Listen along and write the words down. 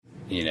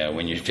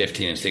when you're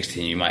 15 and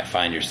 16, you might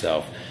find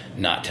yourself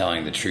not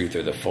telling the truth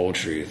or the full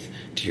truth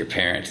to your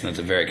parents, and that's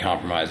a very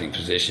compromising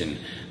position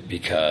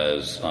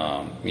because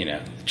the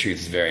truth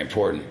is very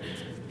important.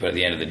 But at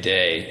the end of the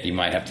day, you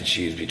might have to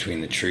choose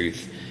between the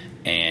truth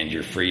and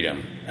your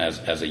freedom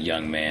as a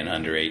young man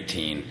under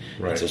 18.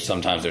 Right. And so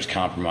sometimes there's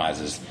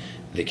compromises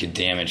that could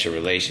damage a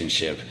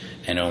relationship,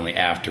 and only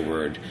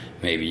afterward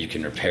maybe you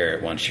can repair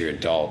it once you're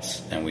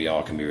adults, and we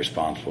all can be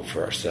responsible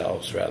for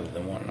ourselves rather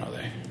than one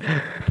another.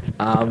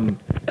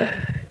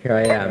 Here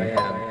I am.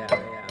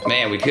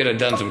 Man, we could have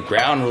done some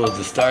ground rules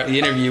to start the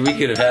interview. We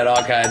could have had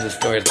all kinds of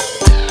stories.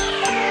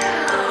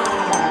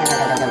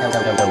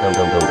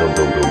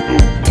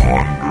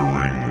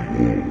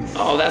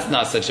 Oh, that's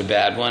not such a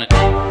bad one.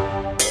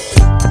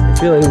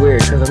 It's really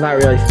weird because I'm not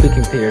really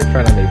speaking to you in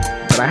front of me,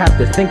 but I have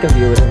to think of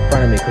you as in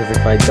front of me, because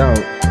if I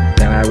don't,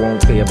 then I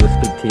won't be able to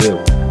speak to you.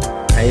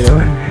 How you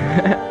doing?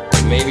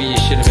 Maybe you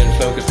should have been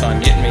focused on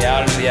getting me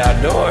out into the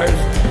outdoors.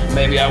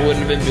 Maybe I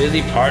wouldn't have been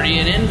busy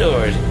partying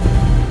indoors.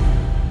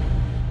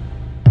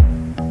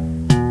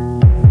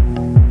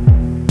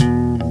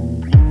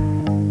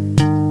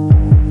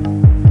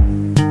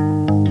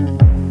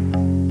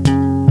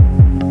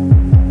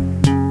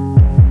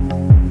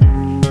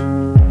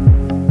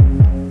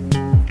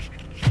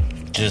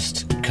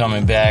 Just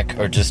coming back,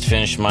 or just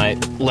finished my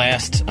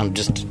last, I'm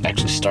just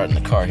actually starting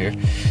the car here.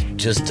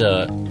 Just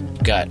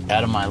got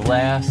out of my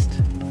last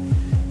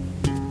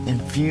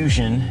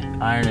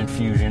iron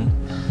infusion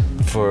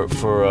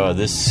for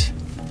this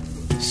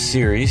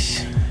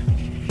series.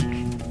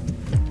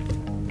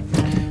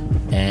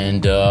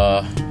 And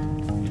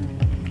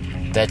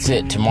that's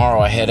it.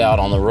 Tomorrow I head out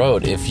on the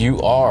road. If you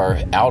are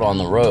out on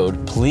the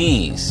road,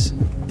 please,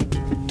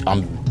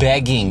 I'm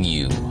begging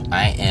you,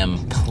 I am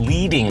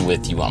pleading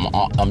with you,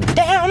 I'm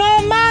down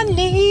on my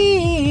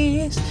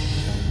knees.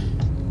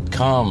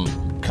 Come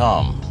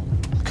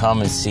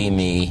and see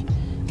me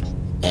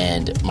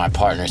and my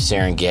partner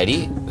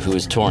Serengeti, who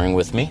is touring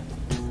with me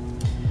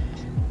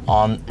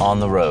on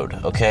the road,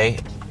 okay?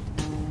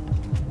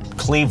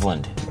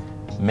 Cleveland,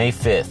 May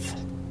 5th,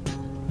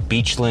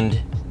 Beachland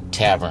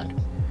Tavern.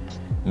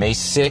 May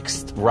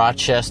 6th,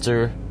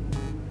 Rochester,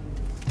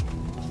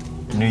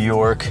 New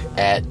York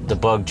at the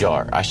Bug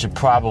Jar. I should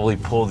probably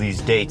pull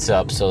these dates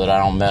up so that I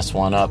don't mess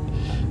one up,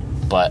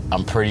 but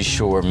I'm pretty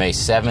sure May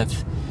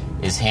 7th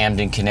is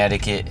Hamden,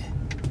 Connecticut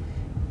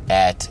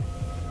at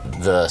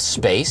the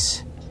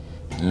Space.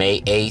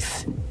 May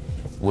 8th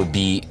would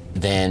be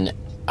then,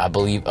 I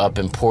believe, up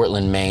in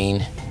Portland,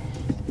 Maine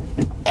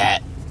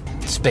at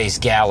Space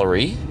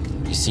Gallery.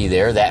 You see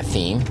there, that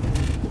theme.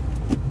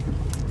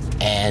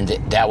 And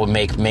that would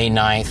make May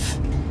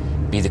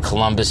 9th be the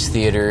Columbus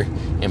Theater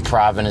in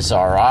Providence,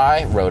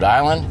 RI, Rhode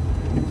Island.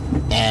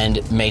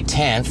 And May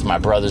 10th, my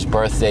brother's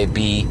birthday,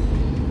 be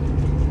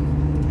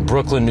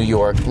Brooklyn, New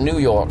York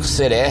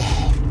City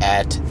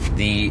at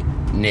the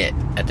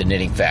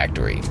Knitting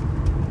Factory,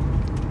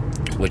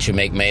 which would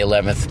make May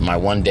 11th my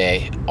one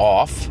day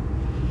off,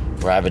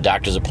 where I have a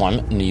doctor's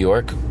appointment in New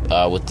York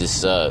with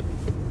this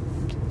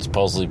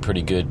supposedly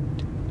pretty good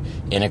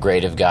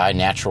integrative guy,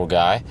 natural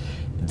guy.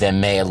 Then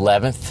May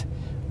 11th,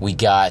 we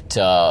got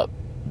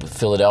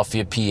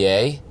Philadelphia,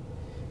 PA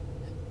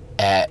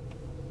at,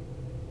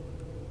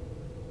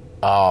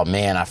 oh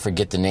man, I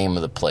forget the name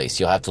of the place.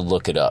 You'll have to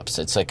look it up.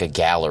 So it's like a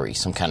gallery,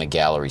 some kind of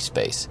gallery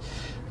space.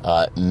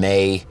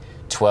 May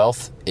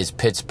 12th is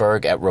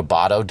Pittsburgh at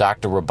Roboto,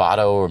 Dr.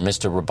 Roboto or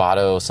Mr.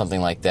 Roboto,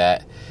 something like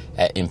that,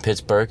 in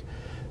Pittsburgh.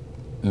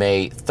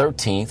 May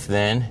 13th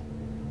then,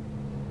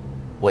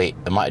 wait,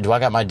 do I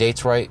got my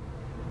dates right?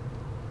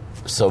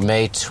 So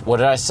what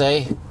did I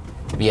say?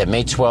 Yeah,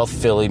 May 12th,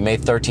 Philly, May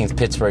 13th,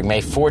 Pittsburgh,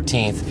 May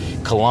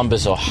 14th,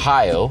 Columbus,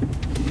 Ohio,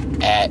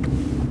 at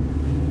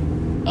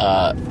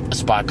a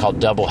spot called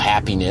Double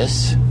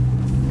Happiness,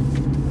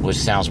 which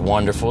sounds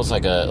wonderful. It's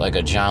like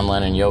a John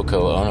Lennon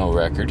Yoko Ono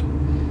record.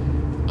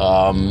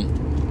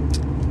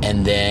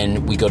 And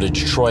then we go to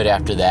Detroit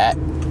after that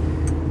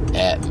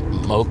at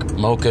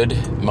Mocad,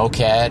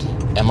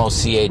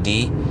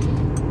 M-O-C-A-D.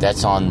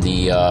 That's on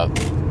the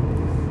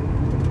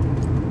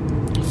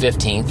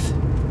 15th,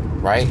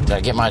 right? Did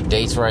I get my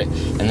dates right?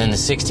 And then the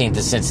 16th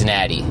is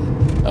Cincinnati,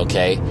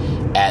 okay,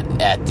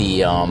 at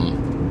the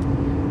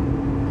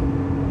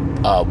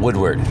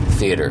Woodward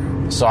Theater.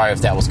 Sorry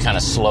if that was kind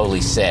of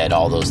slowly said,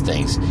 all those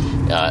things.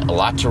 A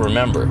lot to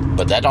remember,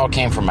 but that all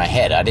came from my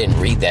head. I didn't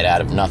read that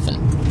out of nothing.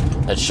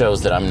 That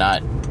shows that I'm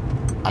not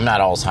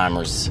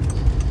Alzheimer's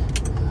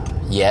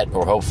yet,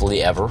 or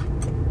hopefully ever.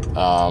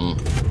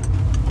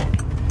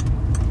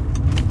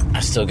 I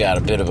still got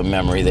a bit of a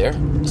memory there.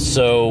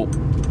 So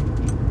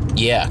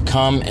yeah,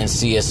 come and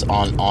see us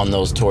on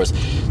those tours.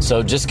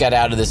 So just got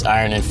out of this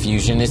iron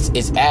infusion.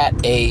 It's at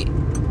a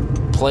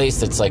place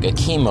that's like a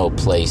chemo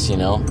place,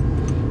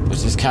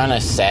 which is kind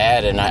of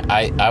sad, and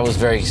I was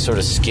very sort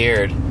of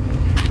scared.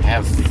 I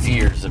have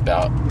fears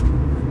about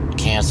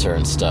cancer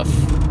and stuff.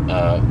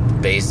 I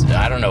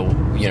don't know,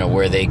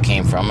 where they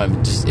came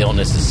from. Just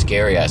illness is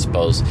scary, I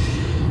suppose.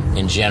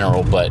 in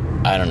general, but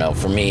I don't know.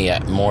 For me,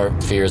 more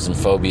fears and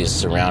phobias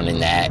surrounding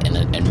that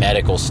and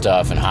medical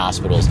stuff and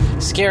hospitals.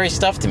 Scary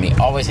stuff to me.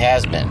 Always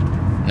has been.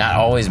 Not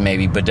always,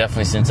 maybe, but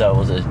definitely since I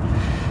was a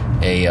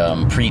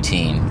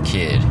preteen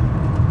kid.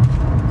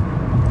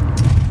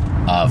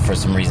 For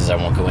some reasons I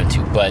won't go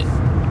into. But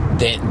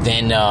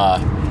then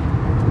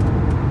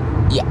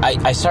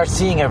I start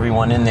seeing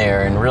everyone in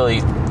there, and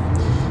really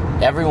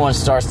everyone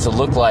starts to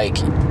look like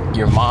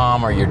your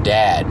mom or your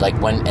dad.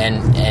 Like when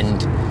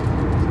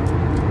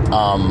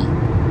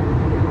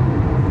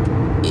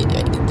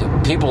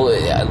people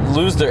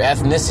lose their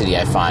ethnicity.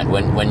 I find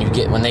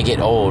when they get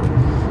old,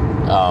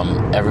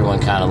 everyone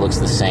kind of looks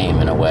the same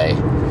in a way,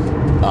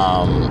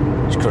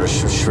 sort of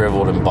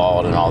shriveled and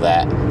bald and all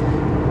that.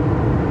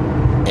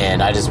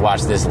 And I just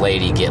watched this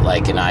lady get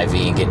like an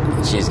IV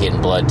and she's getting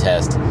blood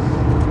test,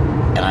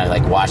 and I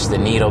like watched the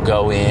needle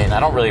go in. I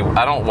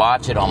don't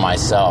watch it on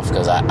myself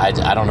because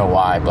I don't know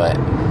why, but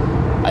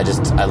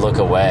I look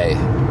away.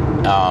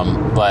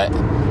 But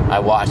I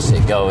watched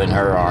it go in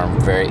her arm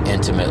very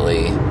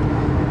intimately,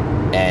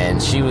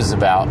 and she was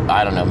about,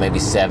 I don't know, maybe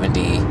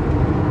 70,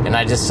 and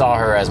I just saw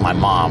her as my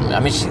mom. I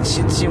mean,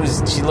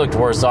 she looked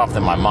worse off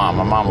than my mom.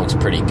 My mom looks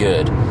pretty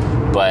good,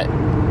 but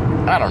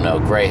I don't know,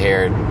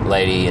 gray-haired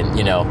lady, and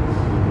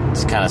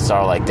just kind of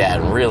saw her like that,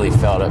 and really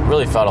felt a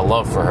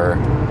love for her.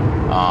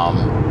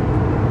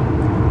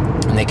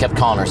 And they kept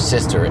calling her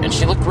sister, and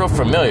she looked real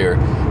familiar.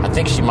 I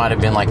think she might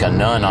have been like a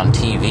nun on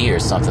TV or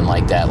something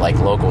like that, like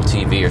local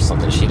TV or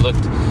something. She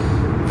looked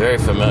very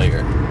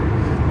familiar,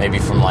 maybe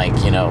from like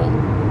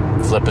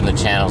flipping the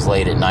channels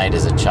late at night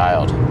as a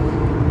child,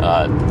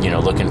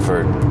 looking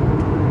for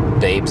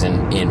babes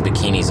in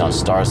bikinis on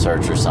Star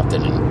Search or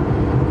something,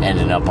 and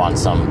ending up on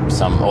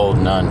some old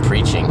nun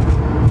preaching.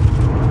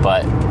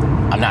 But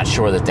I'm not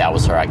sure that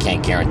was her. I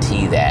can't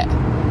guarantee that.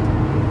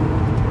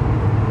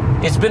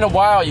 It's been a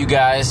while, you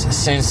guys,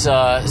 since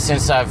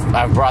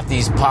I've brought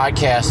these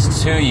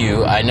podcasts to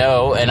you. I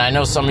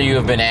know some of you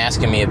have been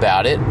asking me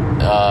about it,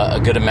 a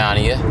good amount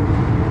of you,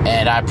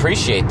 and I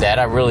appreciate that.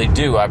 I really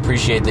do. I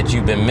appreciate that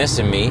you've been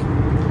missing me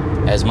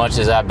as much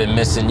as I've been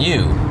missing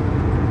you.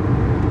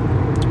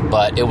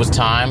 But it was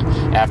time,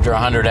 after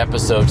 100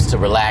 episodes, to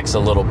relax a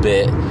little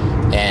bit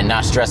and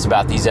not stress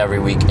about these every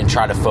week and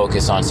try to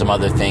focus on some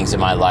other things in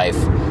my life.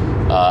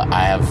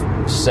 I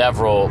have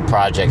several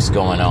projects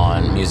going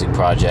on, music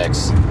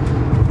projects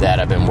that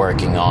I've been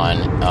working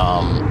on,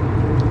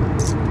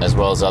 as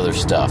well as other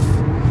stuff.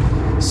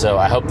 So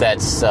I hope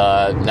that's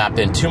not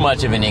been too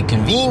much of an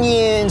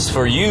inconvenience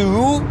for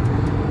you,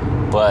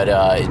 but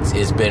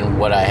it's been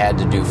what I had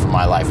to do for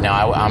my life.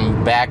 Now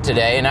I'm back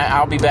today, and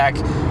I'll be back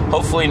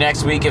hopefully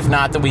next week, if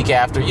not the week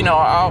after.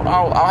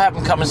 I'll have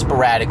them coming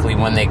sporadically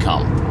when they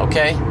come,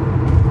 okay?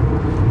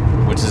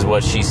 Which is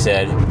what she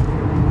said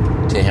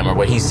to him, or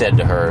what he said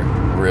to her,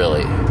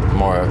 really,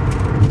 more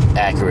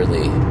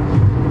accurately.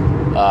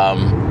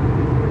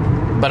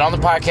 But on the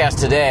podcast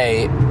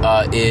today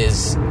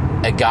is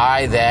a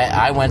guy that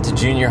I went to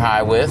junior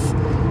high with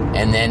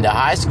and then to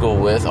high school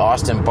with,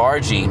 Austin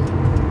Barga.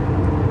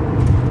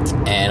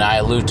 And I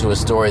allude to a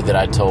story that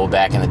I told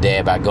back in the day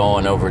about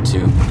going over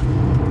to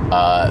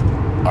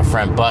our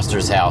friend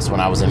Buster's house when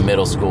I was in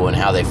middle school, and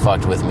how they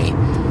fucked with me.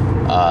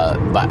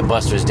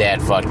 Buster's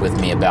dad fucked with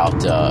me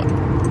about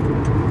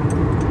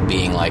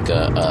being like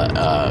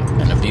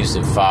an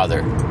abusive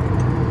father.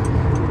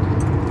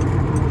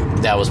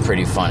 That was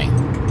pretty funny.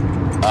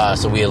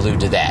 So we allude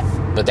to that.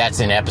 But that's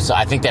an episode.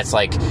 I think that's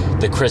like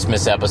the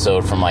Christmas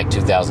episode from like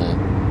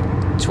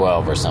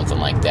 2012 or something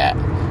like that.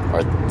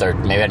 Or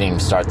maybe I didn't even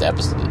start the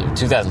episode.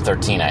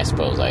 2013, I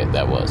suppose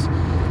that was.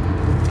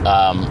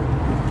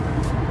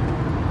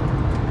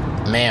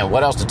 Man,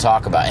 what else to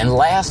talk about? And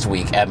last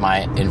week at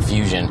my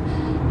infusion,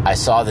 I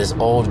saw this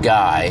old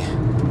guy.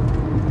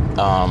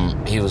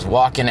 He was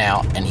walking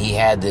out, and he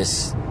had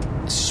this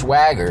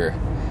swagger.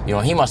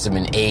 He must have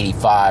been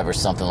 85 or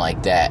something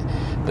like that.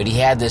 But he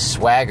had this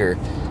swagger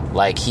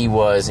like he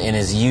was in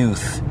his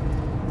youth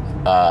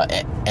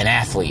an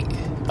athlete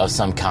of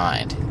some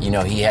kind.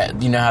 He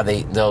had. How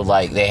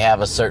they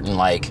have a certain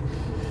like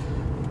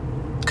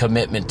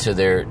commitment to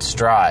their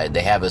stride.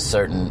 They have a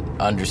certain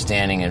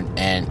understanding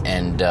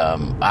and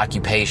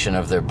occupation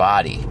of their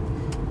body.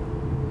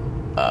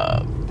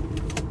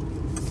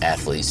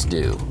 Athletes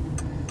do,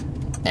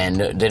 and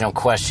they don't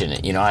question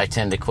it. I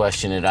tend to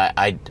question it.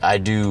 I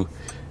do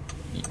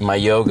my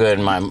yoga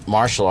and my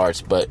martial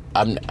arts, but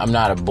I'm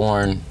not a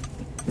born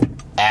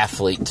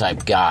athlete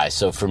type guy.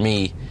 So for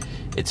me,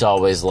 it's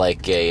always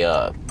like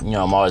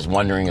I'm always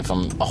wondering if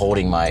I'm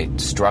holding my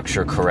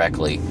structure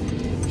correctly.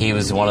 He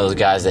was one of those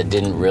guys that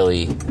didn't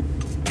really,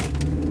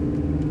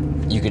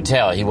 you could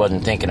tell he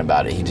wasn't thinking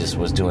about it. He just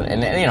was doing it.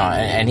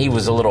 And he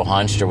was a little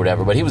hunched or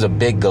whatever, but he was a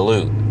big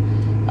galoot.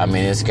 I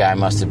mean, this guy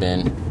must have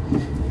been,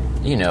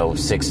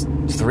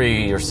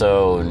 6'3" or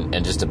so,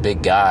 and just a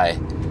big guy.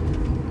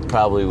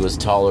 Probably was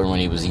taller when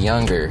he was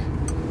younger.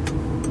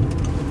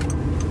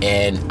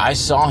 And I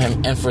saw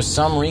him, and for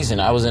some reason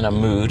I was in a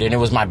mood, and it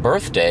was my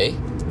birthday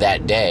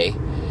that day.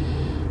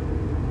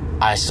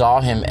 I saw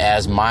him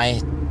as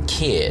my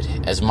kid,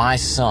 as my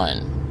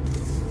son,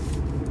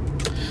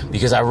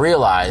 because I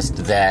realized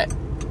that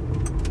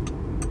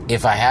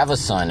if I have a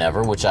son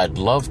ever, which I'd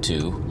love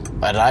to,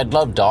 but I'd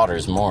love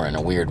daughters more in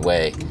a weird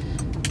way.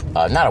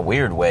 Not a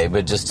weird way,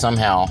 but just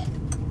somehow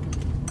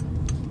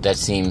that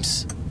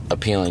seems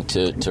appealing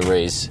to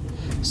raise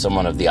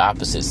someone of the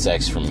opposite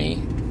sex for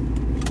me.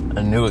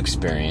 A new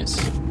experience.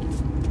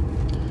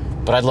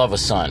 But I'd love a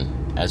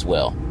son as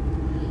well.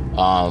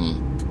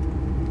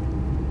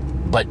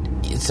 But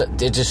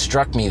it just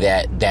struck me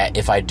that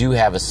if I do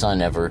have a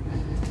son ever,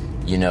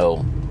 you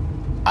know,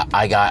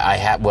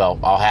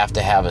 I'll have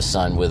to have a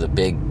son with a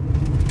big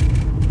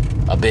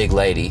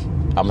lady.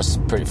 I'm a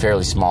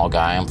fairly small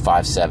guy. I'm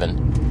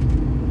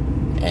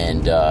 5'7",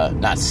 and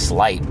not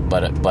slight,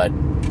 but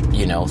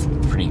you know,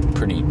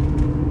 pretty,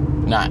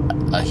 not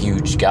a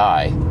huge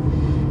guy.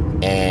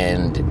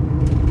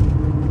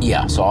 And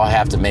yeah, so I'll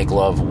have to make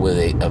love with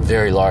a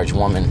very large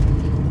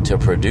woman to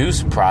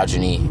produce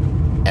progeny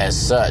as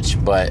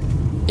such. But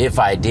if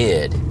I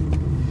did,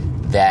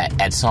 that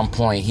at some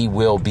point he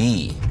will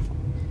be,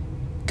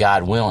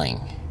 God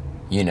willing,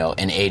 you know,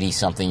 an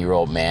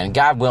 80-something-year-old man.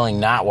 God willing,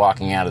 not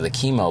walking out of the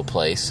chemo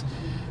place.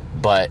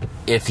 But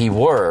if he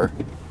were,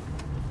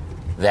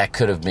 that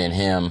could have been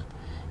him.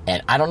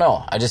 And I don't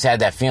know. I just had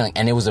that feeling.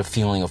 And it was a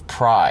feeling of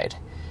pride.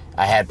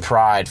 I had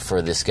pride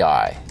for this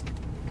guy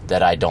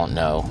that I don't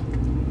know,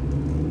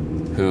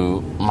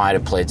 who might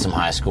have played some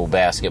high school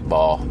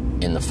basketball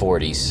in the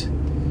 40s.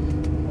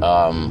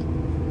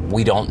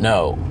 We don't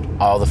know.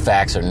 All the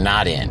facts are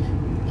not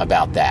in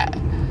about that.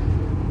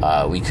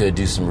 We could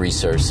do some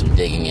research, some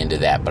digging into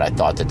that, but I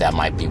thought that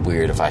might be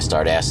weird if I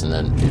start asking the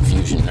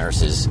infusion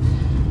nurses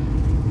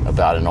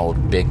about an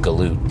old big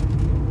galoot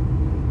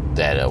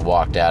that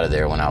walked out of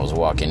there when I was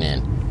walking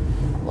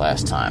in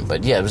last time.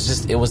 But yeah, it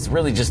was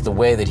really just the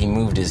way that he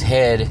moved his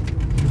head,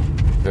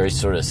 very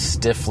sort of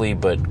stiffly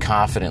but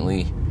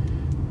confidently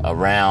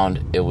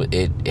around.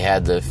 It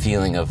had the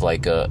feeling of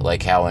like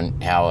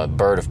how a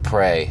bird of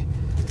prey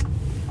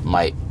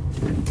might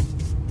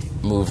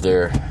move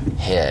their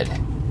head,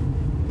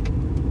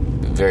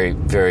 very,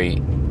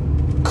 very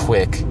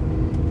quick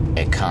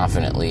and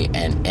confidently,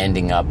 and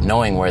ending up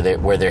knowing where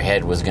their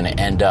head was going to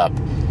end up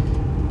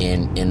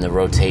in the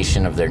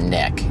rotation of their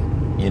neck.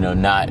 You know,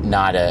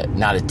 not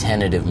a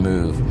tentative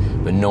move,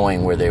 but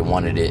knowing where they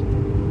wanted it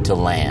to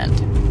land.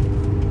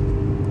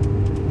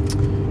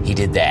 He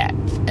did that,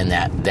 and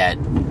that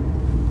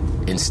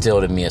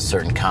instilled in me a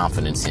certain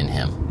confidence in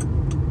him,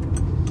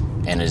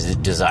 and a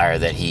desire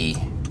that he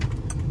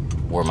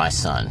were my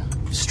son.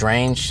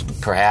 Strange,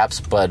 perhaps,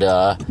 but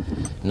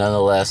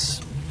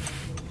nonetheless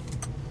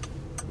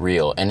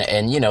real.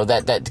 And you know,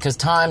 that because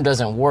time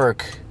doesn't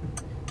work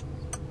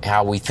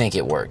how we think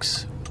it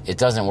works. It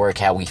doesn't work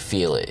how we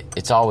feel it.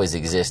 It's always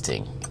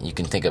existing. You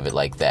can think of it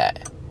like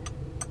that.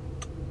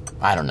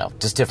 I don't know,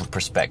 just different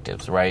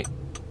perspectives, right?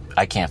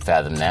 I can't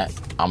fathom that.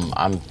 I'm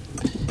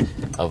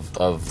of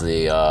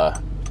the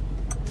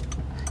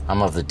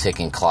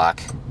ticking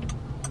clock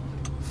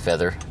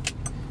feather.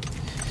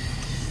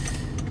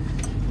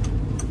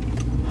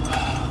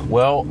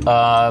 Well,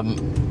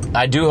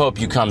 I do hope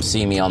you come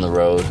see me on the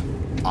road.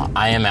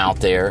 I am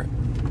out there,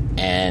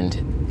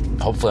 and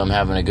hopefully I'm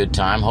having a good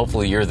time.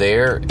 Hopefully you're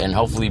there, and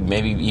hopefully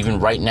maybe even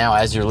right now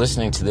as you're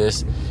listening to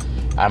this,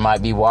 I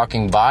might be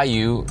walking by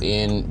you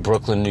in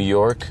Brooklyn, New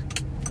York,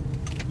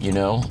 you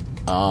know,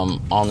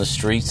 on the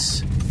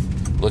streets,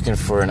 looking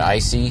for an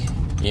icy,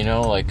 you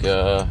know, like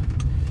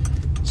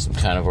some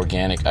kind of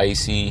organic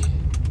icy,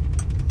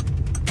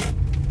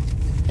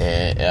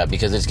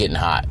 because it's getting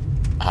hot.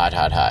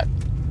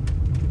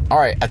 All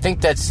right, I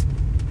think that's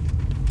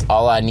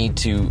all I need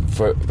to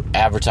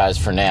advertise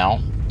for now,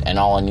 and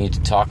all I need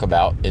to talk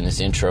about in this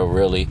intro,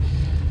 really.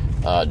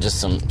 Just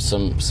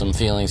some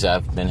feelings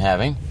I've been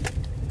having.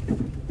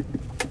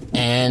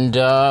 And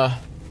I'm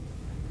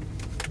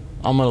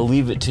going to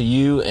leave it to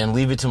you and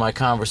leave it to my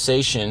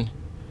conversation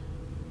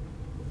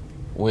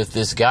with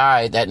this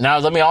guy. Now,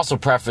 let me also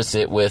preface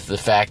it with the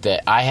fact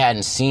that I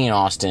hadn't seen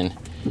Austin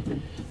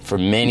for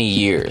many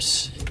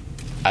years.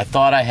 I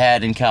thought I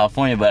had in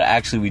California, but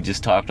actually we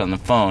just talked on the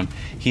phone.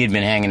 He had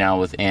been hanging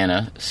out with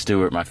Anna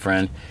Stewart, my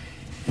friend,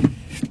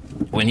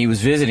 when he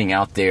was visiting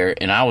out there,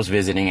 and I was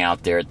visiting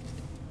out there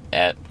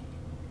at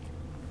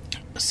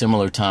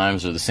similar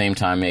times or the same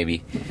time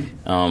maybe.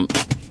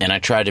 And I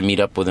tried to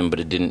meet up with him, but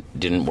it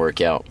didn't work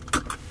out.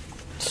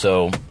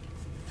 So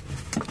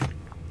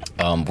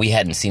we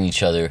hadn't seen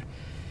each other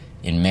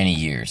in many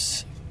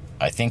years.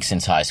 I think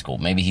since high school.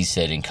 Maybe he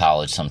said in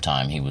college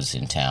sometime he was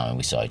in town and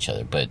we saw each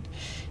other, but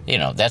you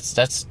know, that's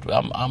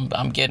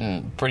I'm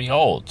getting pretty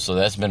old, so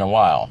that's been a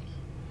while.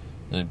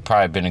 It's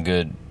probably been a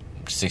good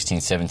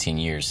 16, 17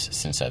 years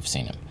since I've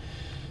seen him.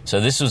 So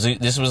this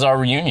was our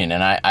reunion,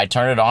 and I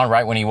turned it on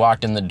right when he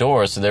walked in the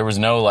door, so there was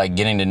no like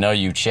getting to know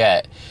you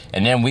chat.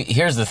 And then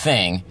here's the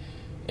thing,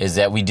 is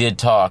that we did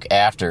talk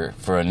after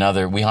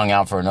we hung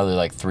out for another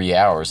like 3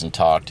 hours and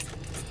talked,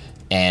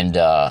 and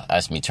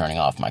that's me turning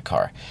off my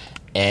car.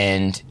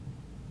 And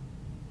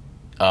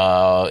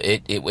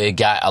It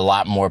got a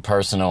lot more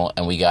personal,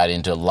 and we got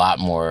into a lot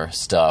more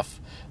stuff.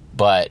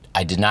 But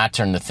I did not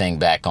turn the thing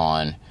back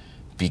on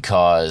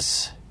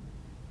because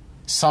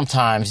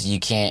sometimes you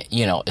can't,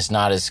 it's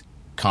not as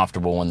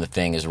comfortable when the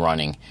thing is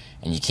running,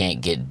 and you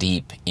can't get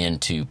deep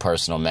into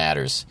personal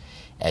matters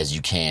as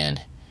you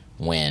can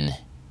when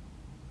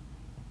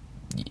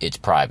it's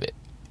private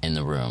in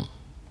the room.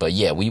 But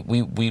yeah,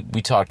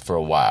 we talked for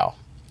a while,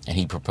 and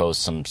he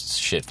proposed some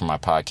shit for my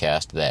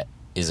podcast that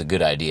is a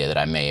good idea that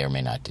I may or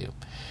may not do.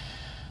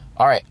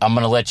 All right, I'm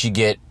going to let you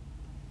get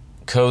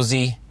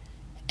cozy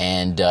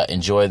and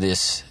enjoy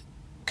this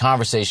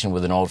conversation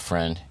with an old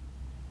friend,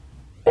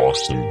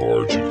 Austin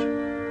Barga.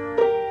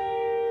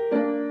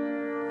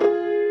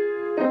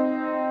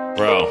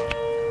 Bro,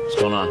 what's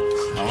going on?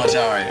 How much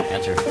all right?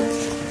 Answer. Good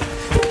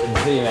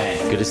to see you,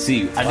 man. Good to see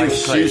you. I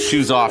do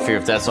shoes off here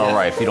if that's all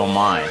right, if you don't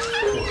mind.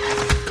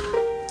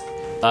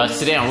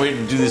 Sit down. We're ready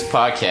to do this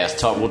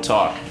podcast. We'll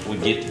talk. We'll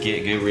get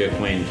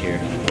reacquainted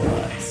here.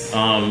 Nice.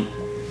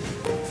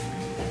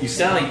 You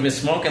sound like you've been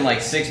smoking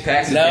like 6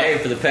 packs a day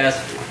for the past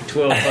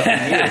 12 fucking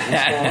years.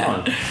 What's going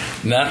on?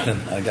 Nothing.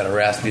 I got a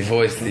raspy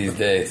voice these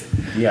days.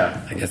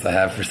 Yeah. I guess I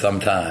have for some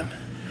time.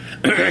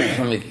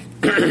 There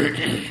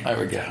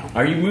we go.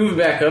 Are you moving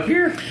back up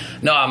here?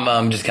 No,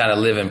 I'm just kind of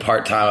living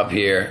part-time up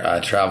here.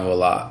 I travel a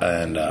lot,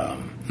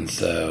 and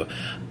so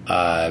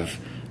I've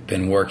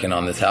been working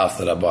on this house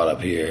that I bought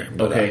up here.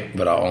 But Okay.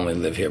 But I'll only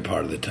live here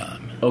part of the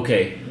time.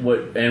 Okay.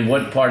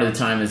 What part of the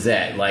time is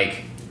that?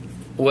 Like,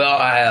 Well,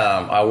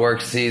 I work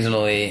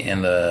seasonally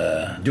in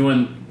the...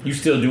 you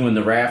still doing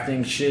the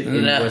rafting shit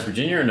in West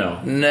Virginia or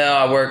no? No,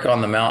 I work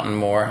on the mountain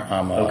more.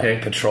 I'm a Okay.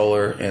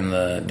 patroller in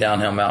the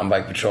downhill mountain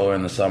bike patroller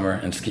in the summer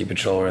and ski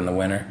patroller in the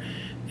winter.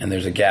 And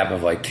there's a gap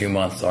of like 2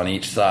 months on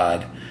each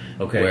side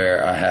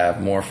where I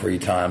have more free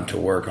time to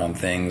work on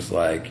things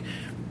like,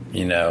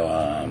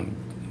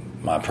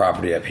 my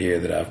property up here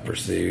that I've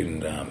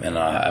pursued, and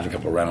I have a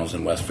couple rentals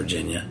in West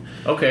Virginia.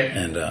 Okay.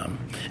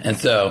 And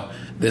so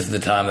this is the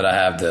time that I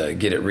have to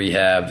get it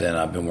rehabbed, and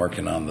I've been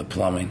working on the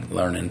plumbing,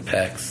 learning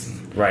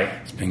PEX. Right.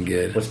 It's been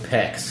good. What's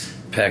PEX?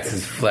 PEX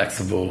is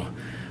flexible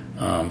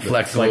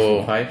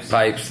flexible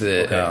pipes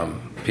that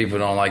people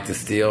don't like to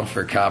steal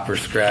for copper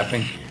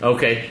scrapping.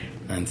 Okay.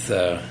 And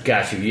so,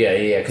 Got you.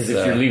 Yeah. Because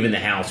if you're leaving the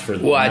house for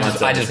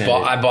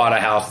I bought a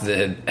house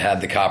that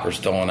had the copper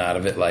stolen out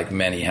of it, like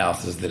many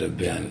houses that have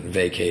been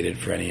vacated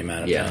for any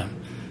amount of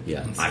time.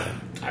 Yeah. So,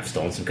 I've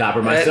stolen some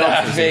copper myself.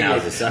 I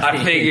figured,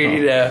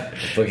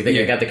 Look, you think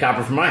I got the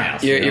copper from my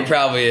house? You're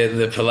probably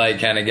the polite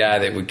kind of guy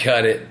that would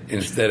cut it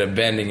instead of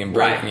bending and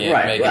breaking it,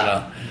 making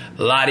it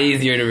a lot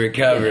easier to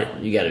recover.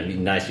 You got to be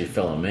nice to your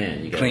fellow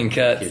man. You Clean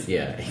cuts.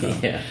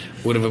 Yeah.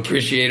 Would have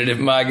appreciated if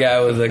my guy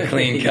was a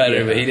clean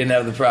cutter, but he didn't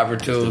have the proper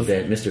tools.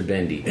 Mr.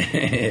 Bendy.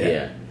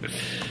 Yeah.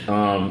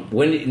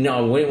 When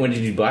did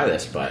you buy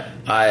that spot?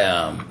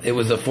 It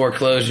was a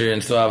foreclosure,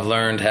 and so I've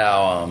learned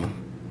how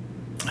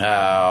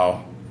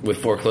with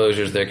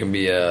foreclosures there can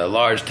be a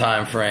large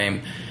time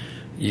frame.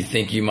 You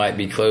think you might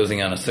be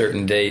closing on a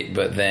certain date,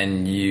 but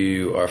then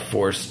you are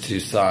forced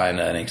to sign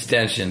an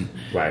extension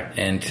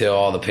until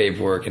all the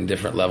paperwork and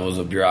different levels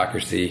of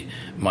bureaucracy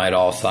might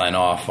all sign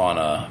off on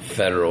a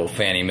federal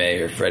Fannie Mae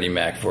or Freddie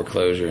Mac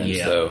foreclosure. And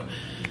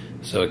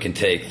so it can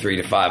take 3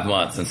 to 5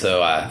 months. And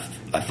so I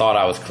thought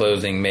I was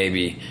closing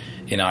maybe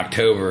in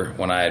October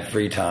when I had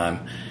free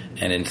time,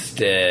 and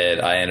instead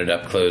I ended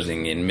up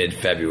closing in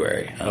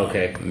mid-February,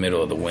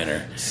 middle of the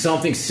winter.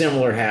 Something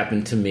similar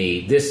happened to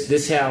me.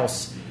 This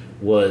house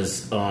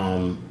was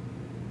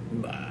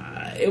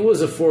it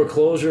was a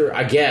foreclosure,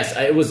 I guess.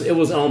 It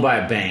was owned by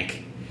a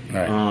bank,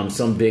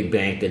 some big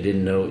bank that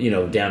didn't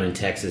know, down in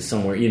Texas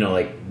somewhere,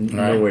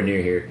 nowhere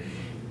near here.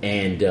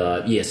 And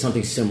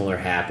something similar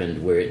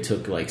happened where it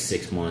took like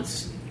 6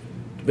 months,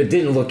 but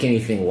didn't look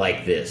anything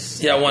like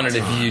this. Yeah, I wondered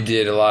if you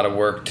did a lot of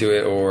work to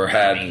it, or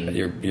had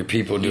your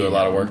people do a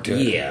lot of work to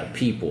it. Yeah,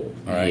 people.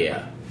 Right.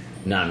 Yeah.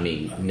 Not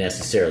me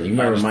necessarily. You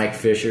remember Mike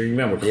Fisher? You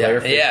remember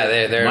Claire Fisher?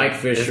 Yeah, they're Mike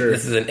Fisher.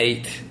 This is an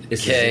 8K.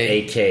 This is an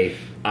 8K.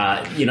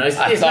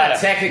 It's not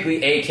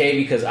technically 8K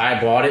because I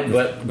bought it,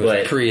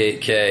 but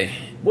pre-8K.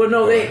 Well,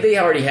 no, they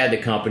already had the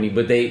company,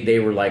 but they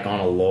were like on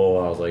a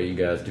lull. I was like, you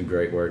guys do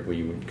great work. Well,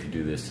 you could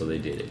do this, so they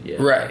did it.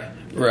 Yeah. Right.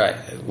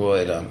 Well,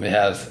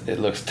 it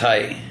looks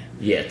tight.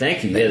 Yeah,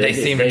 thank you. Yeah, they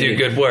seem to do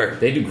good work.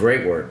 They do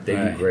great work. They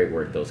do great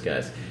work. Those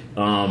guys.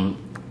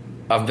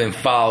 I've been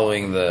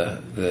following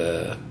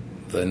the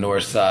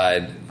North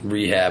Side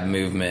rehab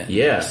movement.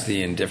 Yeah,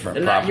 seeing different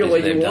and properties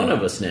they've done. You're one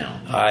of us now.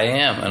 I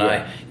am,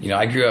 and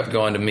I grew up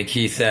going to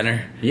McKee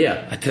Center.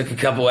 Yeah, I took a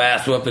couple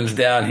ass whoopings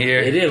down here.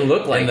 It didn't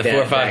look like in the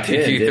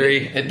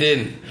 45223. It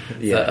didn't.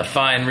 Yeah, a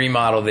fine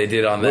remodel they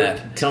did on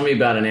that. Tell me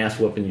about an ass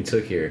whooping you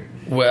took here.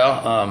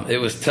 Well, it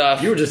was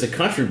tough. You were just a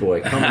country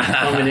boy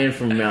coming in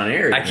from Mount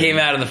Airy. I came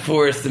out of the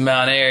forest of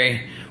Mount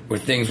Airy where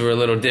things were a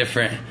little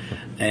different,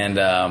 and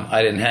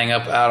I didn't hang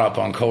out up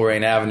on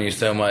Coleraine Avenue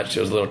so much. It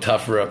was a little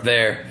tougher up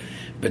there.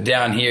 But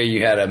down here,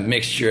 you had a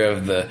mixture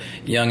of the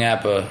young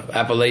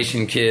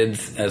Appalachian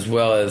kids as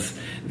well as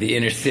the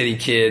inner city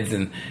kids,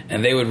 and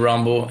they would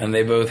rumble, and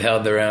they both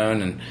held their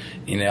own. And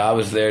I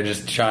was there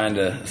just trying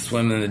to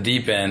swim in the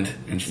deep end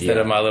instead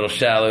of my little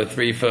shallow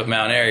 3-foot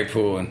Mount Airy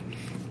pool. And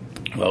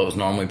well, it was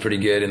normally pretty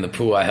good in the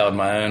pool. I held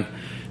my own,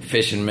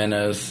 fishing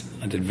minnows.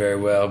 I did very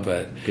well,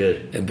 but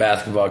good at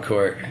basketball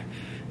court,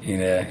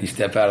 you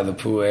step out of the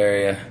pool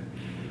area.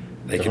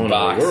 They could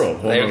box.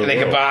 They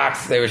could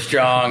box. They were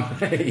strong,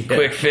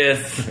 quick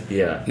fists.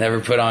 Yeah, never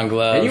put on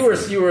gloves.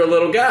 And you were a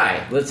little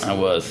guy. I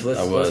was.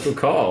 Let's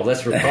recall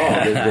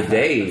the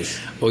days.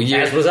 Well,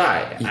 as was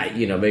I.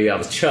 Maybe I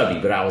was chubby,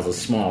 but I was a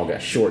small guy,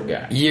 short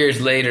guy. Years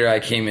later,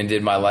 I came and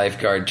did my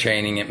lifeguard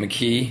training at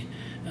McKee.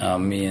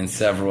 Me and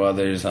several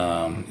others.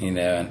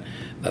 And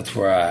that's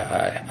where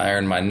I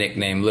earned my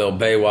nickname, Lil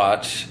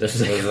Baywatch.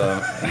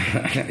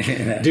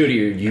 Due to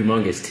your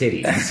humongous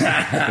titties.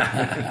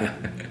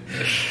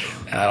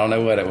 I don't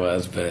know what it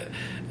was, but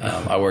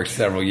I worked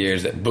several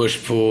years at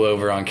Bush Pool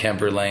over on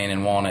Kemper Lane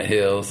in Walnut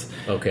Hills.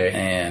 Okay.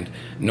 And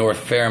North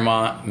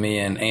Fairmont, me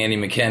and Andy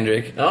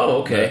McKendrick.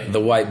 Oh, okay. The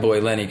white boy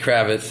Lenny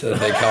Kravitz, as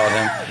they called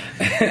him.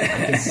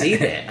 I can see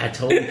that. I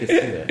totally can see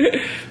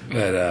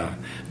that.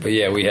 But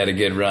yeah, we had a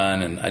good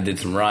run, and I did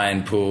some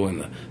Ryan Pool in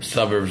the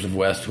suburbs of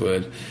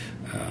Westwood.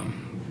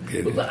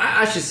 Well,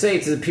 I should say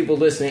to the people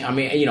listening,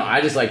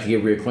 I just like to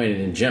get reacquainted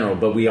in general,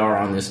 but we are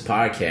on this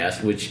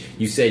podcast, which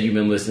you said you've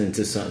been listening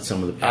to some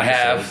of the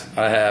episodes.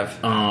 I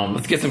have.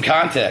 Let's get some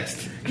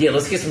context. Yeah,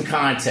 let's get some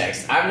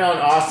context. I've known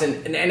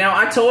Austin, and now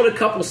I told a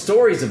couple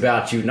stories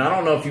about you, and I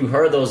don't know if you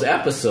heard those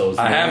episodes.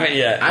 I haven't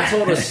yet. I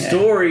told a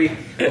story.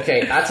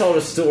 I told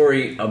a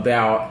story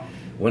about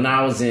when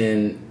I was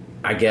in,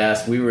 I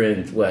guess, we were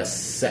in,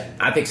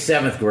 I think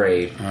 7th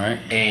grade. All right.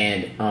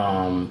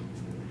 And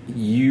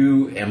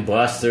you and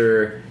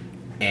Buster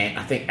and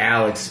I think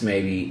Alex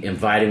maybe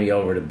invited me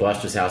over to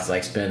Buster's house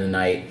to spend the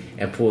night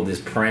and pulled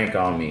this prank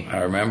on me.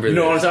 I remember You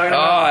know what I'm talking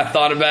about? Oh, I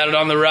thought about it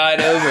on the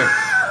ride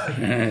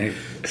over.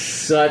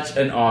 Such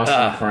an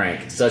awesome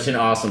prank. Such an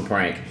awesome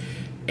prank.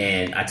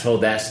 And I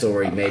told that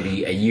story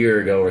maybe a year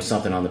ago or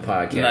something on the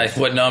podcast. Nice.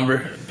 What number?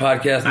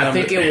 Podcast number? I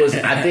think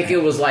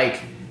it was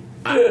like...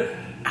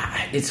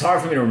 it's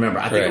hard for me to remember.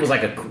 I think it was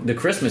the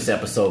Christmas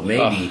episode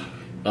maybe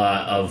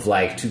of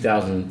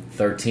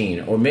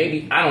 2013 or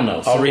maybe, I don't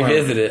know. I'll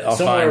revisit it. I'll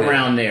somewhere find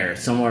around there.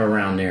 Somewhere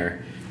around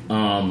there.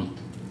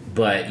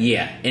 But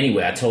yeah,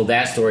 anyway, I told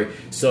that story.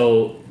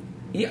 So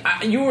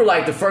you were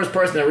the first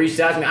person that reached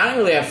out to me. I didn't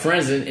really have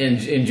friends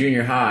in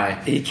junior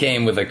high. He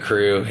came with a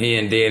crew. He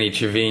and Danny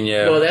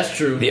Trevino. Well, that's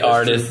true. The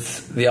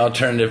artists, the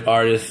alternative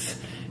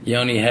artists.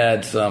 Yoni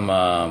had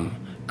some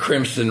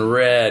crimson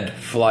red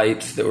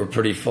flights that were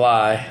pretty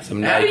fly.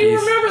 Some Nikes. How do you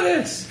remember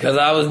this? Because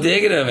I was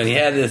digging him, and he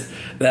had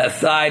that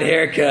side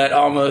haircut,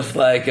 almost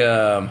like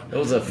it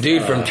was a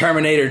dude from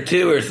Terminator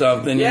 2 or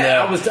something.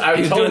 Yeah, he was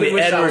totally doing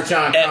wish I was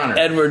John Connor.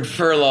 Edward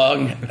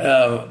Furlong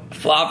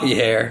floppy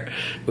hair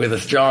with a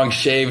strong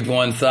shaved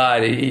one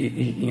side.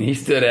 He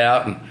stood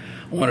out and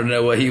wanted to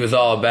know what he was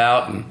all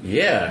about. And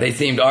they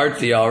seemed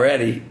artsy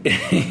already.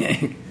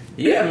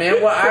 Yeah,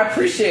 man. Well, I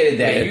appreciated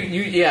that.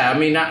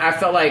 I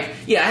felt like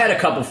I had a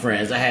couple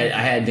friends. I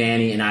had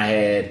Danny and I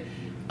had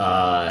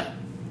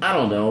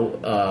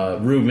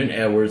Ruben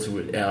Edwards.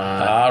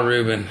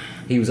 Ruben.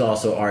 He was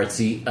also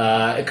artsy.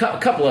 A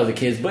couple other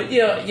kids, but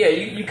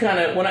you kind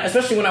of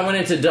especially when I went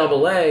into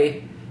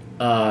AA.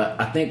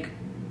 I think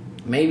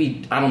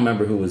maybe I don't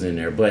remember who was in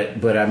there,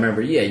 but I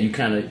remember you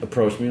kind of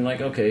approached me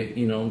like, okay,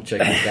 check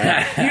this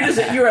guy.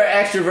 You're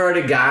an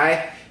extroverted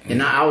guy.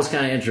 And I was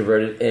kind of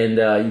introverted, and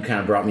you kind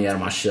of brought me out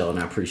of my shell, and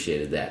I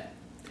appreciated that.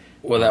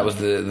 Well, that was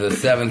the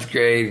 7th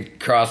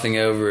grade crossing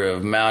over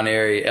of Mount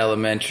Airy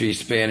Elementary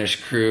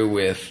Spanish crew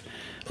with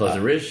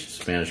Pleasant Ridge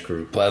Spanish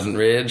crew. Pleasant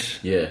Ridge,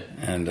 yeah.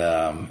 And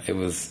it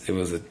was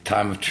a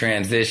time of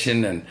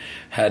transition, and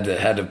had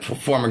to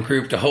form a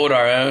group to hold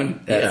our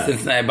own at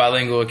Cincinnati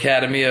Bilingual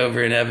Academy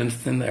over in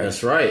Evanston. There.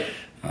 That's right.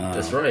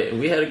 That's right.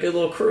 We had a good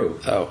little crew.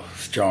 Oh,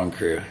 strong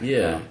crew.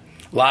 Yeah.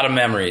 A lot of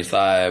memories.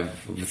 I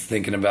was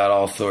thinking about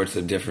all sorts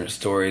of different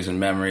stories and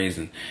memories,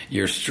 and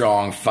your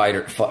strong fight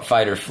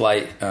or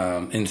flight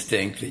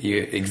instinct that you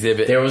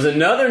exhibit. There was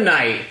another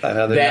night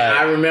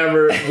I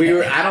remember.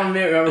 I don't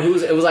remember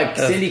who's. It was like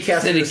Cindy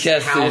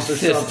Kester's house or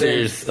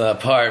sister's something.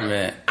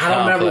 Apartment. I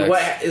don't remember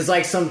what. It's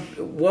like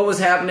what was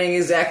happening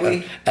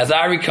exactly. As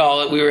I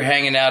recall it, we were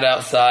hanging out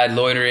outside,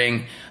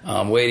 loitering,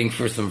 waiting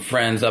for some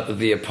friends up at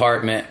the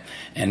apartment.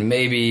 And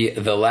maybe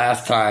the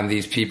last time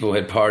these people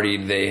had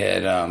partied, they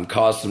had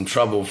caused some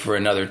trouble for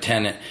another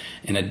tenant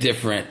in a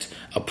different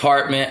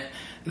apartment.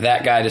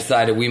 That guy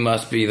decided we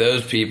must be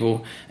those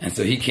people. And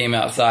so he came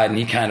outside and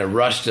he kind of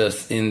rushed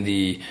us in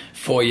the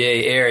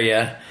foyer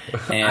area.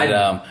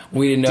 And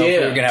we didn't know if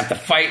we were going to have to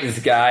fight this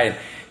guy.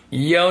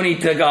 Yoni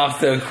took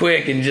off so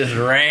quick and just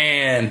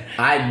ran.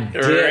 Ran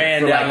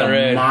down the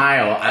road. A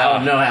mile. I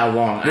don't know how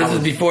long. This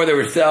was before there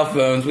were cell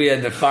phones. We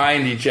had to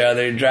find each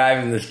other,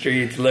 driving the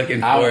streets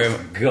looking for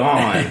him.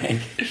 Gone.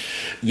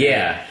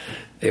 Yeah.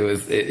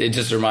 It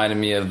just reminded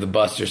me of the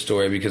Buster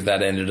story because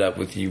that ended up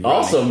with you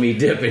Also me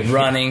dipping.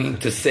 running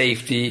to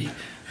safety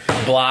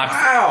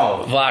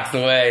blocks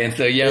away. And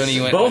so Yoni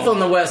went... Both on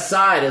the west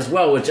side as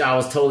well, which I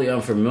was totally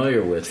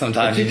unfamiliar with.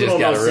 Sometimes you just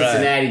got to run.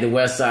 Cincinnati, the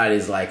west side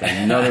is like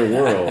another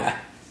world.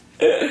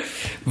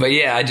 But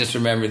yeah, I just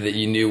remember that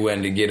you knew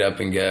when to get up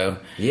and go.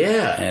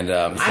 Yeah. And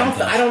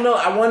I don't know.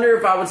 I wonder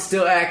if I would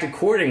still act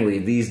accordingly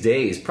these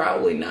days.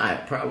 Probably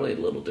not. Probably a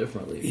little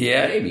differently.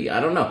 Yeah. Maybe.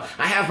 I don't know.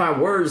 I have my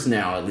words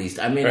now, at least.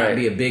 I may not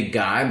be a big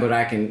guy, but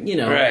I can,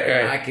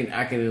 I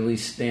can at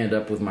least stand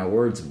up with my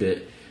words a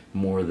bit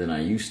more than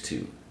I used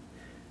to.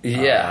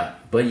 Yeah.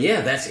 But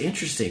yeah, that's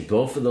interesting.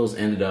 Both of those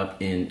ended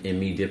up in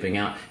me dipping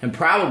out, and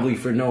probably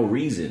for no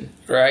reason.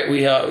 Right.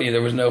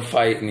 There was no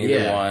fight in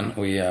either one.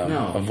 We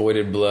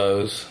avoided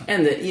blows.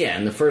 And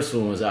the first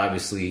one was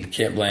obviously...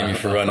 Can't blame you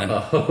for running. A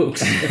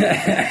hoax.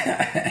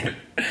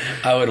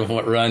 I would have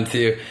run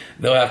too.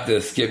 They'll have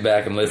to skip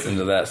back and listen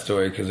to that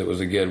story because it was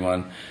a good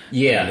one.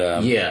 Yeah,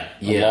 and,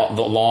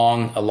 A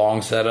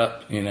long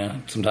setup.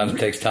 Sometimes it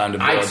takes time to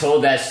build. I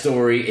told that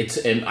story.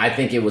 And I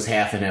think it was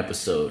half an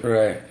episode.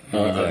 Right.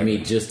 Of me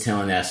just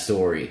telling that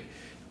story.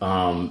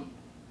 To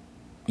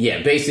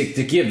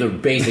give the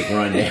basic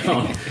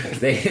rundown.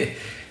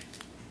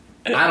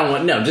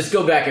 Just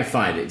go back and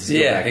find it.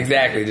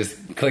 Exactly.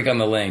 Just click on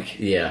the link.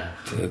 Yeah.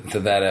 To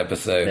that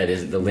episode. That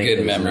is the link. Good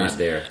that memories. Is not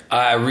there.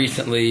 I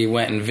recently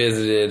went and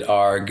visited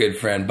our good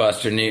friend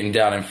Buster Newton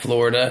down in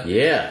Florida.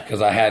 Yeah.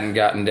 Because I hadn't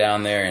gotten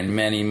down there in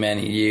many,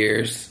 many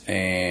years.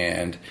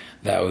 And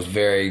that was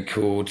very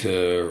cool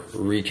to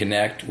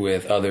reconnect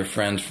with other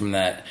friends from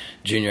that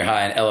junior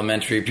high and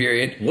elementary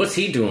period. What's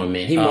he doing,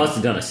 man? He must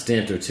have done a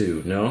stint or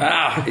two, no?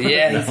 He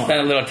spent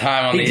a little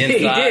time on the inside. He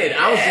did.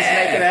 I was just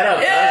making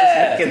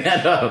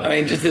that up. I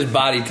mean, just his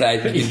body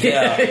type, you can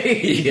tell.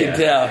 You can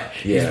tell.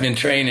 He's been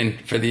training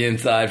for the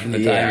inside from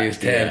the time he was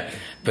 10. Yeah.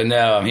 But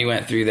no, he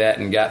went through that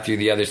and got through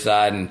the other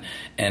side.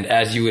 And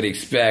as you would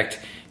expect,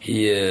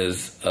 he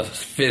is a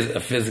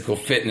physical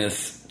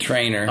fitness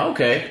trainer.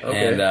 Okay.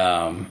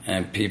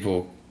 And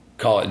people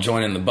call it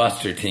joining the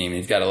Buster team.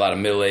 He's got a lot of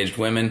middle-aged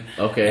women.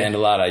 Okay. And a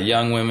lot of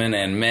young women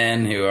and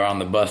men who are on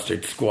the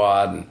Buster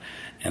squad.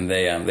 And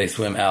they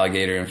swim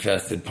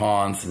alligator-infested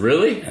ponds.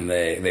 Really? And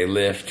they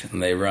lift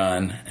and they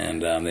run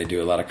and they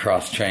do a lot of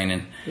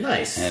cross-training.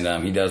 Nice.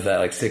 And he does that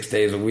like 6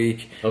 days a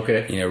week.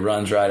 Okay.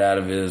 Runs right out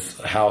of his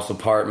house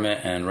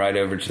apartment and right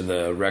over to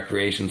the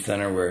recreation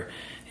center where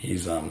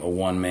he's a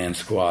one-man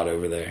squad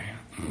over there.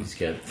 He's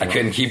got I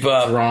couldn't keep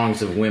up.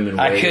 Throngs of women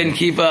waiting. I couldn't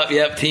keep up.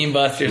 Yep, Team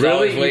Busters.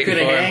 Really? You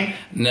couldn't hang?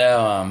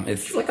 No,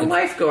 it's like a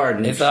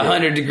lifeguard. It's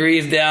 100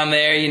 degrees down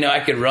there. I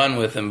could run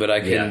with him, but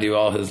I couldn't do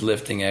all his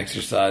lifting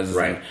exercises.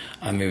 Right. And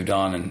I moved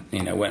on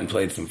and went and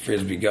played some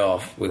frisbee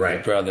golf with my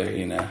brother.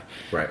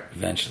 Right.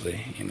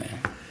 Eventually.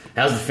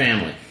 How's the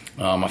family?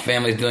 My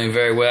family's doing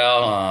very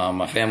well.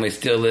 My family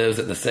still lives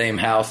at the same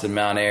house in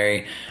Mount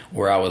Airy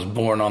where I was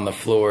born on the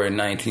floor in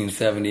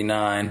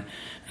 1979.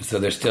 So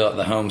they're still at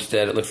the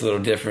homestead. It looks a little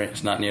different.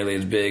 It's not nearly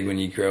as big when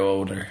you grow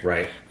older.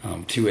 Right.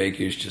 2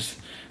 acres just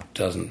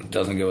doesn't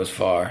go as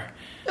far.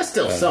 That's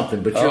still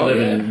something, but you're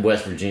living in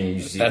West Virginia.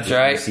 That's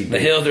right. The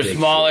hills are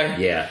smaller. Shit.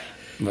 Yeah.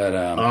 But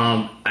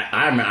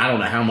I don't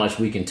know how much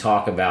we can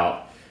talk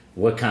about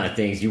what kind of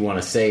things you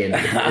want to say into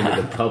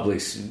the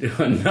public's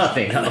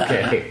nothing.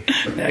 Okay.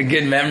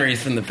 Good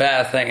memories from the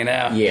past hanging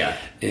out. Yeah.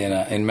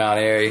 In Mount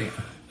Airy.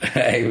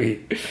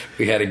 Hey,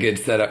 we had a good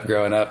setup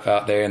growing up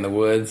out there in the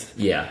woods.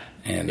 Yeah.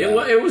 And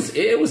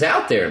it was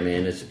out there,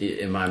 man.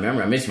 In my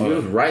memory, I mean, we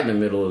was right in the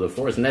middle of the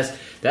forest, and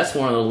that's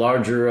one of the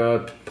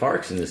larger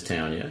parks in this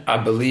town. Yeah, I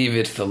believe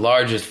it's the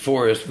largest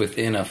forest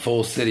within a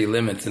full city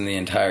limits in the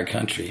entire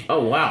country.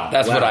 Oh wow,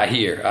 that's what I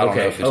hear. I don't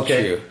know if it's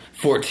true.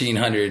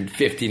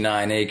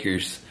 1,459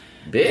 acres.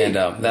 Big,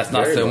 and that's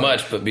not so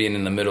much. But being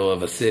in the middle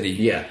of a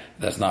city,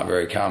 that's not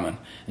very common.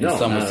 And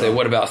some would say,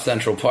 "What about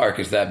Central Park?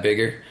 Is that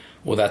bigger?"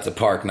 Well, that's a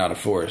park, not a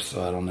forest,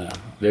 so I don't know.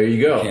 There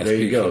you go. There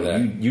you go.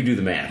 You do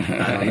the math.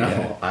 I don't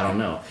know. I don't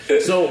know.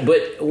 So,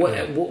 but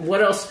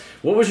what else?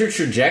 What was your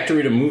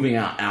trajectory to moving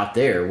out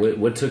there?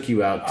 What took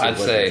you out to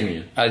West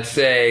Virginia? I'd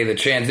say the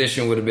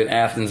transition would have been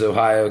Athens,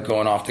 Ohio,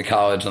 going off to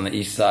college on the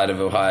east side of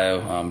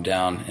Ohio,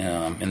 down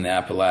in the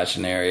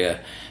Appalachian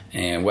area.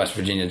 And West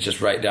Virginia is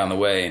just right down the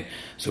way. And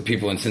so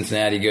people in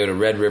Cincinnati go to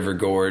Red River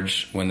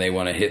Gorge when they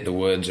want to hit the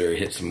woods or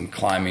hit some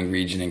climbing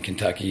region in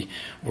Kentucky,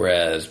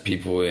 whereas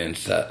people in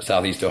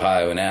southeast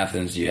Ohio and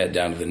Athens, you head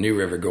down to the New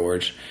River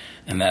Gorge,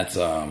 and that's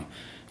over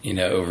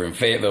in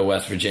Fayetteville,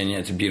 West Virginia.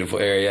 It's a beautiful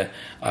area.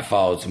 I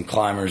followed some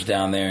climbers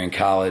down there in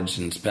college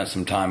and spent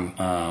some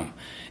time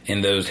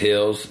in those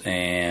hills.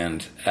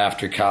 And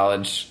after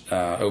college,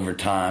 over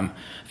time,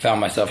 found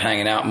myself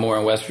hanging out more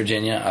in West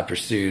Virginia. I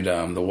pursued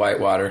the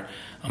whitewater.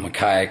 I'm a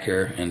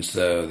kayaker, and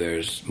so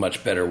there's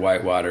much better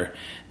whitewater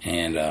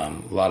and a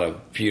lot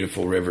of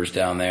beautiful rivers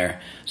down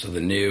there. So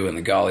the New and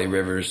the Gauley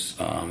rivers.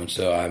 And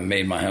so I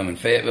made my home in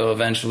Fayetteville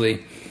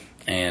eventually.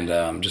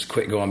 and just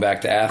quit going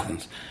back to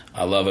Athens.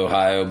 I love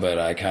Ohio, but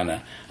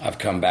I've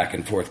come back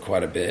and forth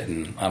quite a bit,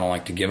 and I don't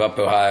like to give up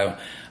Ohio.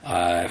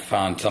 I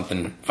find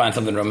something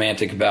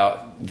romantic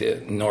about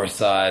the north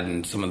side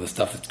and some of the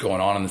stuff that's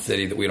going on in the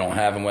city that we don't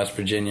have in West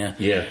Virginia.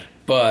 Yeah.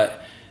 But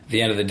at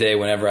the end of the day,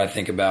 whenever I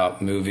think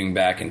about moving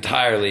back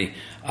entirely,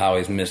 I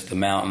always miss the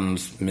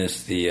mountains,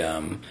 miss the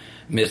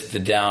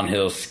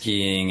downhill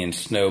skiing and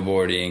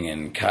snowboarding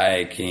and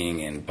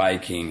kayaking and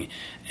biking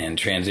and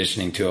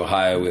transitioning to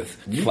Ohio with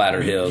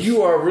flatter hills.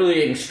 You are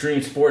really an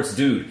extreme sports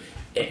dude.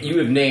 You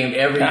have named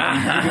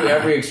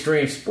every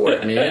extreme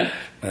sport, man.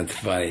 That's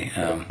funny.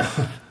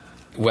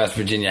 West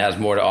Virginia has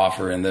more to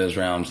offer in those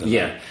realms.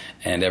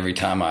 And every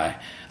time I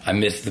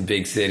miss the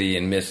big city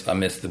and I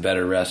miss the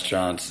better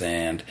restaurants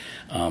and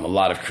a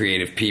lot of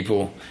creative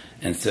people.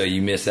 And so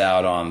you miss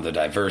out on the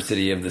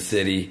diversity of the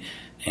city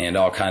and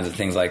all kinds of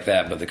things like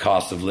that. But the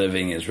cost of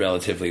living is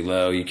relatively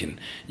low. You can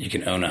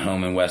own a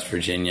home in West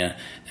Virginia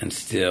and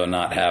still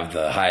not have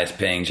the highest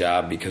paying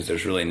job because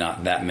there's really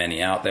not that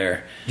many out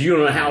there. Do you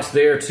own a house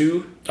there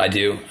too? I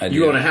do.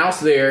 You own a house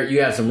there.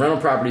 You have some rental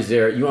properties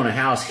there. You own a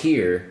house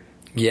here.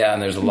 Yeah,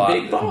 and there's a lot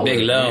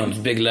big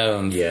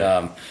loans.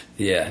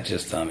 Yeah.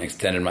 Just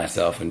extended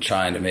myself and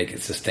trying to make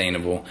it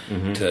sustainable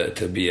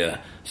to be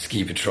a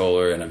ski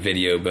patroller and a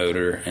video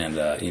boater and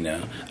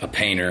a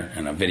painter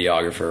and a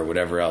videographer or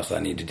whatever else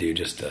I need to do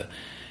just to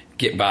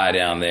get by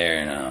down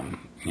there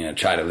and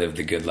try to live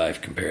the good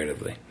life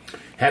comparatively.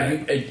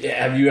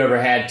 Have you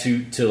ever had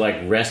to like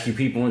rescue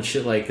people and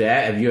shit like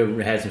that? Have you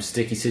ever had some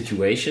sticky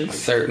situations?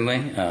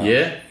 Certainly.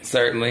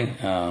 Certainly.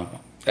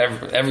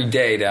 Every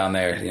day down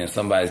there,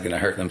 somebody's going to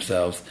hurt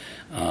themselves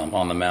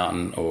on the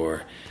mountain,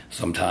 or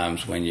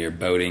sometimes when you're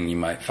boating, you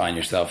might find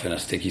yourself in a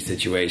sticky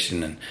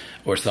situation,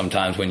 or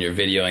sometimes when you're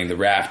videoing the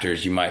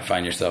rafters, you might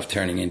find yourself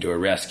turning into a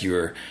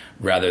rescuer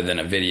rather than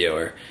a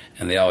videoer.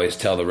 And they always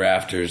tell the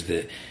rafters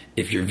that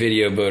if your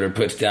video boater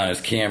puts down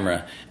his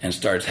camera and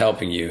starts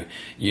helping you,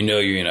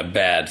 you're in a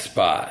bad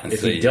spot. And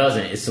if he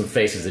doesn't, it's some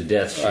faces of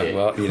death shit.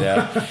 Well,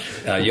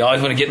 you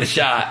always want to get the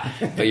shot,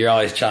 but you're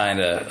always trying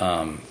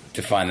to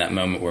find that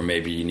moment where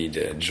maybe you need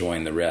to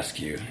join the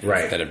rescue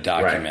instead of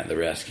document the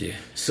rescue.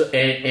 So,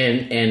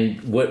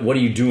 and what do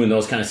you do in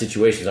those kind of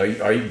situations?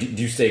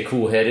 Do you stay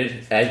cool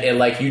headed, and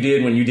like you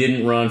did when you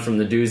didn't run from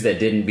the dudes that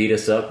didn't beat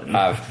us up?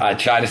 I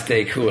try to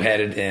stay cool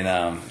headed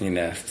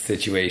in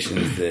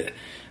situations that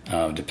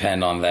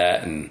depend on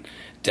that, and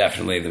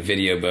definitely the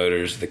video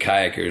boaters, the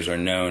kayakers are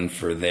known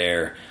for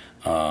their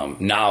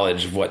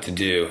knowledge of what to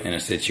do in a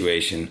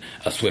situation,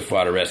 a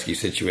swiftwater rescue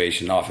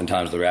situation.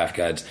 Oftentimes the raft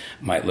guides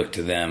might look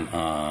to them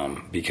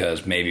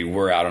because maybe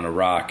we're out on a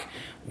rock,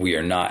 we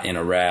are not in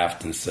a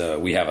raft, and so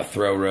we have a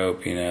throw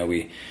rope.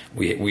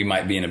 We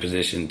might be in a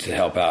position to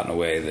help out in a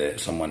way that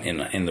someone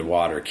in the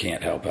water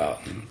can't help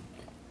out. And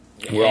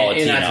we're all a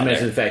team, and not to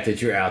mention the fact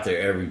that you're out there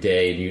every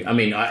day,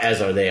 and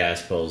as are they, I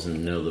suppose,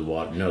 and know the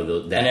water,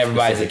 that and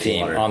everybody's a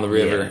team water. On the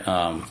river.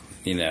 Yeah.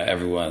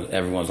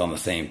 Everyone's on the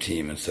same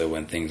team, and so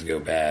when things go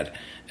bad,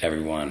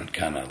 everyone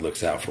kind of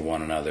looks out for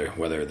one another,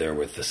 whether they're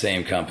with the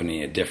same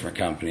company, a different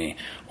company,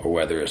 or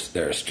whether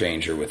they're a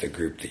stranger with a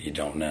group that you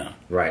don't know.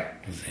 Right.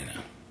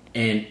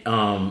 And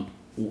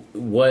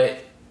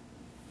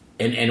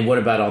what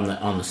about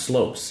on the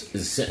slopes?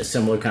 Is it a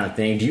similar kind of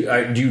thing? Do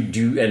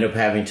you end up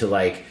having to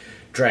like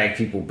drag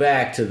people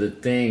back to the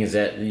thing? Is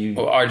that you?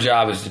 Well, our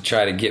job is to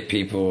try to get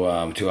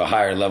people to a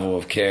higher level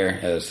of care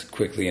as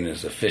quickly and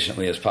as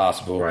efficiently as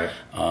possible. Right.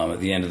 At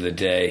the end of the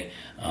day,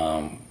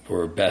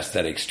 we're best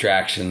at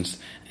extractions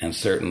and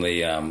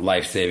certainly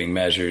life-saving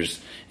measures.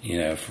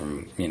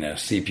 From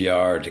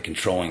CPR to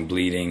controlling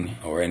bleeding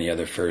or any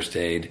other first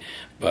aid,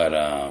 but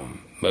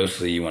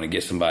mostly you want to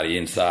get somebody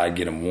inside,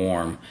 get them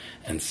warm.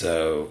 And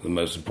so the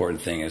most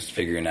important thing is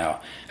figuring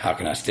out how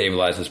can I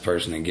stabilize this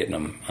person and getting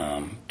them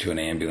to an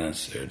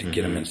ambulance or to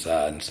get them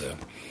inside. And so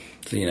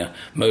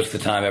most of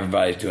the time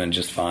everybody's doing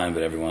just fine,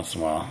 but every once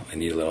in a while they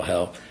need a little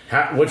help.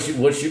 Are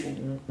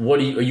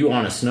you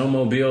on a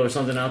snowmobile or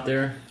something out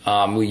there?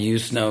 We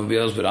use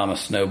snowmobiles, but I'm a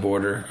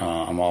snowboarder.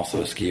 I'm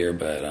also a skier,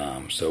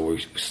 but so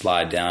we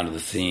slide down to the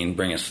scene,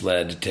 bring a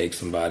sled to take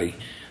somebody,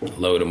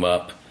 load them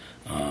up.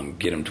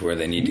 Get them to where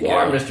they need to go. You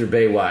are Mr.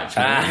 Baywatch,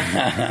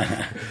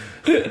 man.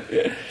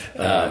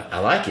 I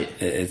like it.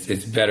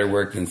 It's better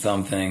work than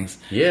some things.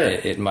 Yeah.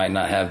 It might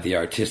not have the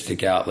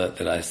artistic outlet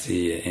that I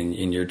see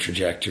in your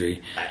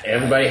trajectory.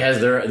 Everybody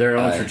has their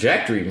own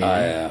trajectory,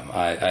 man.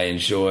 I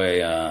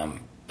enjoy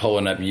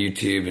pulling up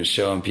YouTube and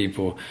showing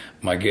people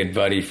my good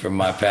buddy from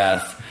my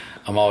past.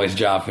 I'm always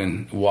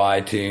dropping Y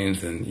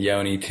tunes and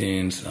Yoni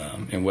tunes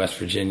in West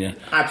Virginia.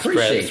 I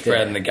appreciate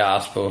spreading the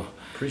gospel.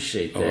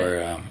 Appreciate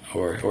that.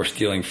 Or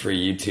stealing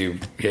free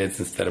YouTube hits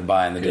instead of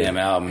buying the damn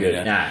album.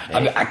 Good.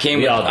 I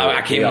came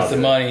with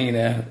some money.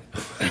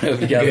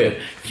 We got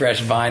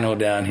fresh vinyl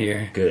down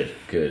here. Good.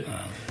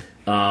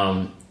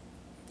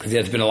 Because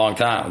it's been a long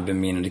time. I've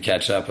been meaning to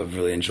catch up. I've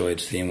really enjoyed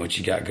seeing what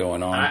you got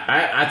going on.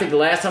 I think the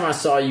last time I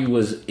saw you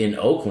was in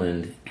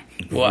Oakland.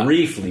 Well,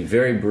 briefly,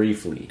 very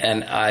briefly.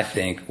 And I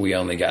think we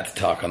only got to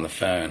talk on the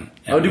phone.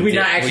 Oh, did we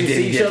not actually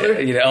see each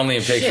other? Only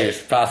in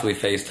pictures, possibly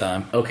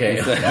FaceTime. Okay.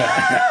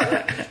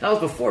 That was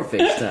before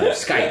FaceTime.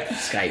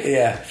 Skype.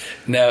 Yeah.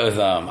 No, it was,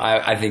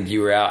 I think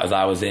you were out as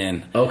I was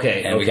in.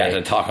 Okay. And we got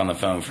to talk on the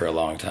phone for a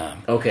long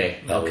time. Okay.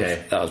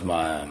 That was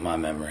my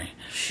memory.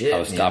 Shit. I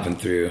was stopping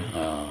through.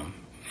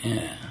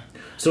 Yeah.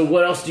 So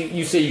what else do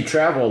you say you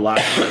travel a lot?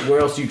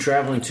 Where else are you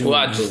traveling to?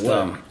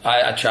 Well,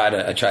 I try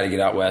to get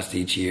out west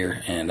each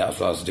year, and that's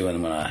what I was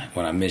doing when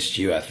I missed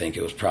you. I think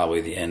it was probably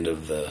the end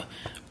of the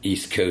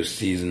East Coast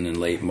season in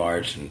late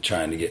March, and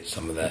trying to get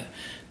some of that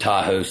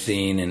Tahoe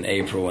scene in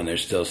April when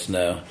there's still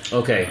snow.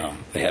 Okay.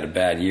 They had a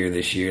bad year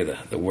this year,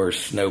 the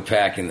worst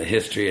snowpack in the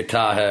history of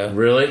Tahoe.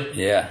 Really?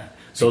 Yeah.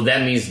 So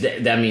that means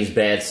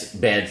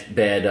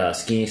bad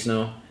skiing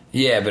snow.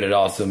 Yeah, but it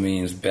also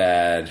means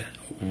bad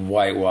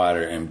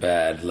whitewater and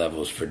bad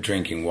levels for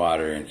drinking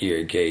water and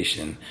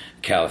irrigation.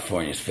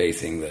 California's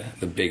facing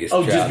the biggest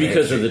drought. Just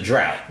because of the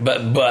drought.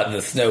 But the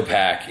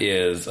snowpack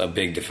is a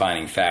big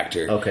defining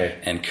factor. Okay.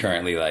 And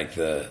currently, like,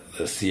 the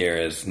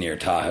Sierras near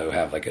Tahoe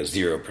have like a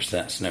 0%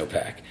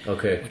 snowpack.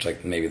 Okay. Which,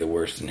 like, maybe the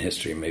worst in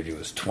history, maybe it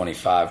was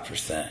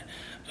 25%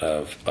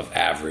 of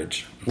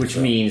average. Which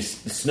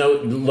means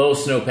low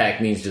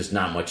snowpack means just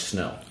not much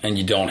snow. And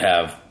you don't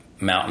have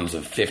mountains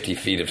of 50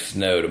 feet of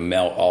snow to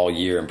melt all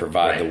year and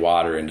provide the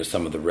water into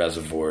some of the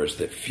reservoirs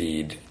that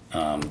feed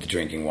the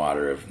drinking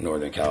water of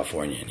Northern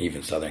California and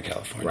even Southern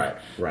California.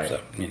 Right.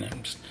 So,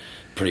 just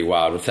pretty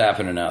wild what's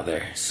happening out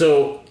there.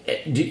 So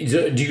do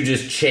you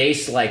just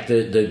chase like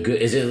the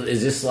good? Is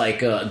this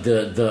like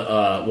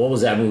the what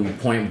was that movie,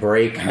 Point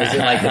Break? Is it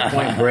like the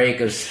Point Break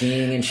of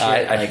skiing and shit?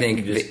 I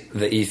think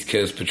the East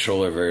Coast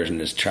Patroller version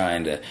is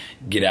trying to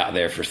get out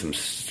there for some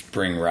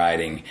spring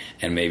riding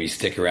and maybe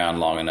stick around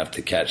long enough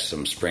to catch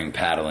some spring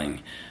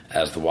paddling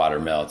as the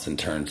water melts and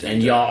turns into...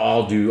 And y'all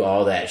all do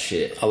all that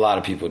shit. A lot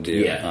of people do.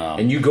 Yeah.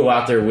 And you go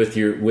out there with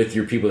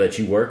your people that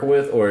you work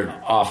with, or...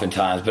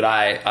 Oftentimes, but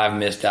I've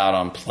missed out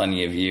on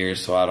plenty of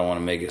years, so I don't want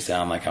to make it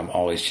sound like I'm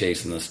always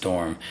chasing the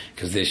storm,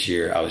 because this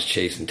year I was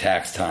chasing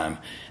tax time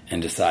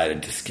and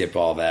decided to skip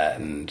all that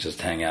and just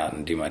hang out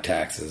and do my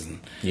taxes. And,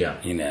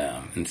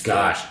 instead,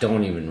 gosh,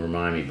 don't even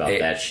remind me about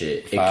that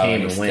shit. It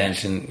came and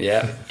went.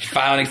 Yeah. Did you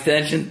file an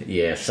extension?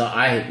 Yeah.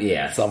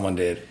 Someone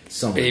did.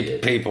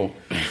 People.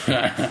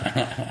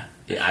 Yeah,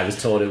 I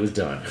was told it was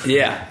done.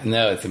 Yeah.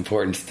 No, it's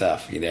important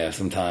stuff.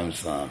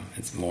 Sometimes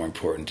it's more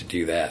important to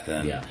do that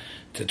than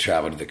to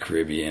travel to the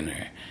Caribbean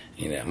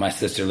or... my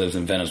sister lives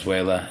in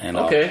Venezuela, and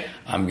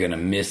I'm going to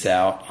miss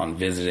out on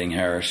visiting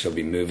her. She'll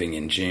be moving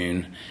in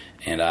June,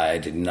 and I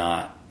did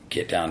not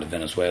get down to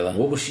Venezuela.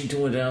 What was she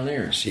doing down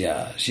there? She's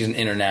an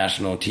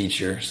international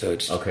teacher, so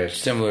it's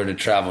similar to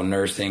travel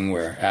nursing,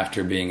 where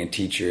after being a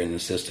teacher in the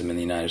system in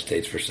the United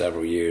States for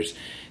several years,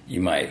 you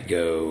might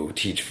go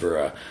teach for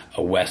a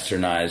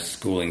westernized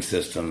schooling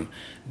system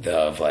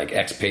of like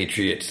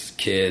expatriates,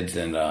 kids,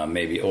 and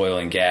maybe oil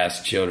and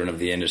gas, children of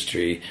the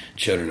industry,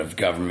 children of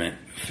government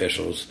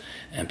officials,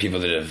 and people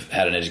that have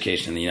had an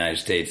education in the United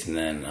States and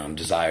then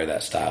desire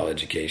that style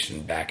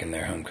education back in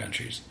their home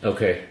countries.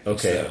 Okay.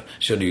 So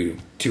she'll do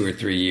 2 or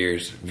 3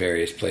 years,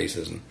 various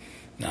places, and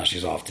now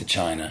she's off to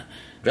China.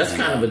 That's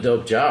kind of a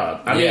dope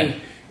job. I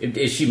mean,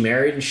 is she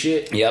married and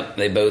shit? Yep,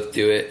 they both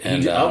do it.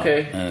 And,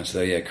 And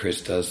so,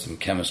 Chris does some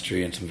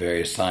chemistry and some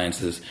various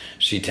sciences.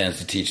 She tends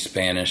to teach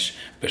Spanish,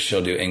 but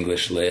she'll do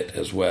English lit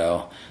as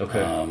well.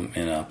 Okay.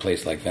 In a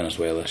place like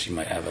Venezuela, she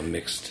might have a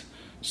mixed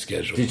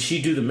schedule. Did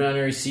she do the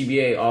Mountaineer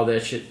CBA, all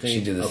that shit thing?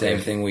 She did the same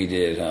thing we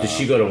did. Did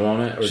she go to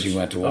Walnut? Or she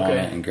went to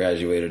Walnut and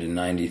graduated in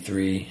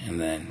 93, and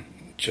then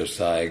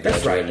Josiah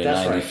graduated in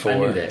 94. I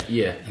knew that.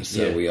 Yeah. And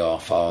so we all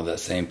followed that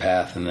same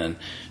path, and then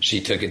she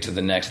took it to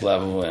the next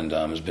level and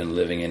has been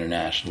living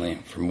internationally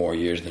for more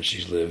years than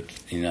she's lived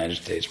in the United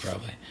States,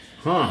 probably.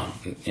 Huh.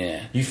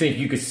 Yeah. You think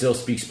you could still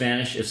speak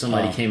Spanish if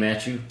somebody came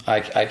at you?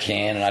 I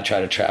can, and I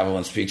try to travel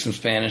and speak some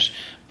Spanish,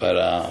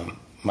 but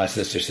my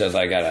sister says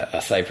I got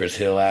a Cypress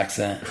Hill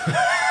accent.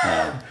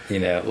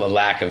 A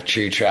lack of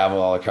true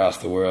travel all across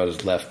the world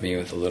has left me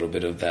with a little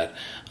bit of that,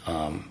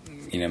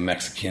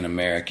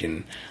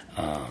 Mexican-American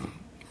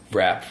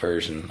rap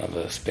version of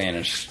a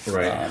Spanish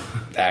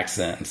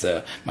accent. And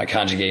so my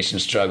conjugation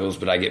struggles,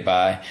 but I get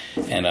by.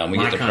 And we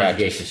get to practice. My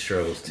conjugation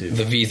struggles, too.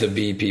 The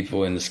vis-a-vis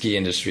people in the ski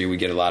industry, we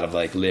get a lot of,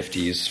 like,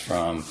 lifties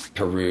from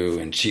Peru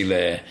and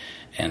Chile.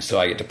 And so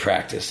I get to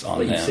practice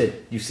on them.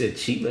 You said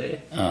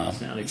Chile? That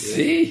sounded good.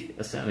 See?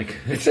 That sounded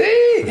good.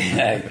 See?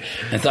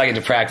 And so I get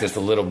to practice a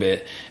little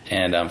bit.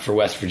 And for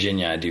West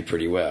Virginia, I do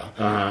pretty well.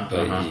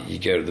 But you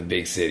go to the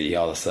big city,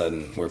 all of a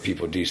sudden, where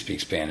people do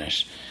speak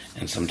Spanish.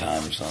 And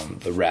sometimes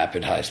the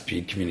rapid,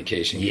 high-speed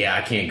communication. Yeah,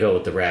 I can't go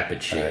with the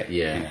rapid shit. Right.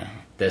 Yeah.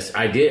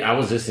 I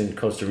was just in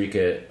Costa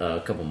Rica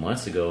a couple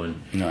months ago. And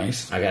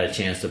nice. I got a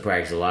chance to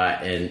practice a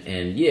lot.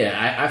 And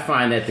I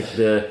find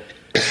that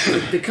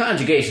the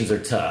conjugations are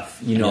tough.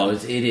 You know,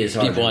 it is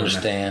hard. People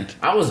understand.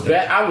 I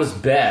was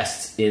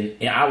best in.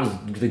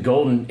 The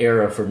golden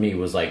era for me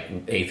was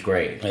like 8th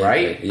grade,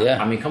 right?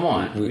 Yeah. I mean, come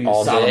on,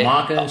 All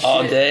Salamanca day. and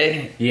All shit.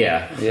 day.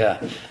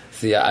 Yeah.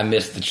 See, I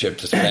missed the trip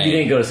to Spain. You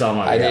didn't go to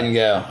Salamanca. I didn't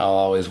go. I'll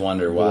always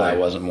wonder why I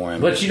wasn't more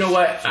ambitious. But you know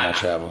what? For my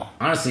travel.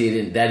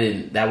 Honestly,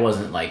 that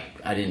wasn't like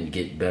I didn't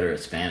get better at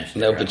Spanish.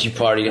 No, but you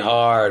partied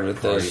hard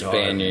with those Partied hard.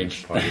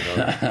 Spaniards.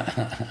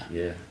 Partied hard.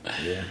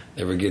 Yeah.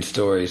 They were good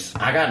stories.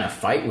 I got in a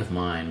fight with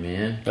mine,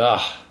 man.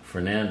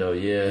 Fernando,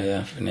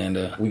 Yeah,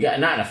 Fernando. We got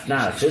not a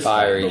fist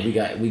fiery. fight,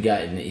 but we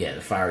got in the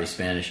fiery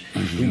Spanish.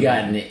 We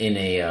got in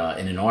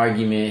an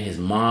argument. His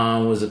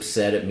mom was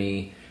upset at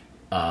me.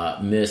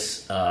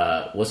 Miss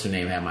what's her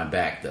name had my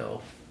back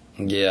though.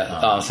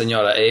 Yeah.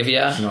 Senora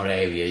Avia. Senora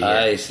Avia. Yeah,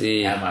 I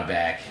see. Had my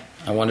back.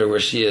 I wonder where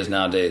she is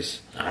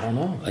nowadays. I don't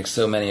know. Like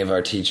so many of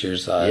our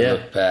teachers, I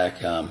look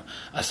back.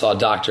 I saw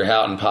Dr.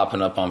 Houghton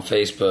popping up on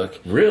Facebook.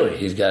 Really?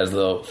 He's got his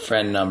little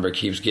friend number,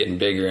 keeps getting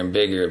bigger and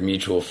bigger of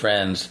mutual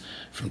friends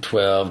from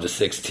 12 to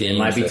 16. It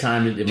might be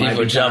time to...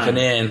 People are jumping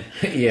in.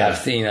 Yeah. I've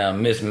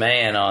seen Miss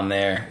Mann on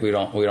there. We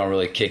don't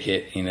really kick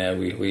it. You know,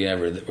 we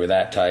never were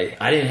that tight.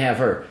 I didn't have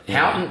her.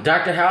 Houghton,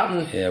 Dr.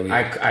 Houghton,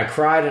 I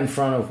cried in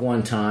front of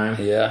one time.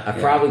 Yeah. I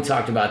probably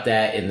talked about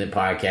that in the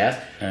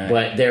podcast. Right.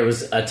 But there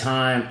was a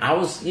time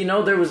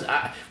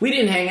we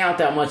didn't hang out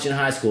that much in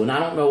high school, and I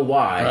don't know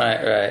why.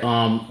 Right.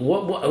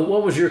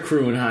 What was your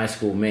crew in high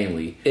school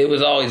mainly? It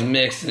was always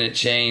mixed and it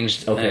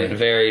changed and it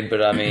varied.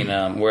 But I mean,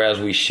 whereas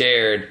we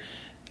shared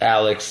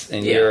Alex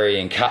and Yuri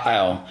and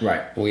Kyle,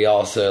 right? We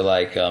also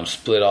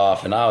split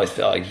off, and I always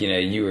felt like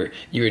you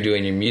were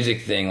doing your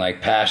music thing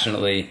like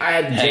passionately. I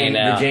had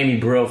the Jamie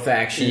Brill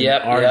faction,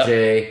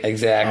 RJ,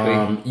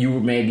 exactly. You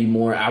were maybe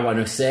more. I want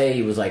to say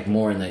it was like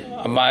more in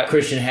the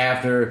Christian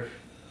Hafner.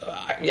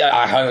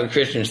 I hung with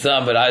Christian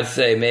some, but I'd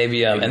say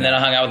maybe, and then I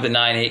hung out with the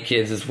 9-8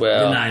 kids as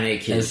well. The 9-8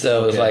 kids, and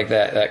so it was like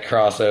that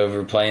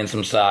crossover, playing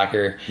some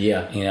soccer.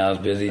 Yeah, I was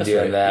busy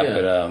doing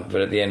that,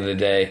 but at the end of the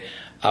day,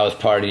 I was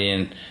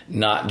partying,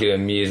 not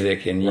doing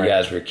music, and you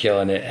guys were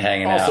killing it,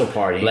 hanging also out,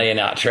 partying, laying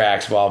out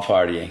tracks while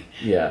partying,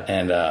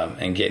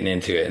 and getting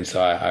into it. And so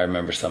I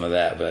remember some of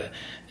that,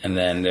 and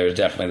then there was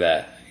definitely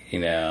that,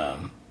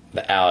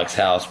 the Alex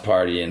House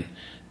party, and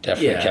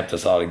definitely kept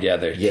us all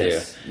together too.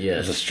 Yes. It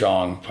was a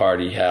strong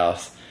party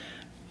house.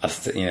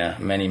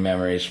 Many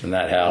memories from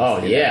that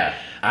house. Oh yeah.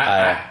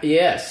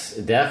 Yes,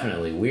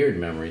 definitely. Weird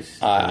memories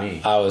to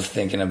me. I was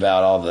thinking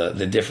about all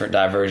the different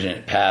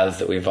divergent paths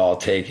that we've all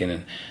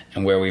taken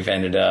and where we've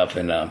ended up.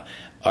 And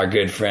our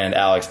good friend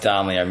Alex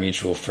Donnelly, our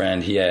mutual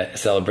friend, he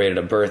celebrated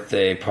a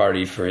birthday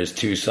party for his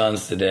 2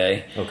 sons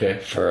today.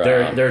 Okay.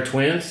 They're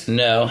twins?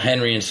 No,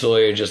 Henry and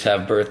Sawyer just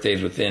have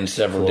birthdays within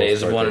several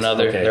days of one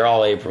another. Okay. They're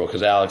all April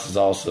because Alex is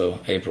also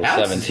April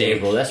 17th.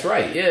 April, that's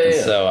right. Yeah.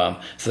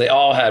 So they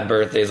all had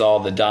birthdays, all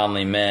the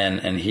Donnelly men,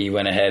 and he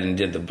went ahead and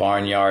did the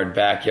barnyard,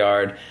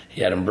 backyard. He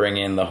had them bring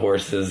in the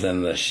horses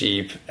and the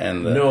sheep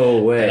and and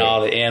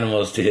all the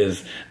animals to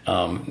his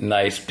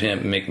nice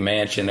pimp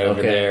McMansion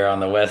over there on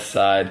the west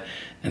side.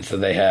 And so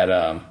they had,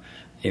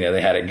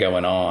 they had it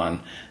going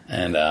on,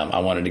 and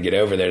I wanted to get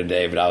over there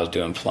today, but I was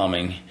doing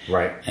plumbing,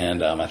 right?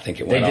 And I think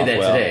it went off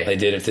well. Today. They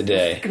did it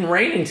today. It's fucking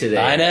raining today.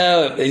 I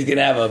know. He's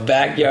gonna have a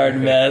backyard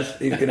mess.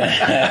 He's gonna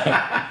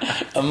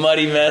have a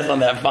muddy mess on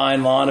that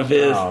fine lawn of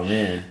his. Oh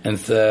man! And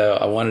so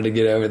I wanted to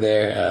get over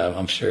there.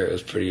 I'm sure it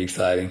was pretty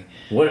exciting.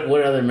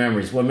 What other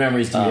memories? What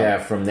memories do you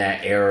have from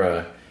that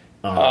era?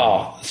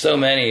 So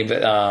many.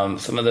 But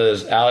some of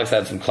those, Alex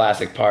had some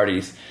classic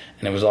parties,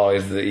 and it was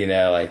always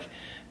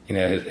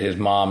his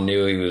mom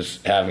knew he was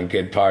having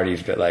good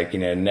parties, but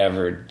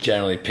never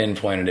generally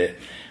pinpointed it.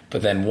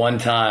 But then one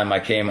time I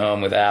came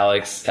home with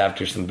Alex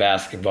after some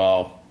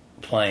basketball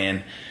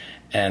playing,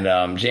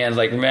 and Jan's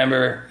like,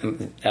 remember?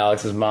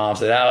 Alex's mom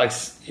said,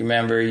 Alex, you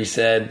remember you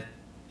said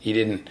you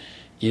didn't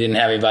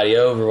have anybody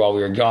over while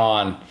we were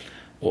gone.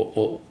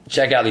 Well,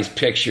 check out these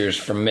pictures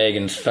from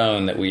Megan's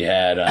phone that we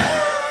had,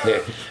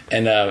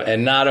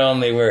 and not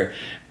only were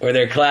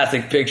there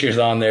classic pictures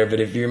on there,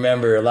 but if you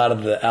remember, a lot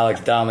of the Alex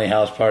Donnelly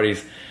house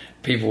parties,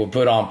 people would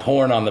put on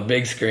porn on the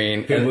big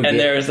screen, and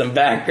there was some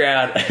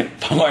background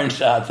porn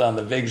shots on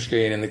the big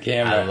screen in the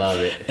camera. I love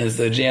it. And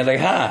so Jan's like,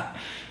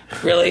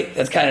 really?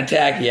 That's kind of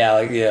tacky,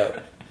 Alex.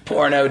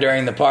 Porno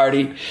during the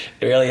party?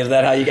 Really? Is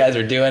that how you guys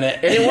are doing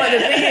it? And the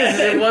thing is,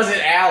 it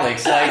wasn't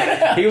Alex.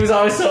 Like, he was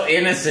always so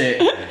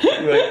innocent.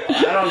 Like,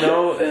 I don't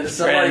know.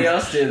 Somebody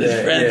else did that.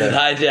 His friends had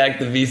hijacked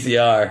the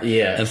VCR.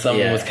 Yeah. And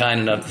someone was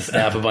kind enough to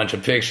snap a bunch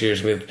of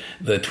pictures with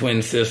the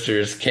twin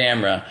sisters'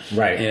 camera.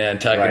 Right.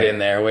 And tuck it in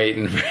there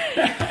waiting for...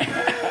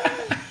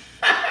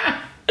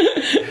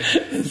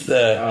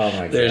 oh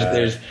my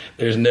God.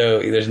 There's no,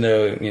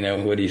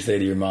 what do you say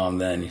to your mom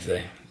then? You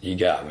say, you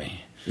got me.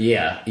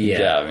 Yeah.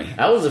 Got me.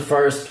 That was the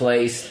first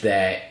place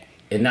that,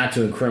 and not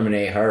to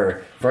incriminate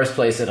her, first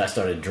place that I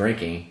started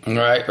drinking.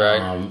 Right.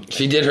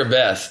 She did her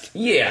best.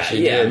 Yeah.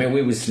 I mean,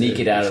 we would sneak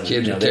it out of,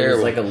 there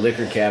was like a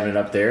liquor cabinet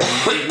up there.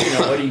 And,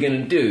 what are you going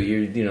to do?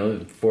 You're,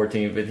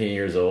 14, 15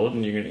 years old,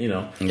 and you're going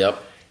to,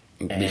 Yep.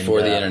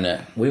 Before the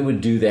internet. We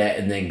would do that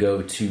and then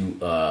go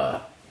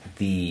to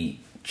the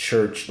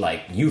church,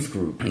 like, youth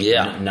group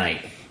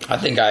night. I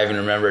think I even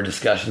remember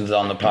discussions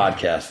on the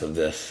podcast of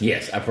this.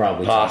 Yes, I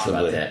probably talked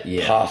about that.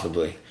 Yeah.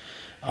 Possibly.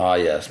 Oh,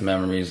 yes.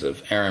 Memories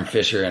of Erin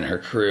Fisher and her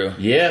crew.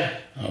 Yeah.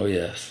 Oh,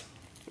 yes.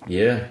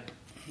 Yeah.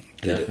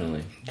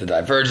 Definitely. The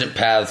divergent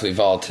paths we've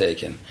all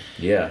taken.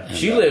 Yeah. And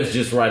she lives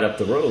just right up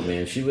the road,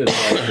 man. She lives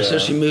like... so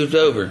she moved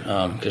over,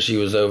 because she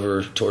was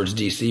over towards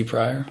D.C.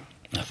 prior,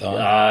 I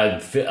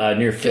thought.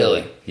 Near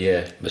Philly.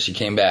 Yeah. But she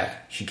came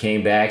back. She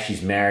came back.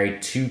 She's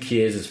married, 2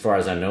 kids, as far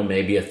as I know.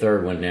 Maybe a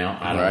third one now.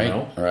 I don't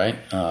know. Right.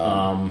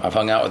 I've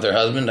hung out with her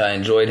husband. I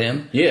enjoyed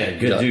him. Yeah,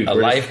 good dude. A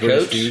life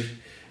coach. Dude.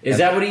 Is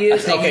that what he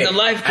is? I think he's a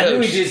life coach. I knew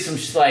he did some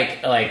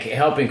like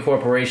helping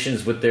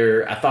corporations with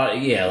their. I thought,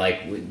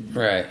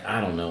 right.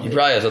 I don't know. He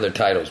probably has other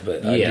titles,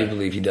 but I do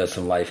believe he does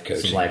some life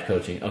coaching. Some life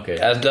coaching. Okay.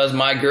 As does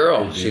my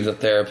girl. She's a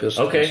therapist.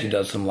 Okay. She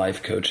does some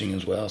life coaching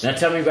as well. So. Now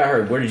tell me about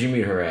her. Where did you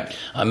meet her at?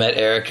 I met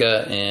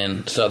Erica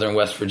in southern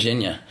West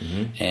Virginia,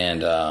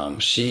 and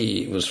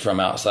she was from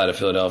outside of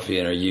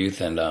Philadelphia in her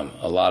youth, and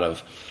a lot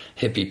of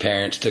hippie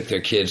parents took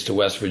their kids to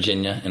West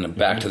Virginia and the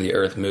Back to the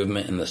Earth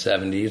movement in the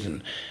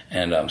 70s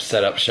and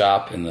set up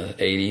shop in the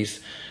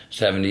 80s,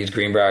 70s,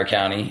 Greenbrier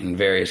County and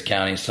various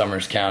counties,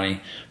 Summers County,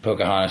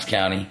 Pocahontas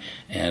County,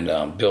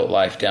 and built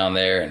life down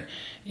there.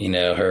 And,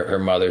 her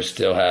mother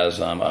still has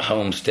a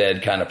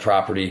homestead kind of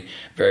property,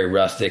 very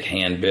rustic,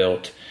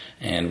 hand-built,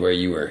 and where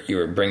you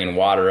were bringing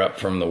water up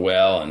from the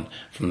well and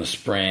from the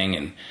spring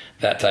and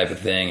that type of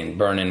thing, and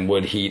burning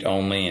wood heat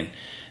only.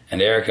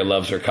 And Erica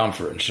loves her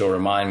comfort, and she'll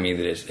remind me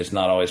that it's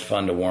not always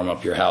fun to warm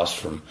up your house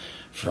from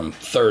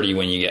 30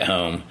 when you get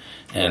home.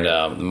 And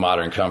the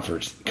modern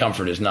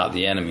comfort is not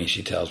the enemy,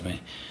 she tells me.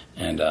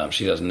 And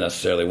she doesn't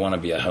necessarily want to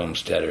be a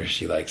homesteader.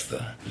 She likes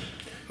the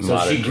So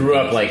she grew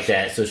up like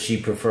that, so she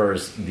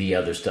prefers the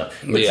other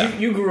stuff. But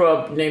you grew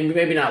up,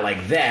 maybe not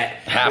like that.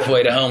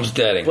 Halfway to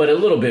homesteading. But a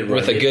little bit rugged.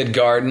 With a good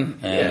garden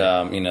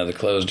and, the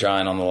clothes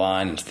drying on the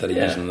line instead of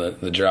using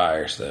the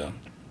dryer, So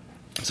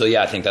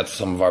I think that's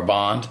some of our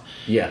bond.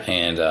 Yeah.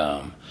 And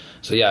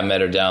I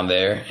met her down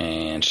there,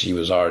 and she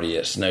was already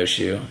at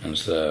Snowshoe, and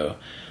so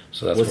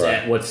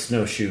that's What's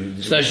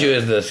Snowshoe? Snowshoe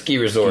is the ski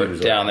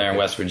resort down there in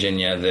West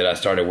Virginia that I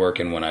started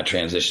working when I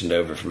transitioned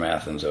over from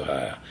Athens,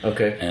 Ohio.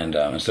 Okay.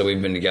 And so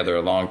we've been together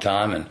a long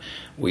time, and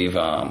we've.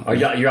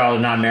 You're all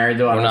not married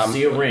though? I don't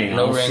see a ring.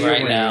 No ring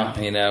right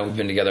now. We've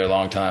been together a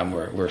long time.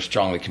 We're a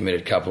strongly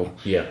committed couple.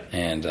 Yeah.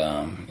 And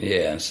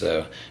and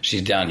so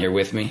she's down here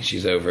with me.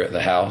 She's over at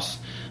the house.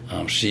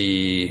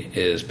 She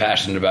is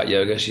passionate about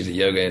yoga. She's a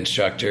yoga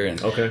instructor,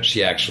 and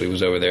she actually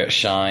was over there at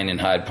Shine in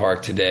Hyde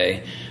Park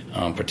today,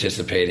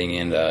 participating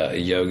in a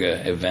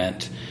yoga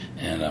event,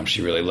 and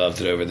she really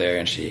loved it over there.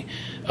 And she,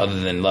 other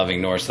than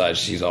loving Northside,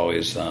 she's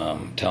always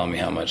telling me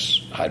how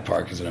much Hyde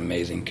Park is an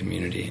amazing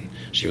community, and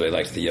she really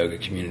likes the yoga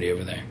community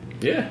over there.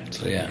 Yeah.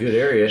 So yeah, good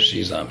area.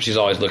 She's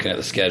always looking at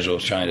the schedule,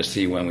 trying to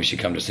see when we should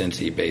come to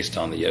Cincy based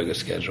on the yoga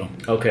schedule.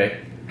 Okay.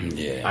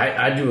 Yeah,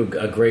 I do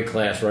a great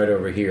class right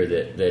over here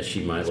that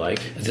she might like.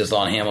 Is this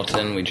on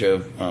Hamilton? We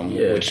drove.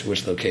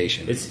 Which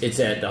location? It's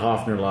at the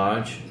Hoffner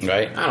Lodge.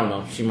 Right. I don't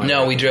know. She might.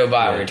 No, we drove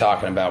by. We were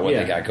talking about what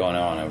they got going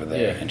on over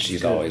there, and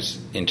she's good. always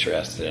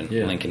interested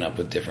in linking up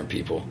with different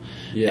people.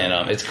 Yeah.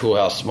 And it's cool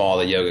how small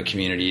the yoga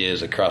community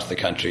is across the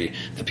country.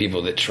 The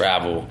people that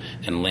travel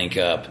and link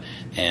up,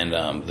 and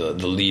the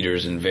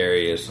leaders in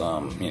various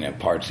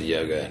parts of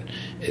yoga.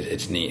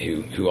 It's neat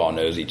who all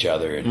knows each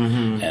other,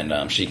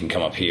 and she can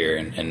come up here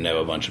and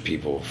know a bunch of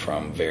people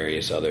from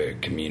various other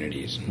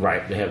communities.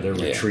 Right, they have their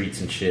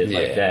retreats and shit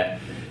like that.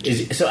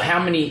 So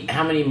how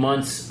many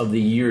months of the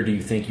year do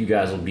you think you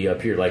guys will be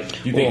up here?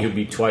 Like, do you think it'll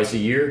be twice a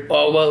year?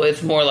 Well,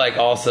 it's more like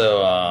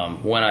also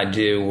when I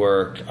do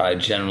work, I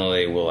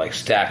generally will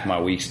stack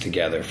my weeks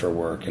together for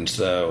work, and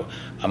so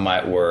I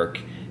might work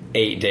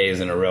 8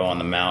 days in a row on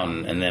the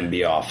mountain and then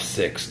be off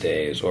 6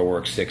 days, or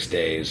work 6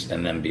 days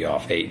and then be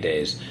off 8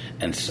 days.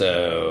 And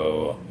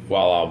so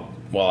while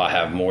I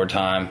have more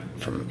time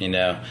from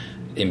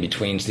in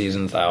between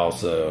seasons, I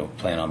also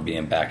plan on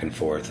being back and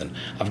forth. And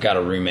I've got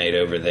a roommate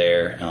over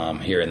there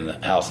here in the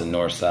house in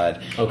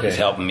Northside. He's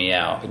helping me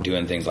out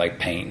doing things like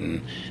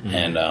painting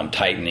and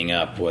tightening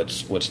up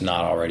what's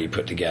not already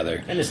put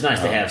together. And it's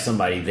nice to have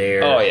somebody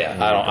there. Oh yeah,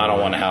 I don't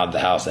want to have the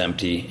house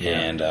empty.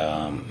 And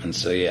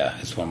so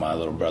it's one of my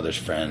little brother's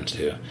friends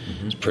who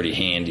is pretty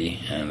handy,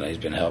 and he's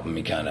been helping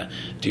me kind of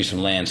do some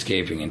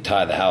landscaping and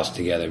tie the house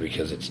together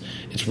because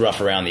it's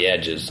rough around the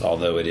edges,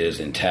 although it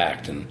is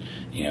intact and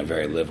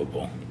very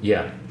livable.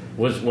 Yeah.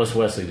 What's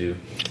Wesley do?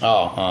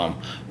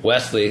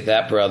 Wesley,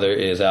 that brother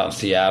is out in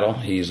Seattle.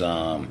 He's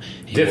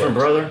different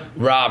brother?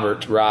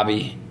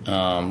 Robbie.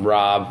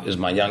 Rob is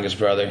my youngest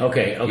brother.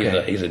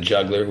 Okay. He's a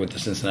juggler with the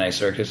Cincinnati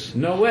Circus.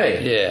 No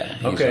way.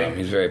 Yeah.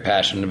 He's very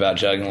passionate about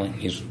juggling.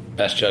 He's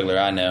best juggler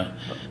I know.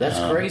 That's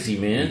crazy,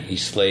 man. He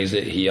slays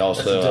it. He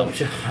also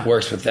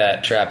works with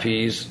that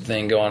trapeze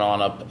thing going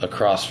on up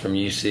across from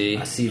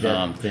UC. I see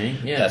that thing.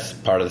 Yeah, that's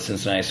part of the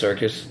Cincinnati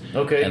Circus.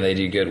 Okay, and they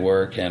do good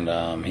work.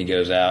 And he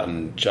goes out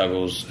and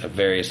juggles at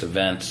various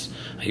events.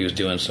 He was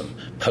doing some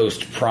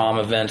post-prom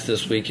events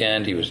this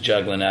weekend. He was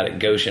juggling out at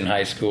Goshen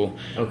High School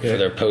for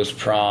their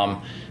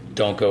post-prom.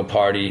 Don't go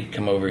party.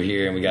 Come over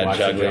here, and we got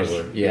jugglers.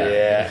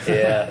 Yeah.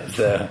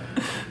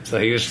 So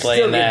he was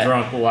playing Still that. Get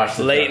drunk, we'll watch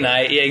the late juggler.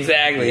 night. Yeah,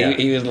 exactly. Yeah.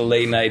 He was the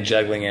late night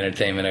juggling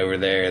entertainment over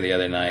there the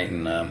other night,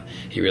 and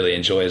he really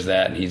enjoys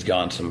that. And he's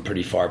gone some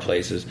pretty far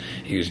places.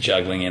 He was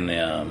juggling in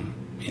the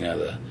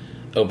the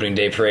opening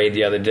day parade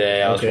the other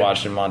day. I was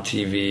watching him on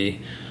TV.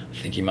 I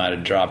think he might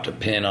have dropped a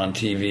pin on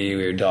TV.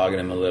 We were dogging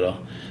him a little.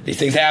 These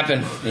things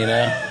happen,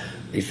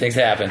 These things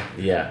happen.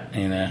 Yeah.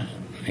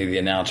 Maybe the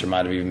announcer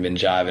might have even been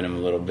jiving him a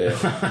little bit.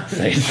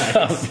 Say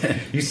something.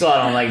 You saw it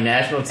on like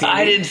national TV?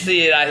 I didn't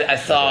see it. I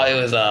saw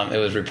it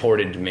was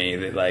reported to me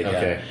that I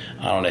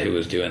don't know who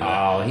was doing that.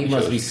 Oh, he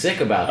must be sick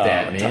about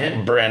that,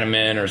 man.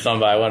 Brenneman or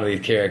somebody, one of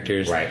these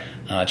characters. Right.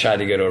 Tried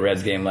to go to a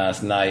Reds game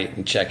last night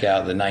and check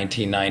out the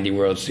 1990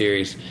 World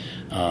Series.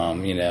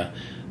 The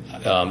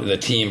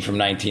team from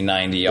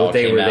 1990 all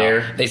came out.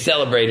 There. They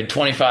celebrated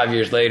 25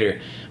 years later.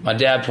 My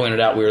dad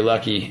pointed out we were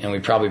lucky, and we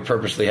probably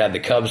purposely had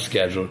the Cubs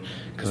scheduled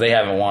because they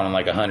haven't won in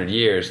like 100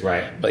 years.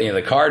 Right. But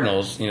the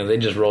Cardinals, they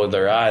just rolled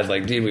their eyes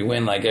like, dude, we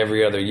win like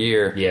every other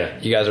year. Yeah.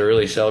 You guys are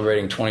really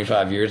celebrating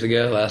 25 years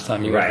ago. Last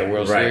time you went to the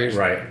World Series.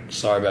 Right.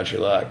 Sorry about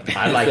your luck.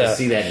 I'd like to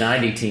see that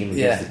 90 team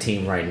against the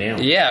team right now.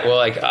 Yeah. Well,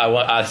 like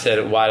I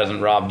said, why doesn't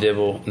Rob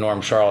Dibble,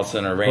 Norm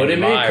Charleston, or Randy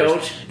Myers? Put him in,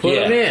 Coach. Put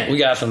him in. We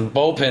got some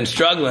bullpen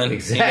struggling.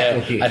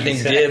 Exactly. I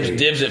think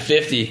Dibs at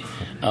 50.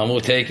 We'll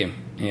take him.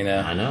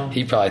 I know.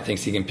 He probably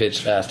thinks he can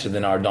pitch faster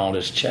than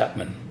Ardaldis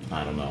Chapman.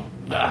 I don't know.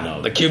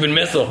 The Cuban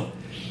Missile.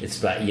 It's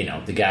about,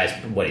 the guy's,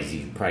 what is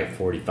he, probably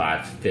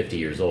 45, 50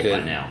 years old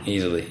by now.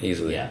 Easily.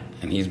 Yeah.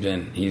 And he's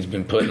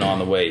been putting on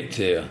the weight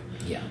too.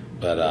 Yeah.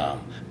 But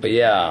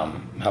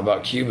how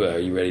about Cuba? Are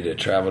you ready to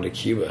travel to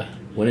Cuba?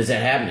 When is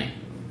that happening?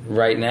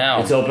 Right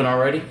now. It's open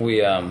already?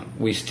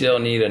 We still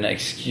need an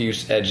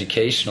excuse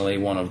educationally,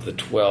 one of the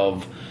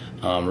 12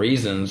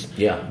 reasons.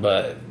 Yeah.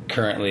 But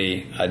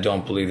currently, I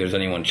don't believe there's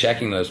anyone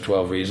checking those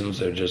 12 reasons.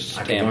 They're just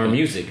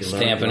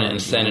stamping it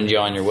and sending you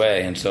on your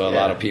way. And so a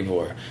lot of people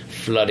are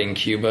flooding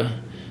Cuba.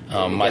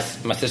 My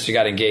sister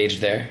got engaged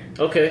there.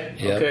 Okay.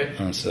 Yep. Okay.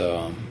 And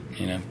so,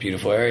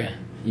 beautiful area.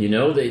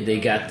 They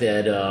got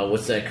that,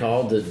 what's that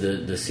called?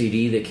 The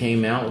CD that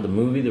came out with the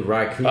movie, the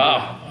Raccoon.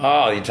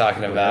 Oh, you're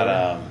talking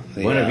about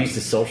Buena Vista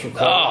Social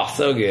Club. Oh,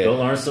 so good. Go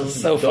learn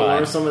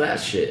some of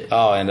that shit.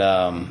 Oh,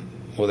 and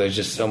there's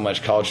just so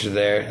much culture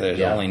there.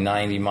 There's only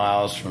 90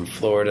 miles from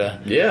Florida.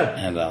 Yeah,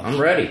 and I'm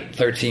ready.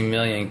 13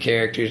 million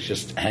characters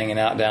just hanging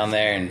out down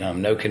there,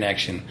 and no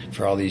connection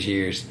for all these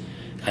years.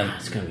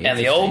 And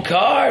the old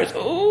cars.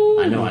 Ooh,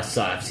 I know. I've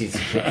seen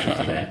some pictures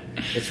of that.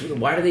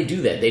 Why do they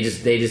do that?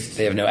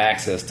 They have no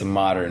access to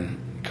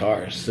modern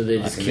cars, so they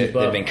just keep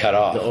up. They've been cut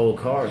off. The old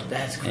cars.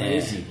 That's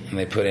crazy. Yeah. And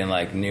they put in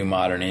like new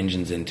modern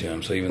engines into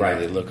them. So even though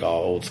they look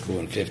all old school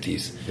and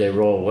 50s, they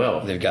roll well.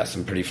 They've got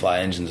some pretty fly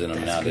engines in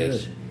them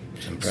nowadays. Good.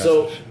 It's impressive.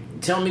 So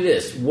tell me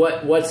this: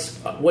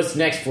 what's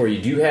next for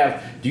you? Do you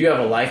have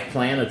a life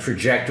plan, a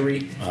trajectory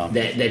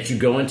that you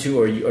go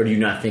into, or are you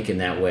not thinking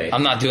that way?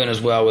 I'm not doing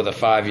as well with a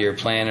 5-year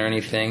plan or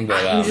anything,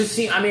 but are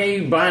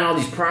you buying all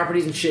these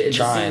properties and shit? It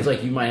just seems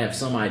like you might have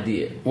some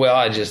idea. Well,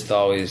 I just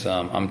always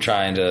I'm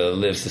trying to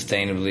live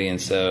sustainably, and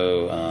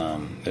so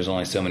there's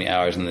only so many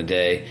hours in the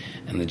day,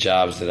 and the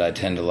jobs that I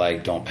tend to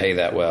like don't pay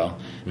that well,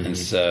 and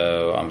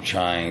so I'm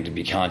trying to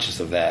be conscious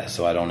of that,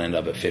 so I don't end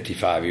up at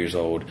 55 years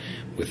old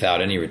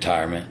without any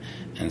retirement.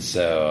 And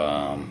so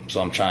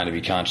I'm trying to be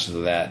conscious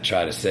of that,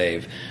 try to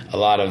save. A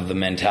lot of the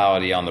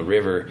mentality on the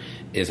river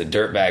is a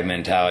dirtbag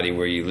mentality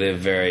where you live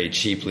very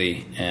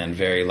cheaply and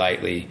very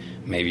lightly.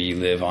 Maybe you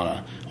live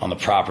on the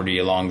property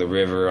along the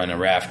river on a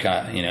raft,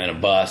 in a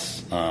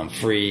bus,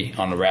 free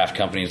on the raft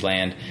company's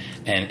land,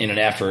 and in an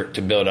effort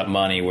to build up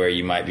money where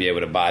you might be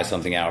able to buy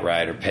something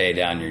outright or pay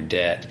down your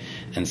debt.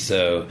 And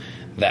so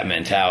that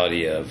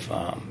mentality of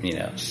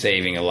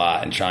saving a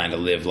lot and trying to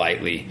live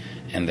lightly,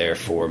 and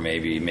therefore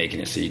maybe making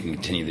it so you can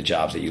continue the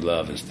jobs that you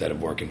love instead of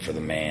working for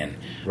the man,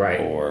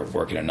 or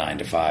working a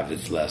 9-to-5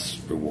 that's less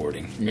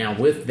rewarding. Now,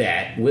 with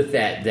that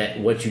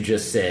what you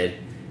just said,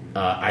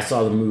 I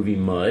saw the movie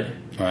Mud.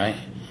 Right.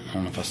 I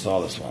don't know if I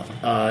saw this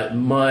one.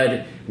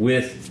 Mud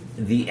with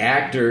the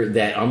actor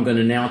that I'm going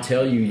to now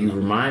tell you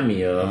remind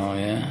me of. Oh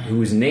yeah.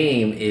 Whose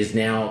name is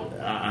now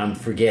I'm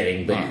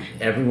forgetting, but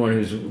everyone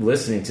who's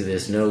listening to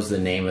this knows the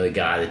name of the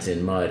guy that's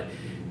in Mud.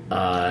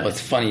 Well,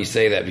 it's funny you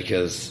say that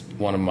because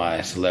one of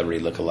my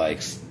celebrity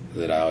lookalikes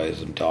that I always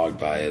am dogged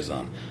by is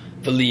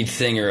the lead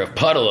singer of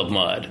Puddle of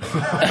Mud.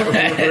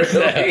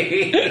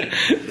 Really?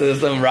 So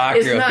some rocker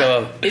will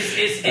come up.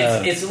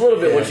 It's a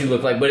little bit what you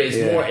look like, but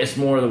it's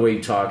more the way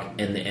you talk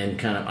and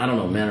kind of, I don't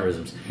know,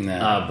 mannerisms.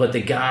 No. But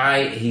the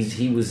guy,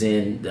 he was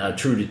in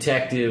True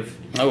Detective.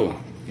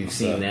 Oh. you've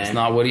seen that. It's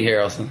not Woody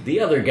Harrelson. The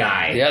other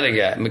guy.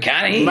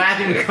 McConaughey.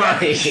 Matthew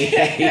McConaughey.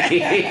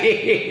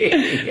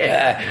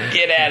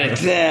 Get out of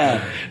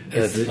town.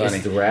 That's funny.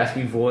 It's the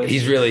raspy voice.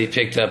 He's really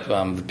picked up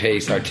the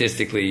pace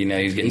artistically. You know,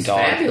 he's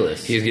dogged.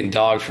 Fabulous. He was getting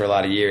dogged for a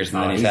lot of years,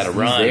 and then he's had a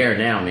run. He's there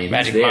now, man.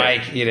 Magic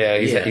Mike, you know,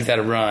 he's had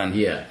a run.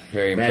 Yeah.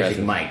 Very impressive.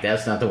 Magic Mike.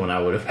 That's not the one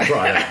I would have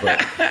brought up, but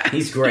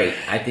he's great.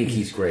 I think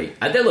he's great.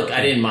 I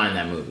didn't mind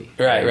that movie.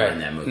 Right.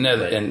 That movie,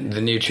 no, and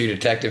the new True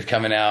Detective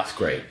coming out. It's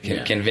great.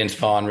 Can Vince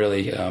Vaughn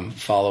really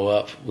follow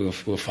up? We'll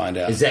find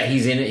out. Is that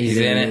he's in it? He's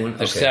in it. One?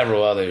 There's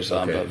several others,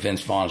 but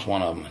Vince Vaughn's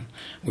one of them. And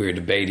we were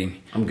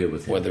debating. I'm good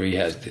with him. Whether he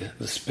has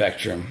the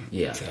spectrum.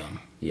 To,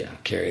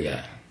 carry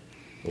that.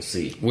 We'll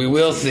see. We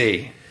will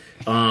see.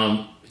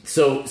 So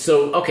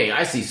okay,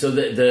 I see. So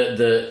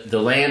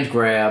the land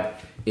grab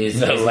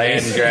is an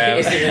attempt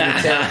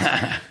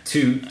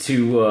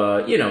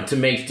to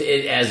make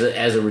it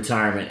as a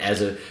retirement,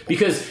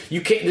 because you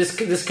can't,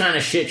 this kind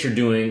of shit you're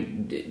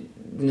doing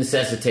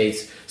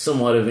necessitates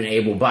somewhat of an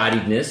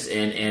able-bodiedness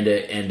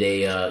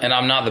and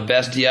I'm not the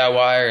best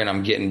DIYer, and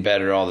I'm getting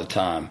better all the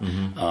time.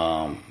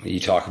 Mm-hmm. You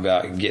talk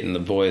about getting the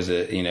boys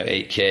at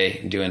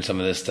 8K doing some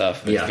of this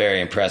stuff. It's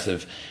very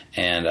impressive,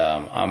 and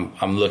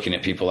I'm looking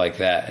at people like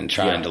that and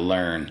trying to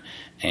learn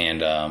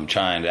and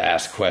trying to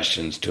ask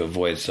questions to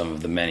avoid some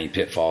of the many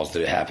pitfalls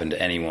that happen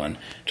to anyone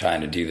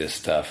trying to do this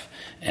stuff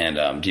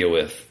and deal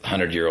with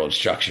 100-year-old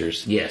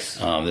structures. Yes.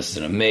 This is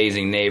an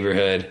amazing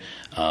neighborhood.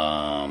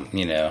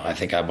 I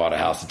think I bought a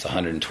house that's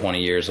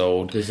 120 years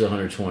old. This is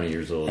 120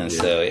 years old. And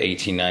so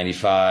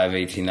 1895,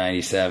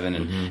 1897,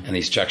 and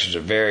these structures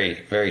are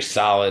very, very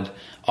solid,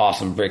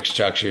 awesome brick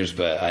structures,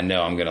 but I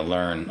know I'm going to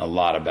learn a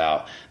lot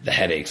about the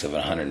headaches of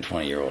a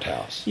 120-year-old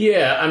house.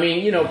 Yeah, I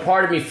mean,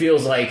 part of me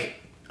feels like,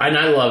 and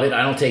I love it,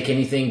 I don't take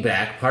anything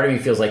back, part of me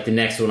feels like the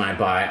next one I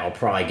buy, I'll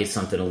probably get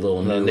something a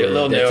little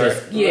newer.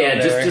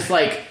 Just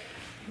like,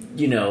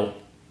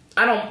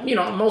 I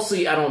don't,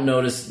 mostly I don't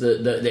notice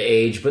the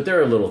age, but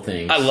there are little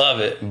things. I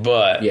love it,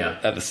 but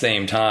at the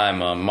same time,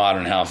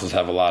 modern houses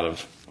have a lot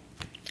of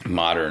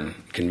modern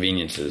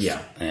conveniences.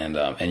 Yeah.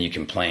 And you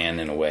can plan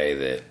in a way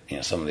that,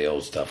 some of the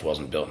old stuff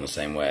wasn't built in the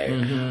same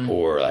way,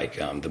 or like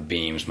the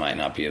beams might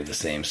not be of the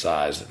same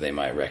size that they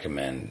might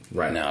recommend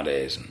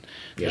nowadays. And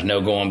there's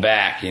no going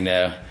back,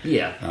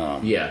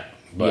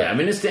 But, I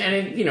mean,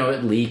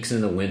 it leaks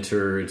in the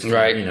winter. It's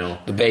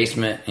the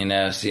basement,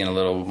 seeing a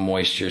little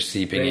moisture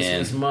seeping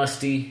in. It's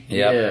musty.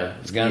 Yep. Yeah,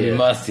 it's gonna be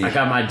musty. I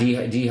got my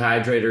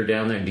dehydrator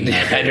down there.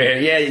 Dehydrator.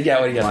 Yeah, you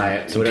got what you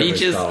got. Some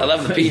peaches. I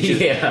love the peaches.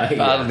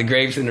 The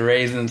grapes and the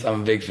raisins.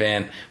 I'm a big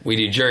fan. We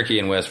do jerky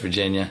in West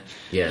Virginia.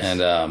 Yes. And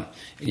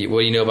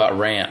what do you know about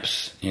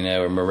ramps?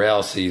 Or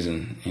morel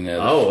season.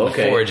 The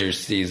foragers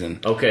season.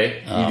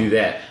 Okay, you do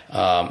that.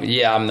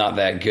 I'm not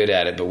that good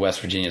at it, but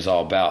West Virginia is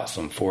all about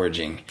some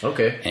foraging.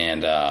 Okay.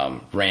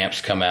 And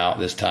ramps come out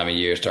this time of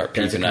year, start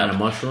peeping up. That's a kind of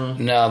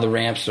mushroom? No, the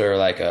ramps are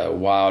like a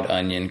wild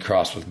onion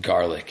crossed with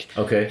garlic.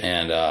 Okay.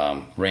 And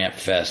ramp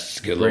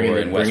fests galore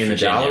in West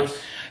Virginia.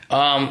 The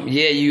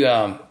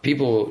dollars?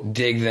 People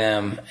dig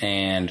them,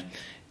 and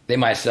they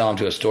might sell them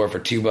to a store for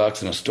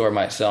 $2, and a store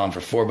might sell them for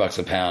 $4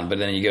 a pound. But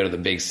then you go to the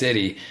big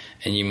city,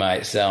 and you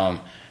might sell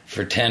them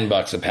for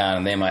 $10 a pound,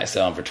 and they might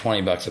sell them for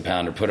 $20 a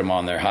pound, or put them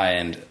on their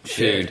high-end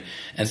food.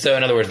 And so,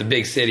 in other words, the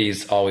big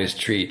cities always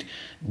treat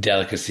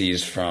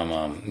delicacies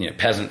from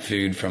peasant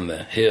food from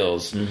the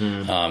hills,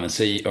 and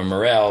so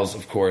morels,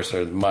 of course,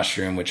 are the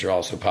mushroom, which are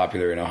also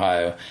popular in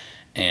Ohio,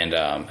 and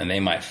they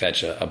might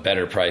fetch a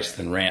better price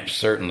than ramps.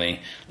 Certainly,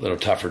 a little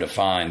tougher to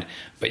find,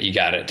 but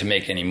to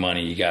make any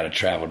money, you got to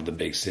travel to the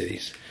big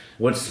cities.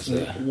 What's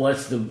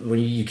when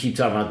you keep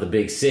talking about the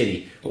big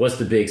city? What's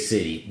the big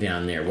city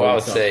down there? Well, I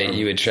would say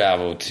you would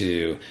travel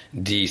to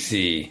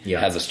D.C.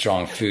 Has a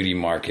strong foodie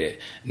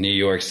market. New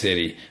York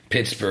City,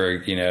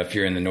 Pittsburgh. If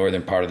you're in the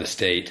northern part of the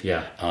state,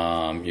 you're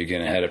going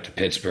to head up to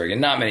Pittsburgh.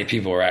 And not many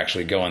people are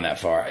actually going that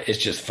far. It's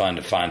just fun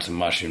to find some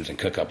mushrooms and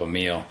cook up a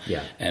meal.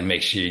 And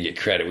make sure you get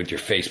credit with your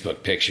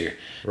Facebook picture.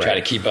 Right. Try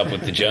to keep up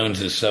with the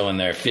Joneses sowing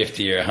their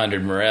 50 or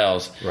 100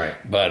 morels. Right.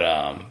 But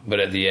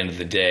at the end of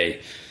the day,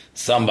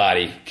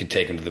 somebody could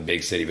take them to the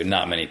big city, but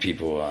not many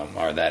people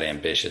are that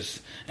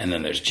ambitious. And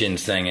then there's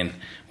ginsenging,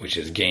 which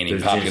is gaining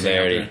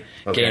popularity,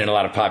 gaining a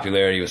lot of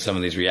popularity with some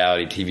of these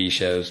reality TV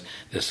shows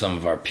that some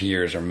of our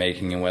peers are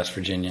making in West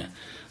Virginia.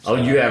 So,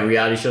 you have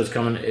reality shows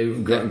going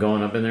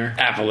up in there?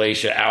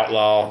 Appalachia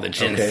Outlaw, the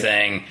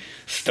ginseng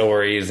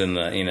stories, and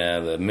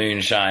the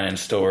moonshining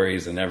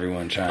stories, and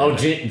everyone trying.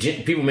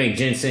 People make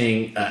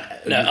ginseng.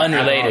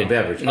 Unrelated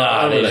beverage. No,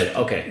 unrelated.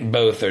 Okay,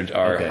 both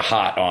are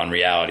hot on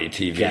reality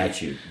TV.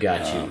 Got you.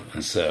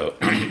 And so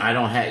I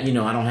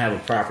don't have a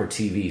proper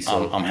TV.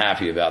 So I'm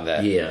happy about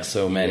that. Yeah.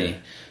 So many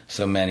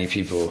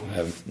people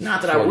have.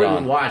 Not that I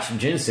wouldn't watch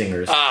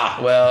ginsengers.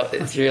 Well,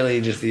 it's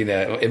really just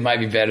it might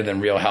be better than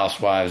Real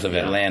Housewives of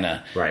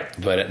Atlanta, right?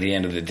 But at the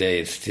end of the day,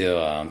 it's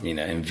still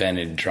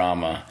invented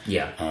drama.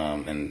 Yeah.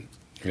 And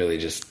really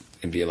just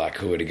it'd be a lot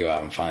cooler to go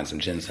out and find some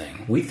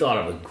ginseng. We thought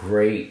of a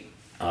great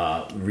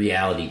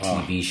reality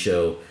TV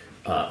show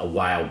a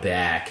while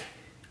back.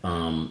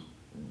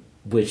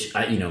 which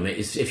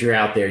if you're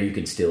out there, you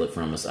can steal it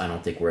from us. I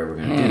don't think we're ever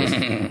going to do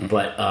this.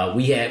 But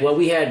we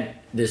had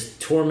this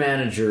tour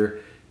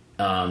manager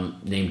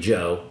named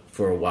Joe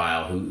for a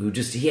while who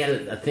just he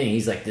had a thing.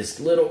 He's like this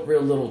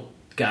real little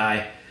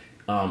guy,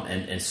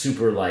 and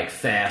super like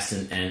fast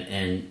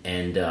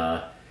and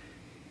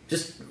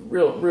just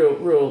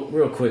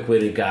real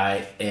quick-witted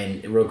guy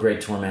and a real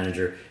great tour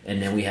manager. And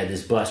then we had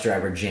this bus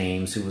driver,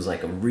 James, who was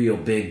like a real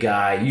big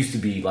guy. He used to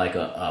be like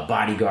a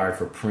bodyguard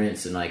for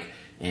Prince and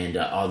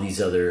all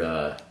these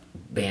other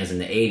bands in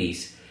the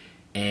 80s.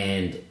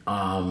 And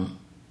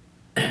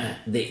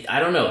I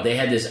don't know, they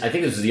had this, I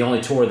think this was the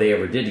only tour they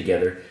ever did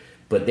together,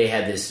 but they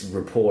had this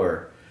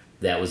rapport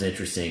that was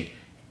interesting.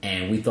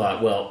 And we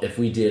thought, well, if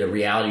we did a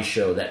reality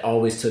show that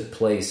always took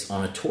place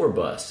on a tour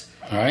bus,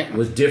 all right,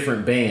 with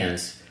different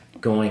bands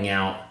going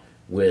out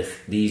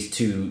with these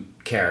two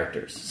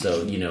characters.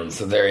 So,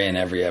 So they're in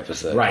every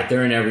episode. Right,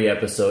 they're in every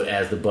episode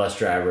as the bus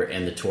driver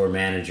and the tour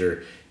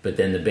manager, but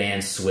then the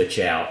bands switch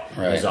out.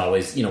 Right. There's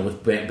always,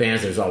 with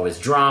bands, there's always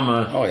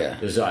drama. Oh, yeah.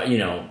 There's,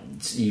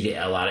 you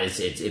get a lot of,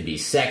 it'd be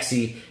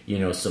sexy,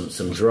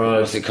 some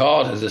drugs. What's it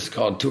called? Is this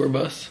called Tour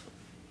Bus?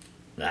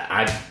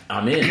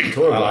 I'm in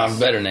Tour Bus.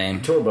 Better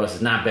name. Tour Bus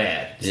is not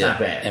bad. It's not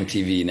bad.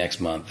 MTV next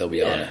month they'll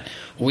be on it.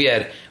 We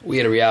had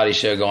a reality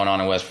show going on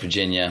in West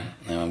Virginia.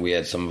 We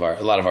had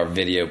a lot of our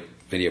video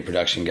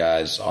production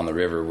guys on the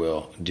river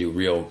will do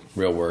real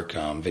work,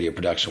 video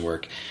production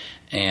work,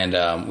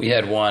 and we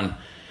had one.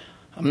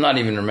 I'm not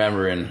even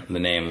remembering the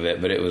name of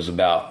it, but it was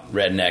about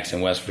rednecks in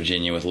West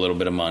Virginia with a little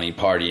bit of money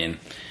partying,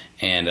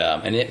 and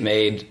it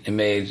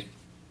made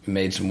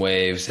some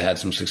waves. It had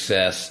some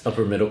success.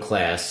 Upper middle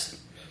class.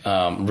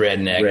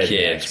 Redneck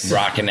kids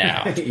rocking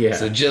out. Yeah.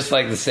 So just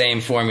like the same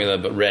formula,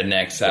 but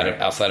rednecks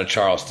outside of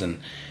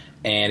Charleston.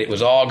 And it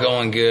was all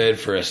going good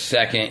for a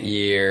second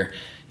year.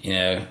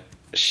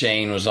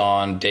 Shane was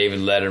on, David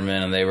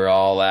Letterman, and they were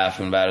all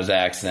laughing about his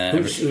accent.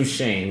 Who's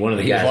Shane? One of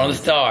the guys. He was one of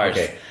the stars.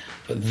 Okay.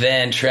 But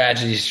then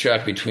tragedy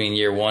struck between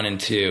year 1 and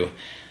 2.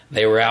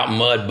 They were out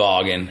mud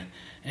bogging,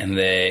 and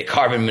the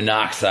carbon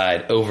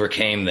monoxide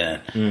overcame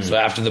them. So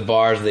after the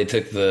bars, they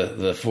took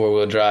the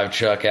 4-wheel drive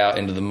truck out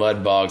into the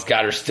mud bogs,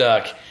 got her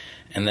stuck,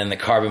 and then the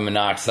carbon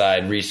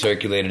monoxide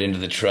recirculated into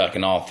the truck,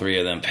 and all 3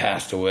 of them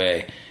passed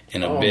away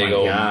in a big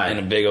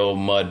old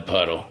mud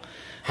puddle.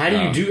 How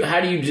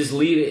do you just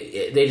leave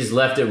it? They just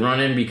left it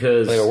running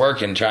because they were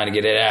working trying to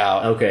get it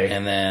out. Okay,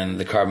 and then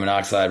the carbon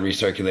monoxide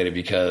recirculated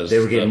because they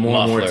were getting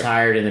more and more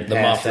tired and then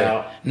passed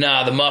out.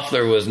 No, the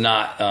muffler was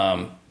not.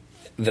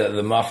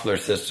 The muffler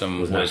system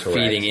was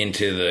feeding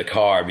into the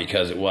car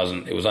because it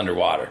was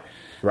underwater.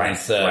 Right. And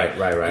so,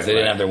 right. They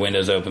didn't have their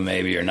windows open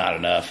maybe or not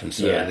enough, and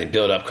so they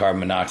build up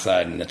carbon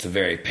monoxide, and it's a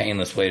very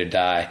painless way to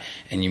die,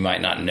 and you might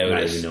not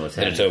notice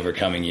that it's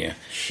overcoming you.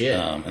 Shit.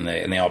 And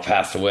they all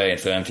passed away, and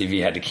so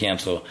MTV had to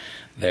cancel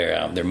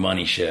their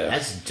money show.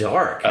 That's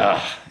dark.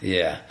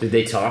 Yeah. Did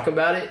they talk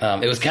about it?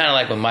 It was kind of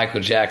like when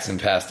Michael Jackson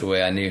passed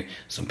away. I knew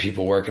some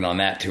people working on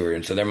that tour,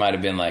 and so there might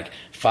have been like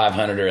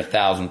 500 or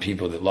 1,000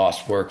 people that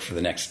lost work for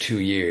the next 2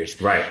 years.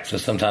 Right. So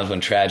sometimes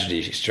when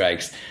tragedy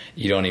strikes,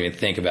 you don't even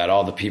think about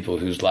all the people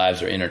whose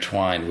lives are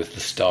intertwined with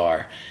the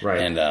star, right?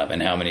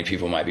 And how many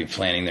people might be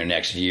planning their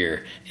next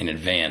year in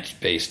advance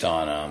based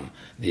on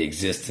the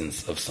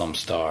existence of some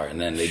star,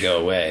 and then they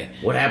go away.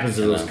 What happens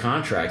to those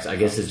contracts? I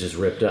guess it's just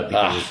ripped up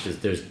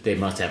because they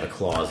must have a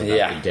clause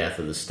about the death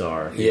of the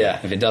star. Yeah,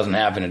 if it doesn't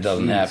happen, it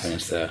doesn't happen.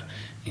 So,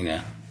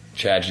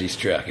 tragedy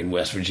struck in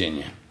West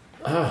Virginia.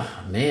 Oh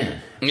man.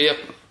 Yep.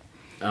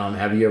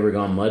 Have you ever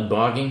gone mud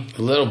bogging?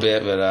 A little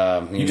bit,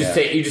 but you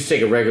just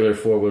take a regular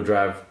 4-wheel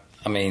drive.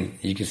 I mean,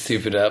 you can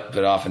soup it up,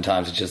 but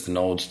oftentimes it's just an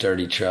old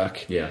sturdy truck,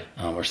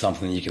 or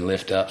something you can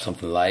lift up,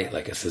 something light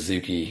like a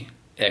Suzuki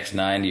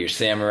X90 or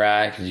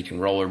Samurai, because you can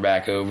roll her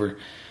back over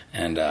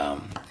and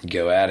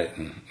go at it.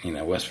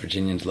 And West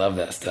Virginians love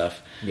that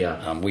stuff.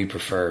 Yeah, we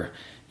prefer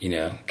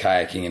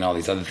kayaking and all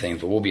these other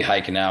things, but we'll be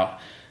hiking out,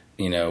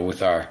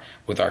 with our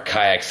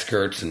kayak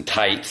skirts and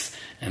tights.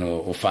 And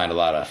we'll find a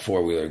lot of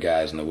 4-wheeler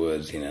guys in the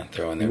woods,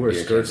 throwing their beer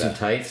skirts and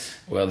tights.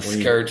 Well,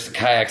 the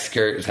kayak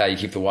skirt is how you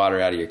keep the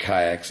water out of your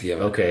kayak. So you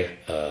have a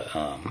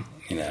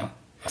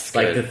skirt.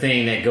 Like the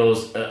thing that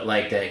goes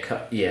like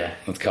that. Yeah,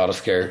 it's called a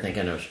skirt. I think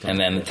I know. And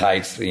then the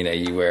tights,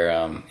 you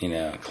wear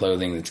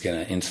clothing that's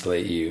going to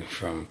insulate you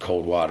from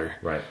cold water.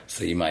 Right.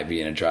 So you might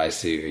be in a dry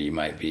suit, or you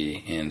might be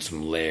in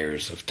some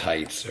layers of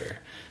tights or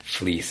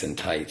fleece and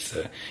tights.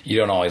 So you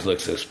don't always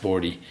look so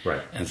sporty.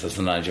 Right. And so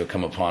sometimes you'll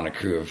come upon a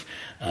crew of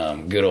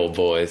good old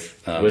boys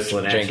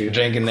whistling at you,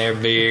 drinking their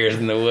beers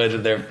in the woods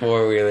with their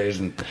 4-wheelers,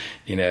 and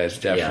it's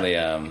definitely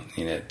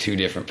 2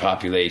 different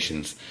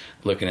populations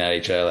looking at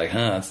each other like,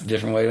 it's a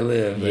different way to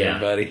live,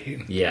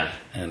 buddy. Yeah.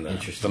 And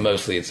interesting. but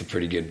mostly it's a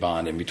pretty good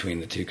bond in between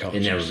the two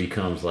cultures. It never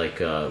becomes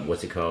like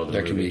what's it called?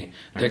 There could be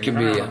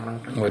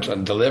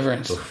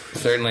Deliverance.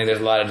 Certainly, there's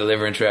a lot of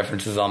Deliverance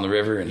references on the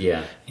river, and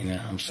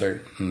I'm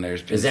certain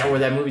there's been. Is that where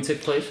that movie took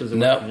place? Was it?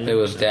 Nope, it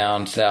was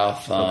down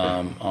south,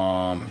 down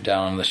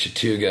on the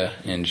Chattooga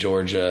in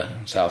Georgia,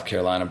 South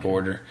Carolina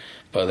border.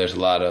 but there's a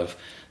lot of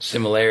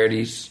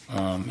similarities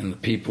in the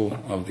people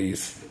of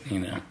these,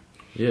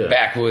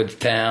 backwoods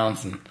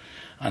towns, and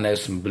I know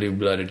some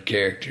blue-blooded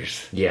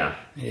characters. Yeah.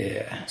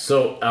 Yeah.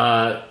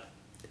 So,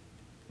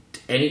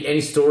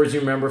 any stories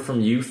you remember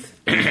from youth?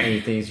 Any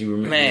things you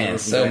remember? Man,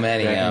 so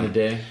many. Back in the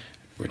day?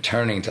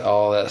 Returning to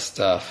all that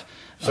stuff.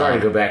 Sorry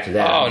to go back to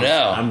that. Oh,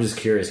 no. I'm just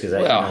curious because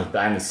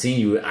I haven't seen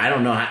you. I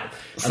don't know how.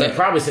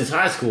 Probably since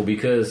high school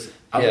because.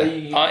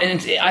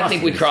 I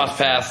think we crossed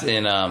paths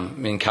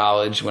in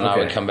college when I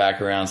would come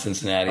back around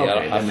Cincinnati.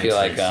 Okay, I feel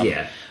like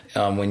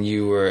when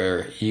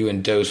you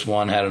and Dose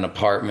One had an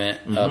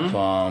apartment up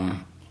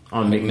on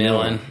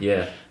McMillan.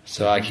 Yeah.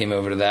 So I came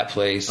over to that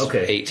place.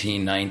 Okay.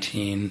 18,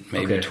 19,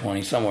 maybe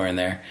 20, somewhere in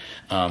there.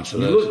 So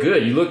you look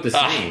good. You look the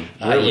same.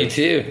 Really. You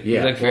too.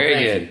 Yeah. You look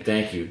very good.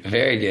 Thank you.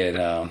 Very good.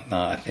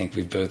 I think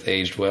we've both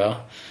aged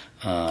well.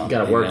 You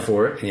got to work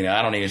for it.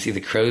 I don't even see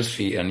the crow's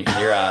feet in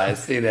your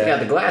eyes. You got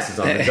the glasses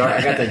on. I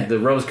got the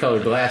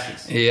rose-colored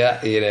glasses.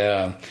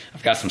 Yeah,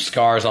 I've got some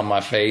scars on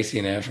my face,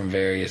 from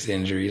various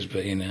injuries,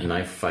 but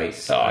knife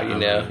fights.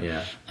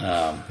 Yeah.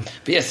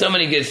 But yeah, so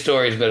many good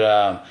stories,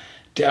 but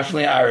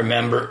definitely I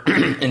remember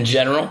in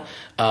general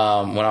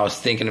when I was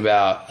thinking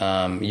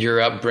about your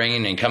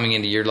upbringing and coming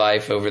into your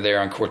life over there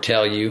on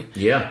Cortell U.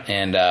 Yeah,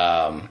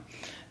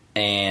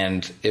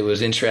 and it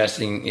was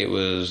interesting. It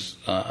was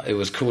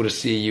cool to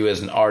see you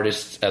as an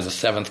artist, as a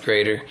 7th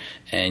grader,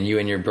 and you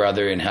and your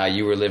brother, and how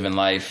you were living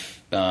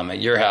life at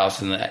your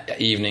house in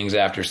the evenings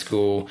after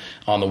school,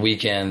 on the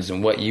weekends,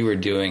 and what you were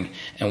doing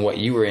and what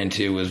you were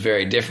into was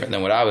very different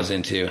than what I was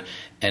into,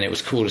 and it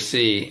was cool to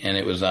see. And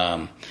it was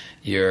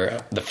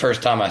the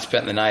first time I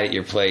spent the night at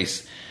your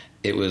place.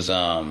 It was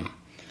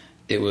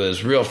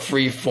real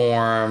free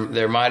form.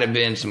 There might have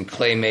been some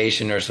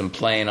claymation or some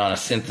playing on a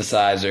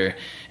synthesizer.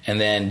 And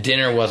then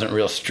dinner wasn't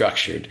real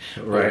structured.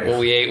 Right. What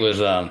we ate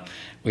was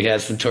we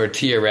had some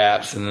tortilla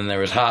wraps, and then there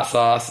was hot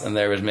sauce, and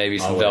there was maybe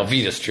some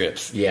Velveeta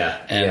strips. Yeah.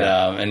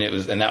 And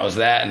that was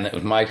that, and it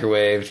was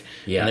microwaved.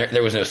 Yeah. And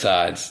there was no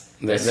sides.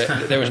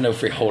 There was no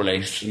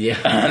frijoles.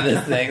 Yeah.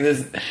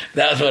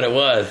 That was what it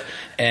was.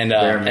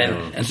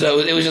 And so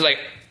it was just like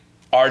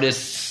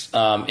artists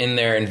in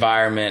their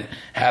environment,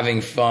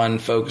 having fun,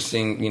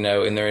 focusing,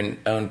 in their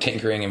own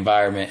tinkering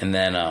environment, and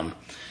then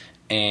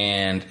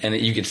and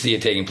you could see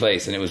it taking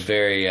place, and it was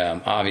very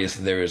obvious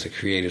that there was a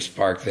creative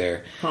spark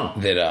there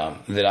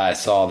that I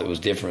saw that was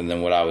different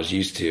than what I was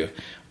used to,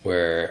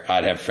 where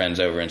I'd have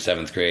friends over in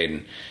 7th grade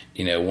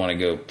and want to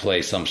go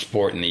play some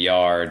sport in the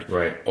yard,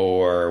 right?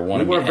 Or want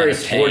to be a very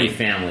sporty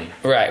family,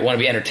 right? Want to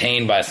be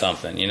entertained by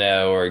something,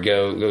 or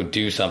go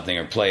do something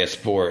or play a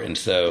sport, and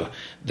so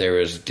there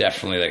was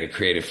definitely like a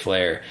creative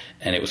flair,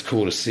 and it was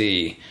cool to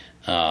see.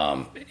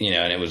 And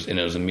it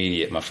was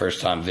immediate. My first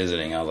time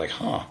visiting, I was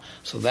like,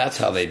 so that's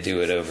how they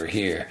do it over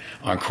here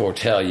on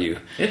Cortell U.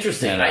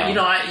 Interesting.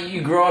 And, you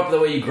grow up the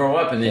way you grow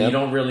up, and then you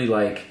don't really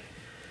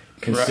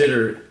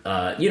consider.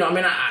 Right.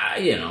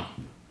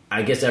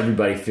 I guess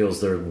everybody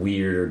feels they're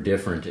weird or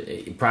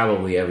different.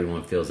 Probably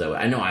everyone feels that way.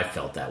 I know I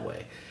felt that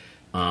way.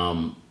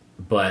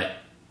 But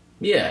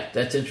yeah,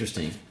 that's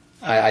interesting.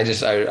 I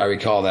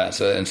recall that.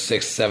 So in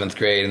 6th, 7th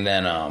grade, and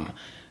then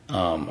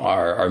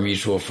our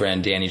mutual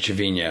friend Danny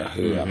Trevino,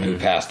 who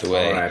passed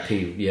away.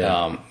 R.I.P.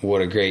 Yeah.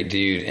 What a great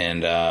dude,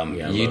 and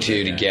you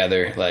two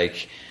together.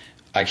 Like,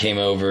 I came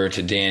over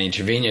to Danny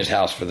Trevino's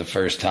house for the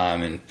first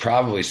time in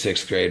probably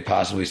 6th grade,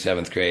 possibly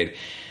 7th grade,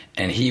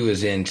 and he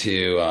was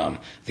into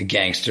the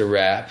gangster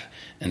rap.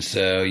 And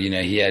so,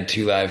 he had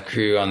 2 Live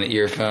Crew on the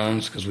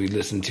earphones because we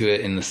listened to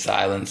it in the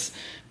silence,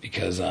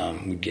 because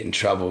we'd get in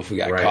trouble if we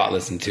got caught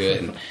listening to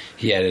it. And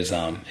he had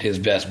his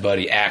best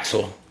buddy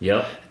Axel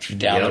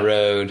down the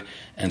road.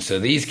 And so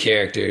these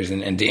characters,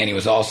 and Danny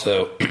was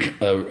also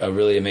a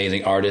really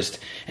amazing artist,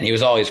 and he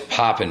was always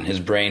popping. His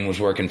brain was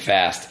working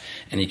fast,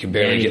 and he could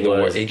barely get the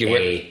words. He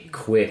could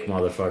quick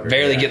motherfucker.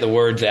 Barely get the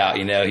words out.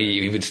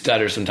 He would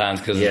stutter sometimes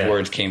because his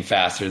words came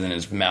faster than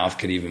his mouth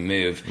could even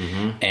move.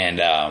 Mm-hmm.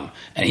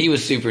 And he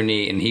was super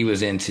neat, and he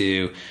was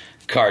into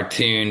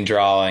cartoon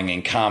drawing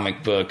and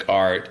comic book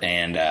art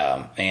and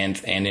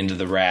into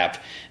the rap.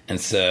 And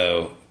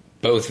so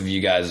both of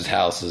you guys'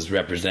 houses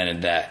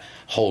represented that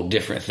whole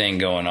different thing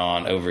going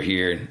on over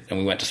here. And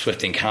we went to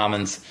Swifting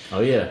Commons. Oh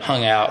yeah.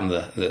 Hung out in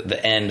the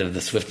end of the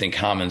Swifting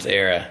Commons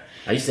era.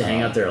 I used to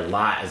hang out there a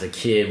lot as a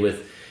kid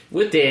with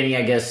Danny,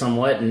 I guess,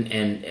 somewhat,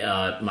 and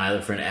my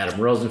other friend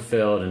Adam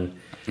Rosenfeld, and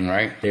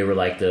they were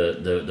like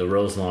the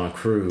Rose Lawn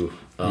crew.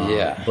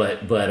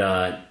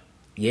 But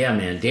yeah,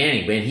 man,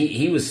 Danny, man,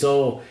 he was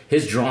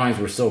his drawings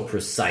were so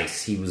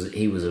precise. He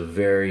was a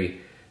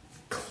very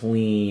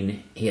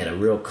clean. He had a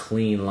real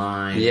clean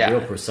line. Real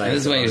precise. And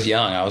this is when he was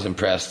young. I was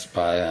impressed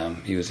by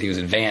he was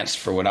advanced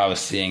for what I was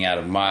seeing out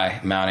of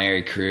my Mount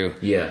Airy crew.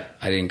 Yeah,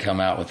 I didn't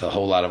come out with a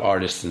whole lot of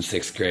artists in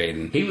 6th grade.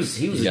 And he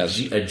was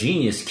a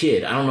genius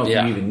kid. I don't know if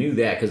you even knew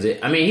that, because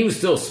he was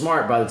still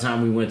smart by the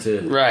time we went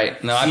to No,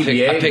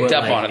 CBA, I picked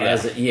up on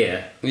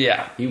it.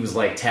 Yeah. He was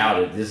like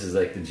touted. This is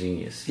like the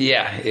genius.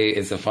 Yeah,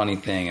 it's a funny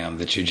thing,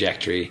 the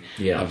trajectory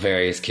of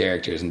various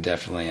characters, and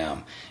definitely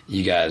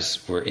you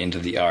guys were into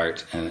the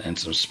art and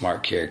some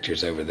smart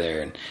characters over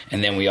there.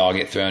 And then we all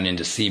get thrown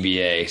into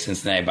CBA,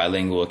 Cincinnati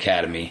Bilingual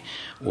Academy,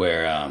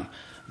 where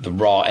the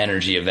raw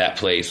energy of that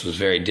place was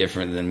very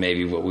different than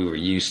maybe what we were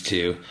used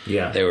to.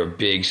 Yeah. They were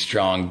big,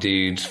 strong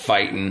dudes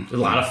fighting. A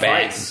lot of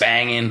fights.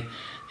 Banging.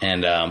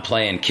 And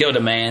playing Kill the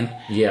Man.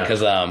 Yeah.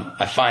 Because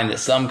I find that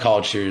some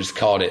cultures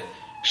called it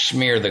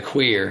Schmear the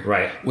Queer.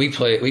 Right. We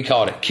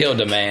called it Kill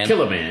the Man.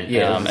 Kill a Man.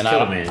 Yeah. And Kill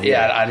a Man.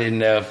 Yeah. I didn't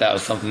know if that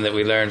was something that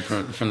we learned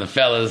from the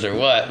fellas or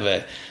what,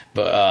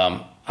 but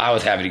I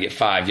was happy to get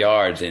 5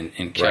 yards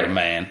in Kill the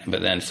Man.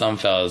 But then some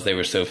fellas, they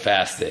were so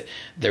fast that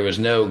there was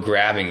no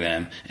grabbing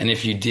them, and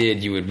if you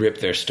did, you would rip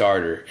their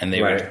starter, and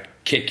they would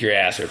kick your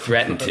ass or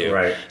threaten to.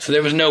 Right. So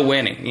there was no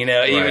winning,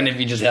 even if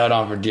you just held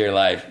on for dear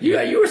life.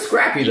 Yeah, you were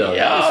scrappy though. You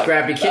were a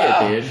scrappy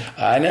kid, dude.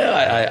 I know.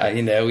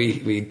 I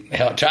we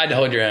tried to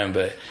hold your own,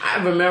 but I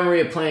have a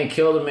memory of playing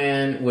Kill the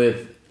Man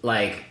with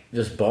like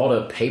just balled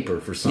up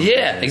paper for something.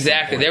 Yeah,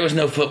 exactly. There was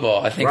no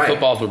football. I think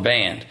footballs were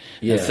banned.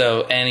 Yeah. And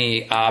so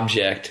any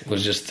object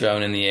was just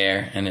thrown in the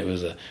air, and it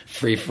was a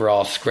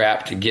free-for-all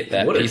scrap to get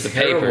that piece of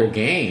paper. What a terrible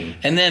game.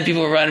 And then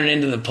people were running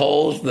into the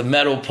poles, the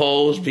metal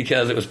poles,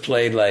 because it was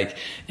played like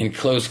in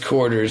close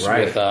quarters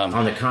with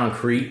on the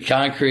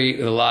concrete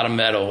with a lot of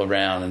metal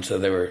around, and so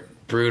there were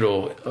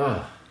brutal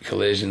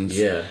collisions.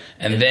 Yeah.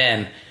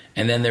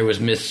 And then there was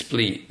Miss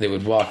Spleet that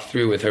would walk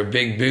through with her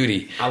big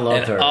booty. I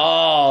loved her.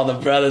 All the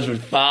brothers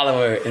would follow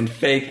her and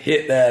fake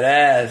hit that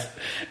ass.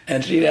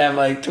 And she'd have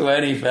like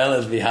 20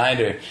 fellas behind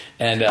her.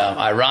 And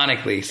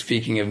ironically,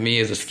 speaking of me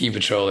as a ski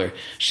patroller,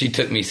 she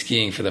took me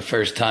skiing for the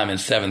first time in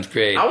 7th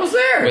grade. I was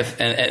there.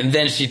 And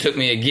then she took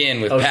me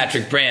again with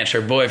Patrick Branch,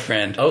 her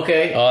boyfriend.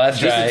 Okay. Oh, that's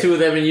just right. Just the two of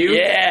them and you?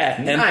 Yeah.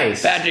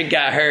 Nice. And Patrick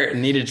got hurt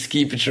and needed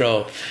ski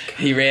patrol.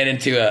 He ran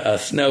into a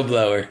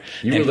snowblower.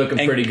 You were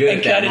looking pretty good.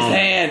 And cut his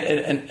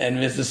hand. And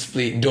Mrs.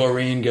 Spleet,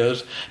 Doreen,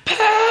 goes,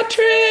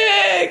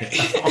 Patrick!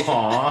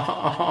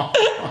 Aww.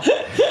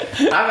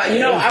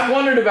 I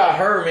wondered about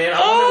her, man. I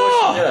wonder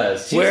what she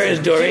does. Where is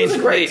Doreen Spleet? She was a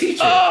great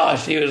teacher. Oh,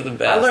 she was the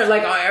best. I learned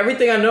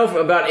everything I know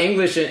about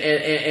English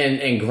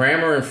and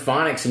grammar and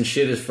phonics and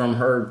shit is from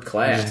her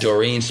class. It was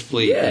Doreen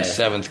Spleet in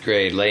 7th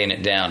grade laying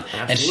it down.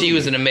 Absolutely. And she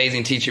was an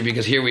amazing teacher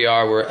because here we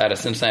are, we're at a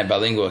Cincinnati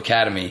Bilingual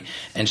Academy,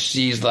 and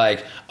she's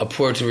like a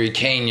Puerto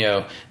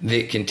Ricano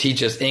that can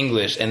teach us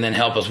English and then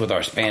help us with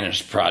our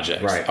Spanish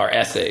projects, our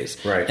essays.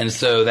 Right. And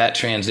so that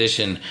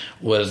transition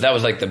was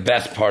like the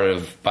best part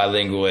of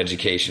bilingual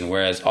education,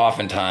 whereas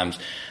oftentimes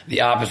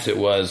the opposite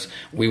was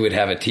we would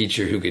have a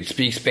teacher who could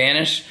speak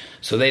Spanish,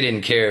 so they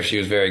didn't care if she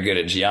was very good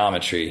at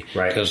geometry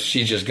because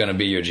she's just going to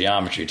be your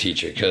geometry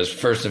teacher because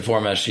first and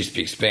foremost she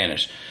speaks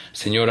Spanish.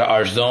 Senora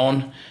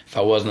Arzon, if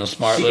I wasn't a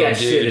smart little dude.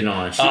 She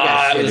got shitted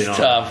on. It was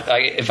tough.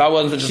 Like, if I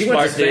wasn't such a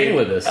smart dude. She went to Spain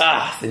with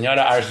us.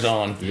 Senora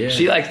Arzon. Yeah.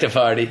 She likes to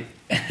party.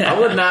 I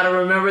would not have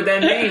remembered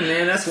that name,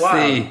 man. That's wild.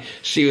 See,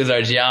 she was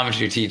our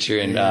geometry teacher,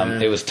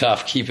 and it was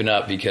tough keeping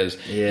up because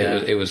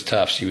it was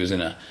tough. She was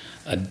in a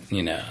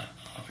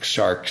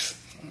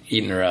sharks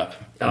eating her up,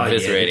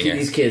 eviscerating her.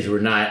 These kids were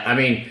not. I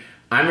mean,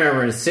 I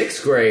remember in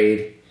 6th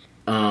grade,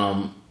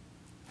 I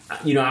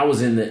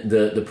was in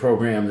the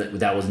program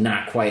that was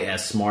not quite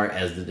as smart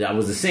as I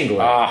was a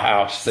single A.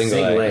 Ouch,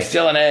 single A.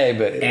 Still an A,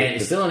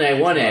 but still an A,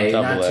 1A,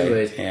 not 2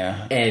 A's.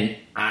 Yeah. And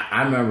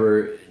I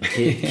remember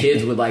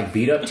kids would like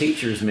beat up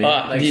teachers,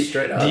 man,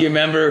 straight up. Do you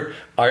remember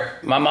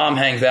my mom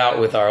hangs out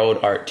with our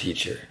old art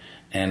teacher,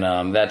 and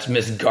that's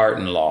Miss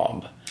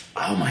Gartenlaub.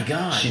 Oh my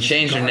God! She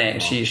changed her name.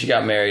 She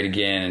got married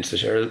again, and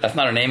so that's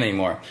not her name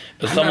anymore.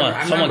 But someone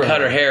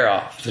cut her hair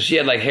off, so she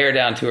had like hair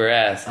down to her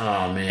ass.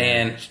 Oh man!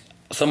 And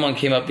someone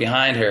came up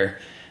behind her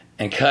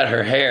and cut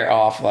her hair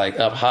off like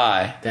up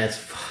high. That's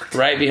fucked.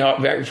 Right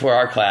before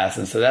our class,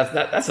 and so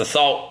that's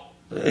assault.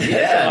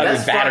 Yeah,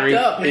 that's battery.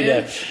 Fucked up,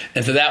 man.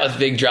 And so that was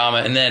big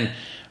drama. And then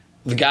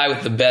the guy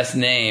with the best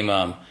name,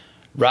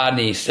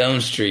 Rodney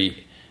Stonestreet,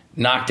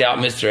 knocked out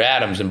Mr.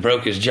 Adams and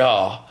broke his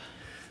jaw.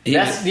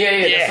 Yeah. So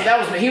that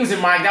was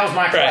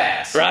my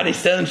class. Rodney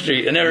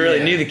Stonestreet. I never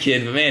really knew the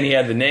kid, but man, he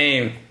had the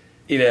name.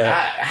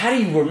 How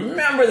do you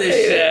remember this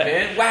shit,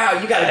 man?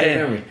 Wow, you got a good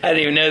memory. I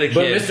didn't even know the kid.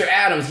 But Mr.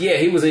 Adams,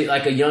 he was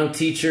like a young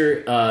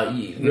teacher,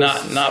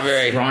 not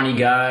very scrawny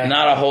guy.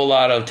 Not a whole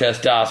lot of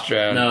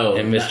testosterone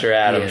in Mr.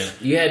 Adams.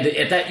 Yeah.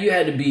 You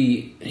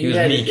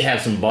had to have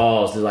some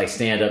balls to like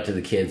stand up to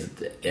the kids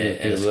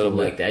at school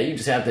like that. You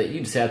just have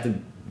to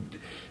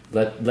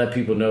let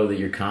people know that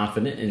you're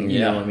confident, and you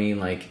know what I mean.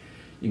 Like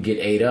you get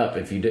ate up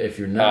if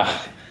you're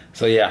not.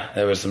 So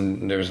there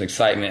was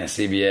excitement at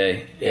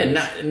CBA.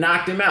 Yeah,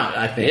 knocked him out,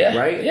 I think,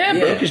 right? Yeah,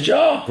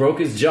 broke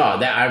his jaw.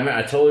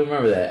 I totally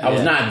remember that. I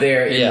was not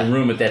there in the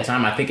room at that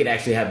time. I think it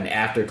actually happened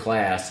after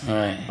class.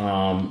 Right.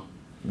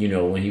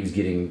 When he was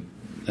getting.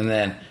 And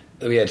then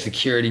we had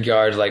security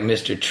guards like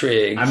Mr.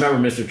 Triggs. I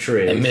remember Mr.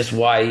 Triggs. And Miss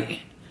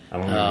White. I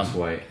don't remember Miss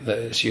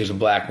White. She was a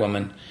black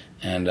woman,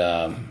 and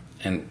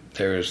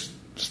there was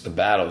just the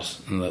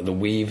battles and the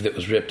weave that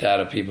was ripped out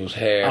of people's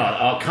hair.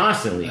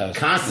 Constantly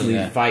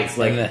fights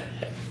like.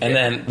 And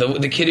then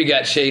the kid who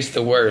got chased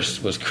the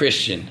worst was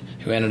Christian,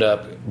 who ended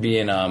up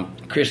being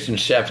Christian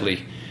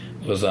Shepley,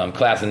 was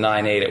class of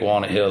 9/8 at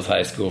Walnut Hills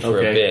High School for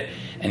a bit.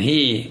 And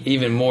he,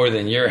 even more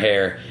than your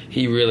hair,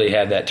 he really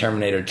had that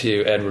Terminator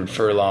 2, Edward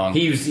Furlong.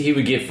 He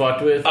would get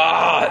fucked with?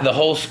 The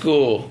whole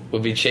school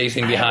would be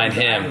chasing behind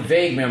him. I have a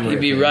vague memory. He'd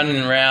be running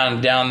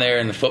around down there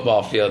in the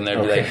football field, and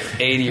there'd be like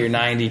 80 or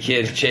 90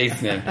 kids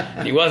chasing him.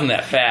 He wasn't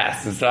that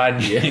fast, and so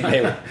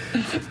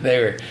they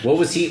were. What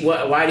was he?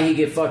 Why did he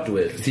get fucked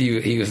with?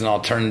 He was an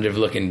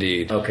alternative-looking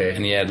dude. Okay.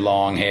 And he had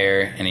long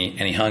hair, and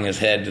he hung his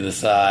head to the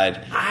side.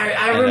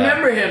 I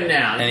remember him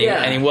now.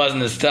 And he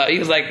wasn't as tough. He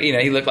was like,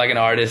 he looked like an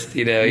artist.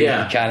 He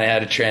kind of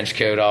had a trench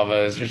coat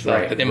almost or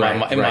something in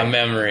my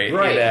memory.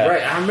 Right.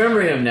 I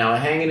remember him now,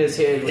 hanging his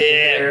head with the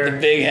hair. The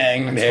big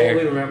hang hair.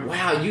 Totally remember.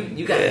 Wow,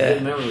 you got a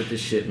good memory with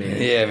this shit,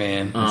 man. Yeah,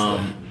 man.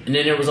 And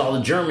then there was all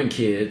the German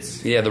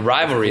kids. Yeah, the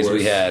rivalries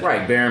we had.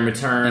 Right, Baron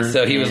Matern. And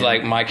so he was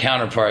like my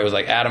counterpart. It was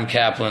like Adam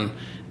Kaplan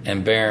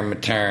and Baron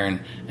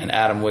Matern and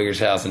Adam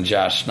Wiggershaus and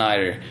Josh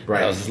Schneider. Right.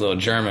 That was his little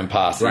German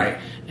posse. Right.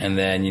 And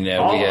then, we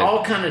had...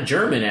 all kind of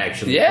German,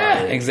 actually. Yeah,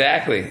 probably.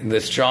 Exactly. The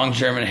strong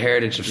German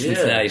heritage of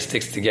Cincinnati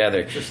sticks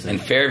together.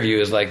 And Fairview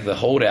is like the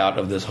holdout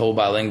of this whole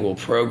bilingual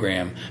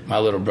program. My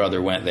little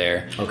brother went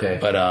there. Okay.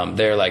 But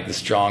they're like the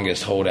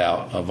strongest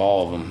holdout of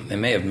all of them. They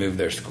may have moved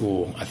their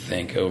school, I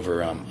think,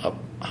 over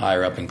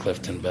higher up in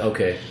Clifton.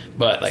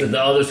 But so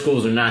the other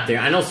schools are not there.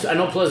 I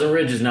know Pleasant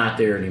Ridge is not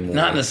there anymore.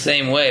 Not in the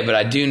same way, but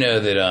I do know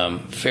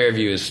that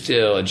Fairview is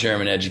still a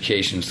German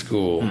education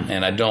school,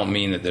 and I don't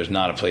mean that there's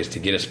not a place to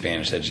get a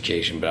Spanish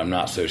education, but I'm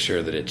not so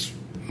sure that it's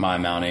my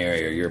Mount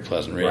Airy or your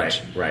Pleasant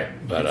Ridge. Right.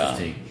 But,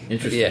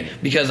 Interesting. Yeah,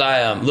 because I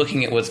am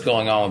looking at what's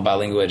going on with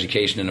bilingual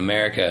education in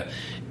America.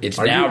 It's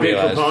Are now you a big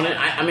realized. proponent?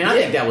 I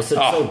think that was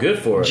so good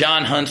for us.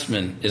 John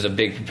Huntsman is a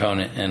big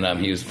proponent, and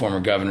he was former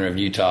governor of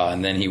Utah,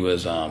 and then he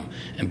was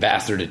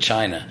ambassador to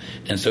China.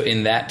 And so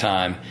in that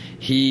time,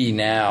 he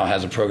now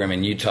has a program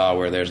in Utah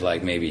where there's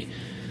like maybe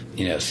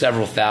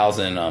several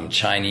thousand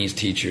Chinese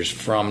teachers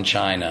from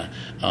China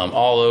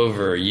all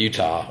over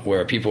Utah,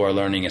 where people are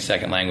learning a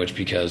second language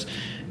because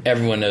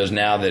everyone knows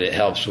now that it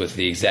helps with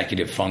the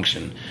executive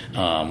function,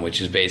 which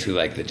is basically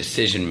like the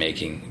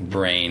decision-making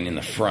brain in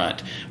the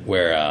front.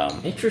 Where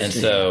Interesting. And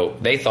so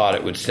they thought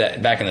it would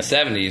back in the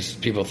 70s,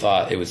 people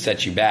thought it would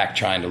set you back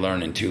trying to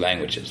learn in two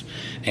languages.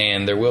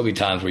 And there will be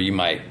times where you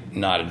might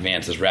not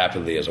advance as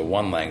rapidly as a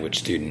one-language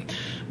student.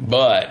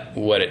 But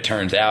what it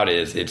turns out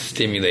is it's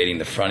stimulating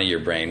the front of your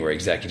brain where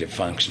executive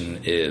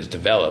function is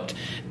developed,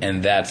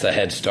 and that's a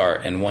head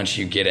start. And once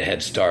you get a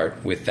head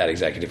start with that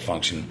executive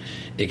function,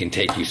 it can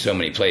take you so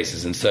many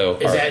places. And so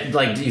is that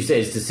like you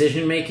say, it's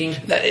decision making?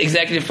 That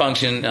executive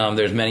function,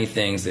 there's many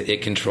things that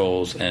it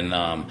controls,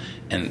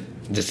 and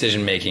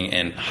decision making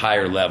and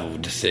higher level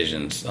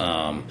decisions.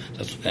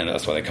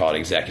 That's why they call it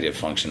executive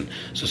function.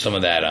 So some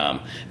of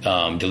that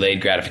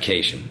delayed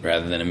gratification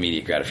rather than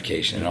immediate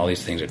gratification, and all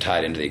these things are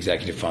tied into the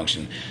executive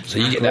function. So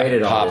you get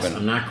that popping.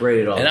 I'm not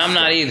great at all. And I'm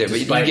not either, but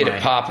you get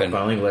it popping.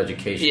 Bilingual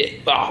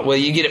education. Yeah. Well,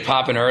 you get it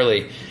popping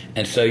early.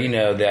 And so,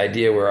 the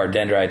idea where our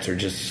dendrites are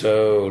just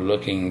so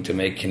looking to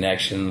make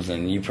connections,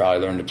 and you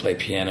probably learned to play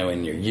piano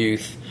in your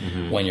youth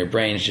when your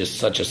brain's just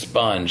such a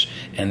sponge.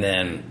 And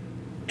then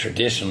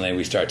traditionally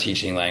we start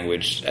teaching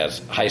language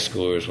as high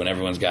schoolers when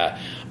everyone's got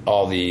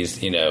all these,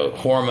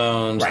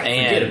 hormones,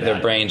 and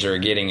their brains are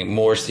getting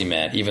more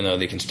cement, even though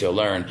they can still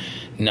learn,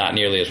 not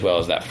nearly as well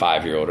as that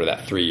 5-year-old or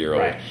that 3-year-old.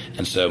 Right.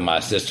 And so my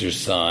sister's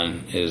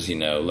son is,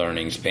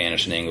 learning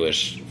Spanish and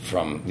English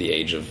from the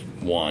age of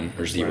 1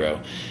 or 0.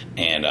 Right.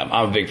 And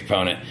I'm a big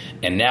proponent.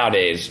 And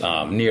nowadays,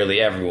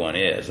 nearly everyone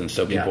is. And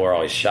so people are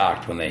always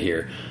shocked when they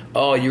hear,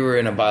 oh, you were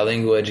in a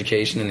bilingual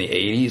education in the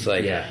 80s?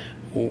 Like,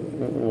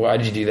 why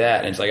did you do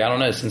that? And it's like, I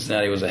don't know.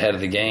 Cincinnati was ahead of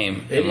the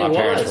game, and my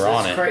parents were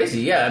on it. It's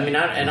crazy. Yeah, I mean,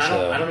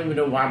 I don't even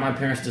know why my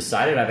parents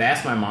decided. I've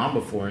asked my mom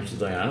before, and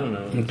she's like, I don't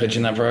know.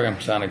 Pitching that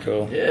program sounded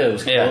cool. Yeah,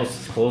 it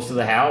was close to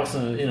the house,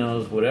 and it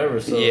was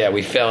whatever. So yeah,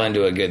 we fell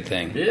into a good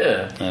thing.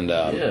 Yeah, and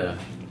a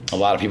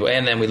lot of people.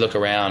 And then we look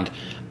around.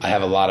 I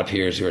have a lot of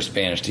peers who are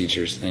Spanish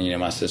teachers, and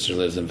my sister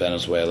lives in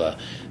Venezuela.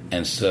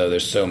 And so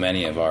there's so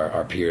many of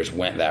our peers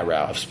went that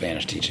route of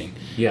Spanish teaching.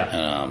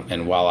 Yeah.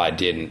 And while I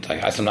didn't,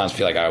 I sometimes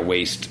feel like I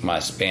waste my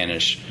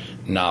Spanish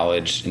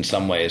knowledge in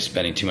some ways,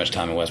 spending too much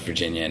time in West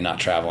Virginia and not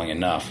traveling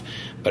enough.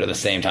 But at the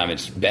same time,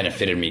 it's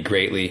benefited me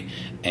greatly.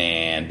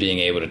 And being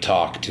able to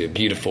talk to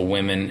beautiful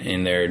women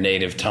in their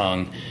native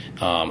tongue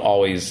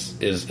always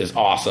is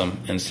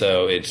awesome. And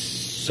so it's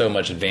so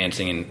much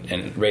advancing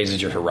and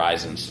raises your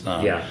horizons.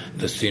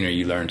 The sooner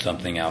you learn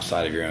something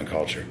outside of your own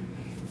culture.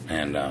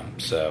 And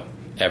so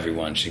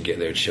everyone should get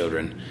their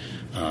children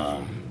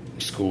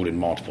schooled in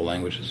multiple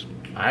languages.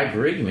 I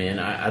agree, man.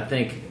 I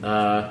think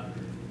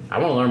I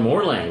want to learn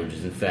more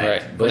languages, in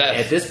fact. Right. But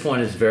at this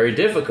point, it's very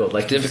difficult.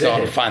 Like it's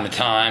difficult to find the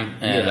time,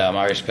 and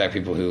I respect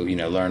people who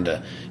learn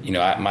to.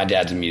 My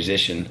dad's a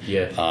musician,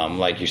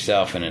 like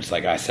yourself, and it's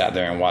like I sat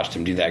there and watched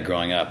him do that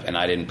growing up, and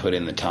I didn't put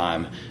in the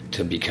time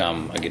to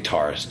become a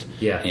guitarist.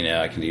 Yeah. You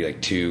know, I can do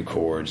like 2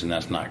 chords, and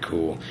that's not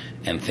cool.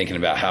 And thinking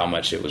about how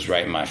much it was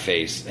right in my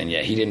face, and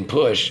yet he didn't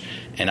push,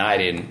 and I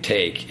didn't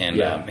take.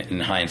 And in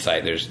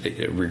hindsight, there's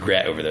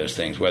regret over those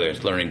things, whether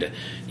it's learning to,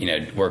 you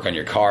know, work on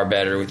your car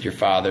better with your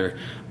father,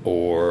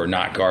 or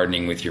not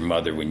gardening with your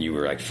mother when you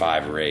were like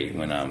 5 or 8,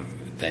 when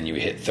then you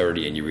hit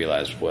 30 and you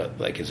realize what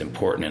like is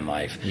important in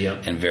life.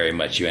 Yep. And very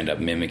much you end up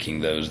mimicking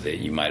those that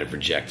you might have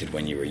rejected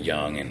when you were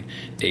young and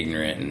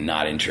ignorant and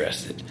not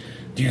interested.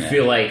 Do you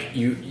feel like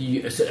you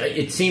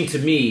it seemed to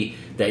me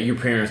that your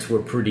parents were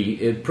pretty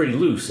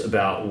loose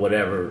about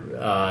whatever,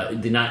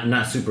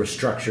 not super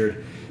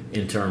structured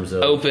in terms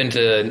of open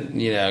to,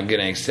 you know, going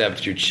to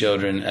accept your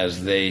children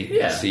as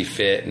they see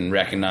fit and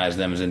recognize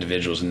them as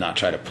individuals and not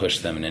try to push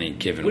them in any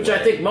given way. Which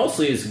I think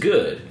mostly is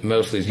good.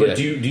 Mostly is good. But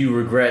do you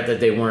regret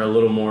that they weren't a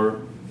little more?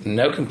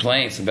 No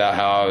complaints about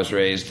how I was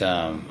raised,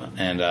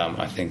 and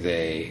I think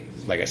they,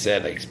 like I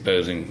said, like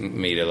exposing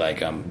me to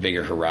like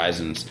bigger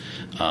horizons.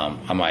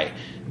 I might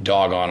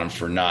dog on them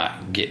for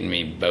not getting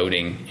me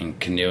boating and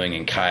canoeing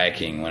and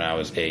kayaking when I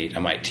was 8. I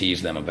might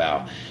tease them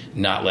about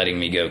not letting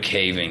me go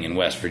caving in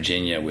West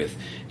Virginia with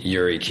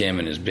Yuri Kim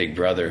and his big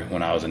brother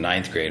when I was a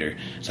 9th grader.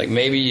 It's like,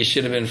 maybe you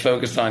should have been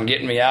focused on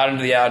getting me out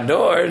into the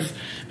outdoors.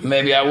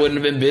 Maybe I wouldn't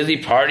have been busy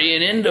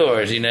partying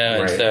indoors, you know?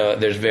 Right. And so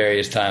there's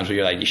various times where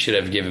you're like, you should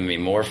have given me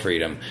more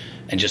freedom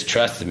and just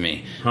trusted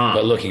me.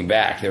 But looking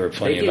back, there were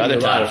plenty of other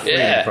times.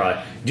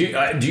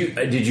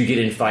 Did you get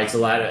in fights a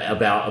lot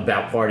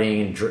about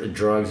partying and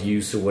drugs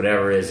use or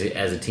whatever as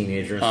a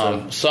teenager?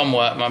 And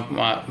somewhat.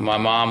 My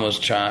mom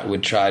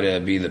would try to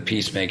be the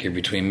peacemaker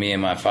between me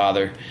and my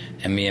father,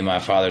 and me and my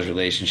father's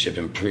relationship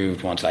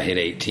improved once I hit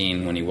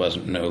 18, when he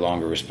wasn't no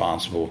longer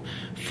responsible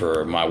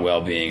for my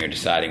well-being or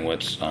deciding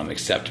what's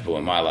acceptable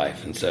in my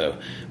life. And so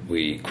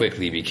we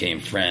quickly became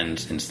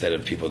friends instead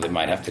of people that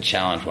might have to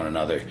challenge one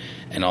another.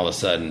 And all of a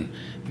sudden,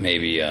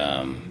 maybe,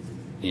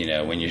 you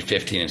know, when you're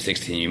 15 and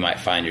 16, you might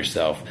find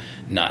yourself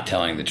not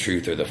telling the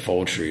truth or the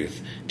full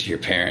truth to your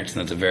parents.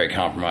 And that's a very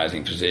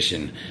compromising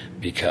position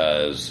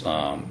because,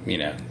 you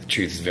know, the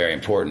truth is very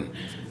important.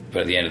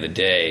 But at the end of the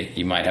day,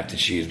 you might have to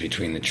choose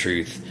between the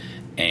truth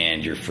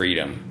and your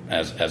freedom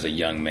as a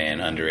young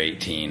man under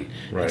 18.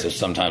 Right. And so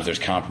sometimes there's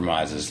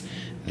compromises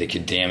that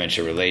could damage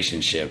a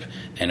relationship,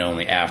 and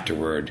only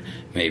afterward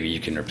maybe you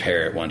can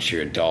repair it once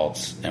you're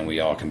adults and we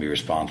all can be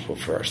responsible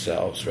for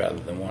ourselves rather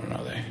than one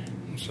another.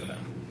 So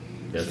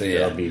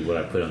that'll be what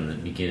I put on the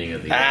beginning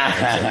of the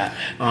episode.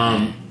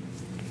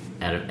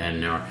 At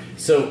an hour.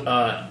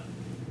 So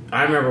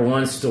I remember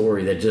one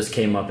story that just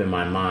came up in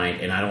my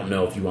mind, and I don't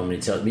know if you want me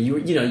to tell it, but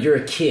you're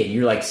a kid.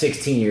 You're like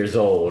 16 years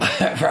old.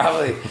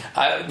 Probably.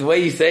 The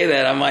way you say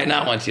that, I might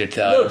not want you to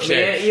tell it. Look,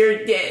 man,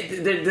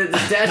 the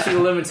statute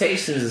of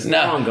limitations is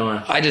long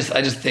gone. I just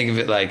think of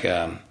it like,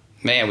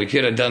 man, we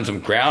could have done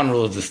some ground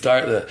rules to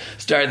start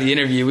the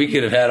interview. We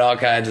could have had all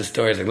kinds of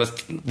stories. Like,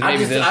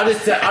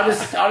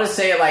 I'll just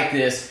say it like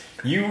this.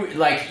 You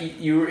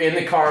were in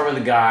the car with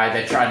a guy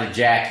that tried to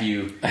jack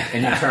you,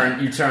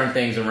 and you turn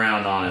things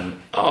around on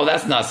him. Oh,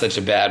 that's not such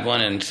a bad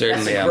one, and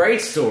certainly that's a great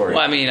story.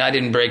 Well, I mean, I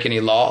didn't break any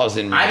laws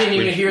in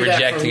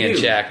rejecting a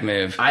jack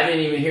move. I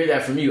didn't even hear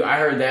that from you. I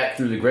heard that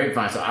through the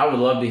grapevine, so I would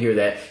love to hear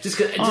that. Just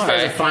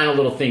as a final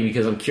little thing,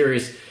 because I'm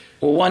curious.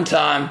 Well, one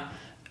time,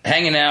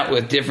 hanging out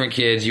with different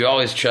kids, you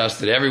always trust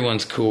that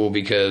everyone's cool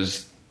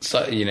because,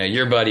 you know,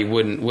 your buddy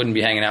wouldn't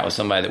be hanging out with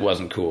somebody that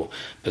wasn't cool.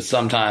 But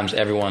sometimes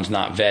everyone's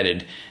not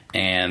vetted,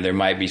 and there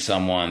might be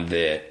someone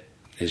that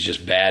is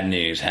just bad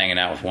news hanging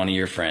out with one of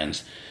your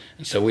friends.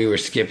 And so we were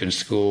skipping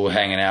school,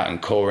 hanging out in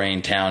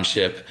Coleraine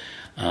Township,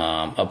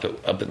 up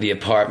at the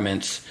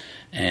apartments,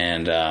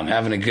 and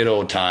having a good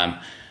old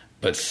time.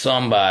 But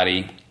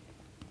somebody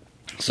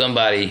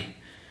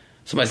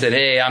said,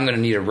 "Hey, I'm going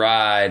to need a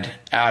ride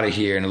out of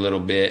here in a little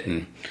bit,"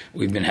 and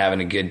we've been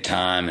having a good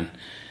time.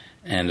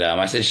 And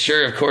I said,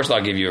 "Sure, of course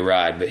I'll give you a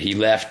ride." But he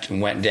left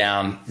and went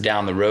down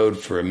the road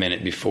for a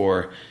minute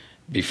before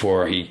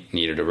he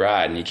needed a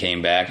ride, and he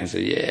came back and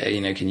said, "Yeah, you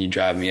know, can you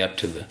drive me up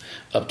to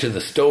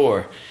the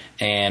store?"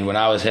 And when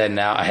I was heading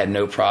out, I had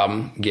no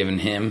problem giving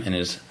him and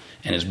his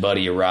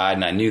buddy a ride,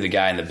 and I knew the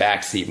guy in the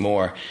back seat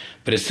more.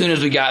 But as soon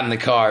as we got in the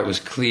car, it was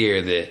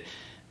clear that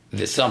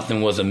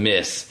something was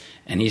amiss,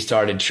 and he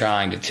started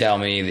trying to tell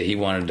me that he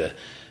wanted to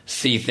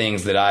see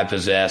things that I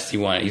possessed.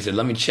 He said,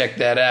 "Let me check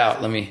that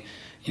out. Let me,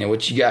 you know,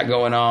 what you got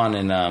going on?"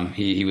 And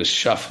he was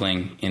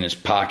shuffling in his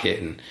pocket,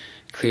 and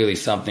clearly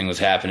something was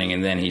happening.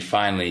 And then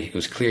it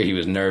was clear he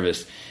was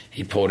nervous.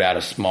 He pulled out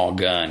a small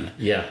gun,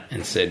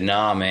 and said,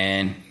 "Nah,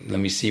 man, let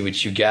me see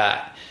what you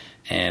got."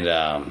 And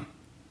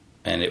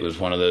it was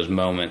one of those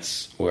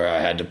moments where I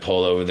had to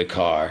pull over the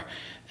car,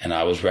 and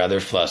I was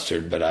rather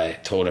flustered, but I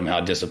told him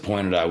how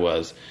disappointed I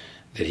was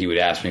that he would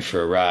ask me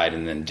for a ride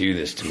and then do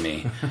this to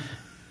me.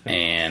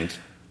 and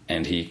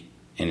he,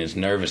 in his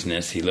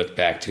nervousness, he looked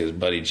back to his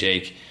buddy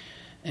Jake,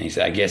 and he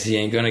said, "I guess he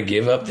ain't gonna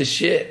give up the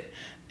shit."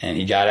 And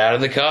he got out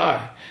of the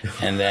car.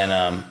 And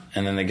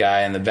then the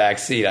guy in the back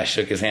seat, I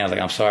shook his hand. I was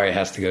like, "I'm sorry it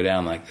has to go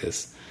down like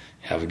this."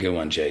 Have a good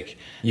one, Jake.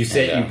 You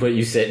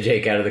set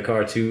Jake out of the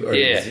car too? Or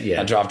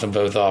I dropped them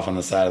both off on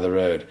the side of the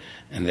road,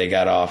 and they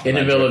got off. In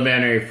the middle of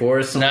Mannery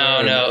Forest? No,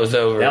 it was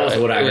over. That was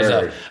what I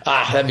heard.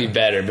 That'd be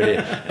better,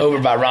 but over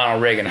by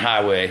Ronald Reagan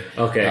Highway.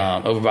 Okay.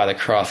 Over by the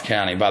Cross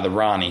County, by the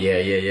Ronnie.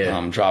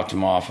 Yeah. Dropped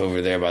them off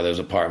over there by those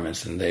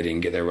apartments, and they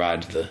didn't get their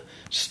ride to the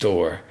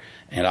store.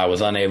 And I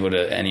was unable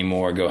to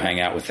anymore go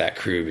hang out with that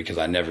crew because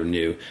I never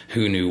knew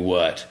who knew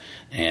what.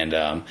 And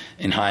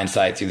in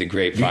hindsight, through the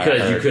grapevine,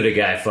 because you could have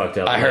got fucked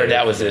up. I heard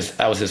that was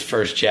his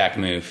first jack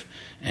move,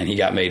 and he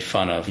got made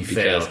fun of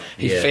because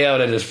he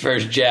failed at his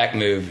first jack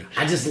move.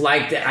 I just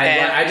like that.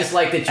 I just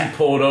like that you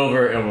pulled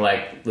over and were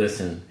like,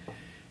 "Listen,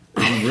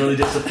 I'm really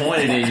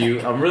disappointed in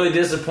you.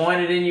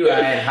 I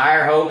had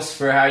higher hopes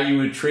for how you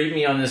would treat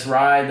me on this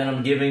ride than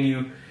I'm giving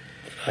you.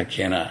 I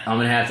cannot. I'm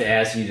gonna have to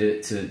ask you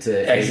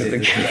to exit the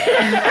car."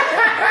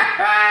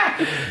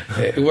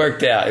 It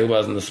worked out. It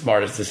wasn't the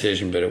smartest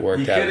decision, but it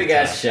worked out. You could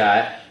have got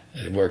shot.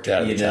 It worked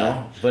out at the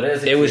time. But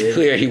as it was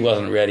clear he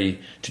wasn't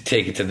ready to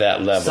take it to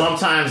that level.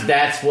 Sometimes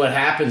that's what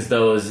happens,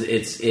 though. Is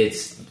it's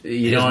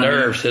his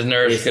nerves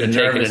could have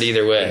taken it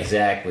either way.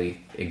 Exactly.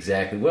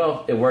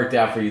 Well, it worked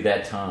out for you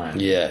that time.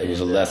 Yeah, it was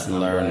a lesson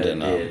learned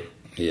a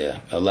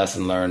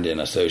lesson learned in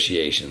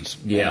associations.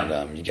 Yeah,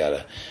 and you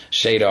got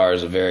Shadar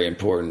is a very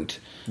important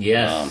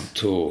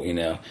tool.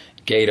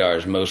 Gaydar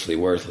is mostly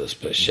worthless,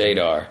 but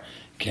Shadar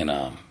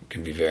can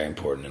be very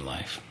important in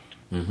life.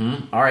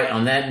 Mm-hmm. All right.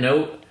 On that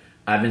note,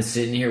 I've been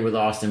sitting here with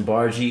Austin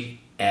Barga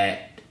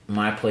at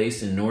my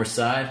place in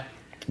Northside.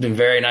 It's been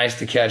very nice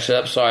to catch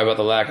up. Sorry about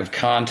the lack of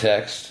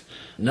context.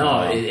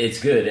 No, it's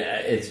good.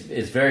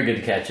 It's very good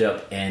to catch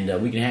up, and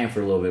we can hang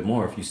for a little bit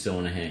more if you still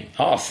want to hang.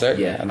 Oh,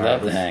 certainly. I'd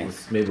love to hang.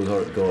 Maybe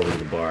we'll go over to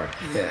the bar,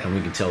 and we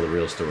can tell the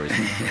real stories.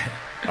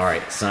 All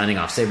right, signing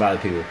off. Say bye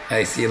to people.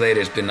 Hey, see you later.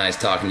 It's been nice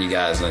talking to you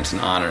guys, and it's an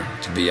honor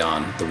to be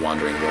on The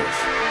Wandering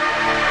Wolf.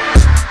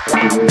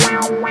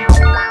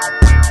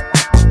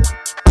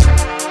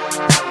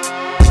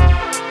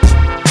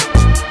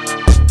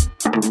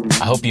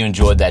 I hope you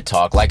enjoyed that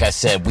talk. Like I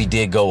said, we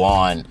did go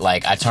on.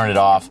 Like, I turned it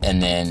off,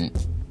 and then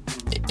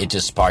it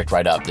just sparked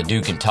right up. The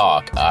dude can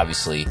talk,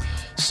 obviously,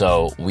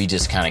 so we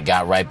just kind of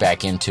got right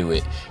back into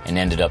it and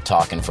ended up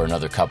talking for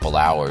another couple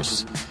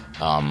hours,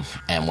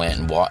 and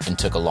went and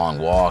took a long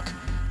walk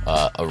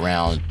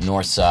around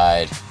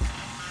Northside,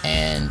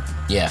 and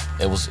yeah,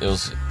 it was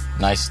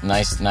nice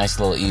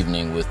little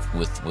evening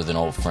with an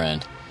old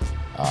friend.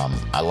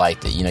 I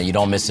liked it. You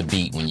don't miss a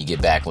beat when you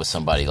get back with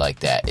somebody like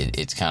that.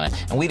 It's kind of,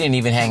 and we didn't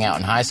even hang out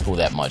in high school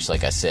that much,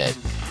 like I said.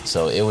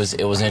 So it was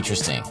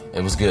interesting.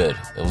 It was good.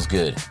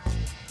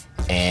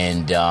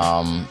 And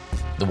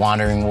the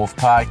Wandering Wolf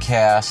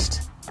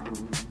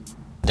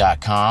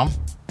Podcast.com.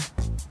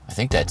 I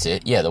think that's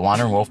it. Yeah, the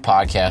Wandering Wolf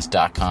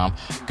Podcast.com.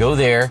 Go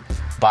there,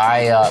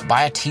 buy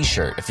a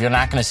t-shirt. If you're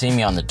not going to see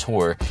me on the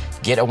tour,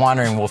 get a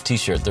Wandering Wolf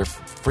t-shirt. They're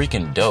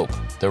freaking dope.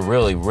 They're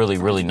really, really,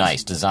 really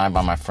nice. Designed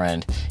by my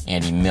friend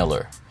Andy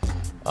Miller.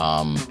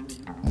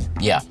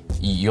 Yeah,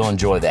 you'll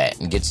enjoy that,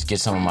 and get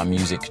some of my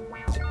music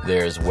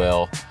there as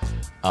well.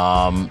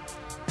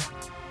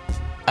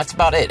 That's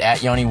about it.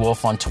 At Yoni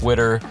Wolf on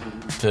Twitter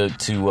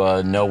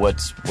to know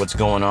what's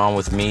going on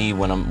with me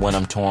when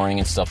I'm touring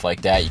and stuff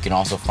like that. You can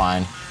also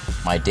find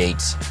my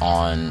dates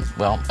on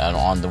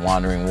the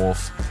Wandering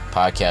Wolf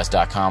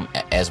Podcast.com,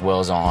 as well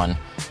as on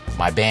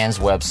my band's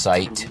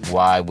website,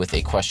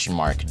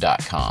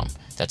 whywithaquestionmark.com.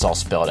 That's all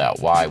spelled out,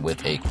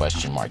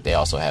 whywithaquestionmark. They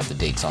also have the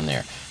dates on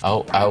there.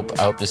 I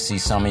hope to see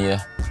some of you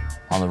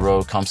on the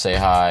road. Come say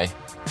hi.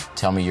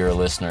 Tell me you're a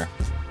listener.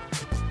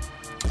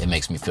 It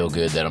makes me feel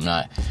good that I'm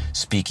not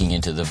speaking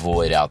into the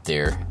void out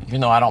there.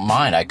 Even though I don't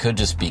mind, I could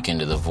just speak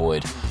into the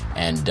void,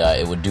 and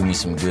it would do me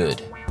some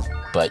good.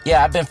 But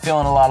yeah, I've been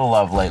feeling a lot of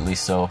love lately,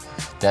 so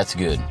that's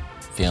good.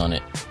 Feeling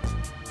it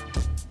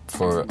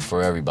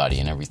for everybody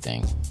and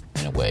everything,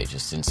 in a way,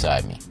 just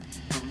inside me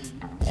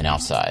and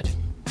outside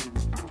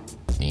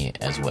me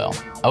as well.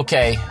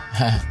 Okay.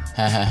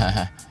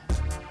 That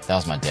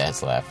was my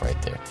dad's laugh right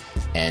there.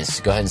 And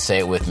so go ahead and say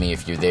it with me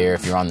if you're there.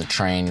 If you're on the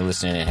train, you're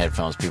listening in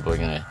headphones, people are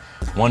going to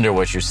wonder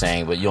what you're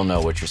saying, but you'll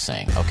know what you're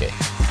saying. Okay.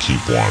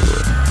 Keep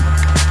wandering.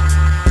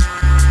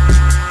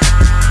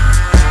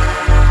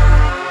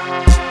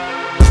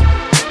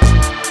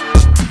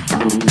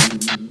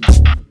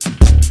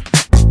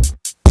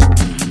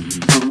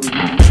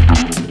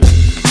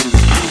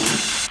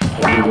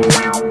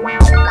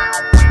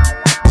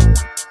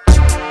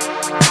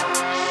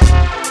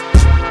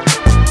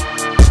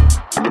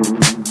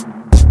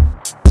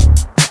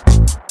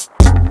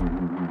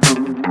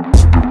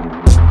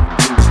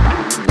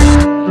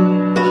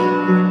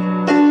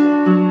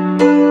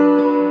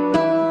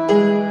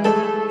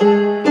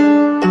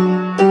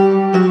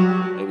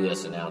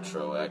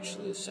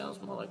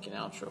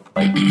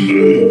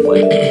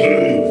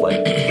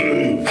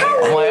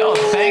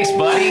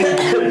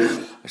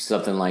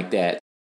 Something like that.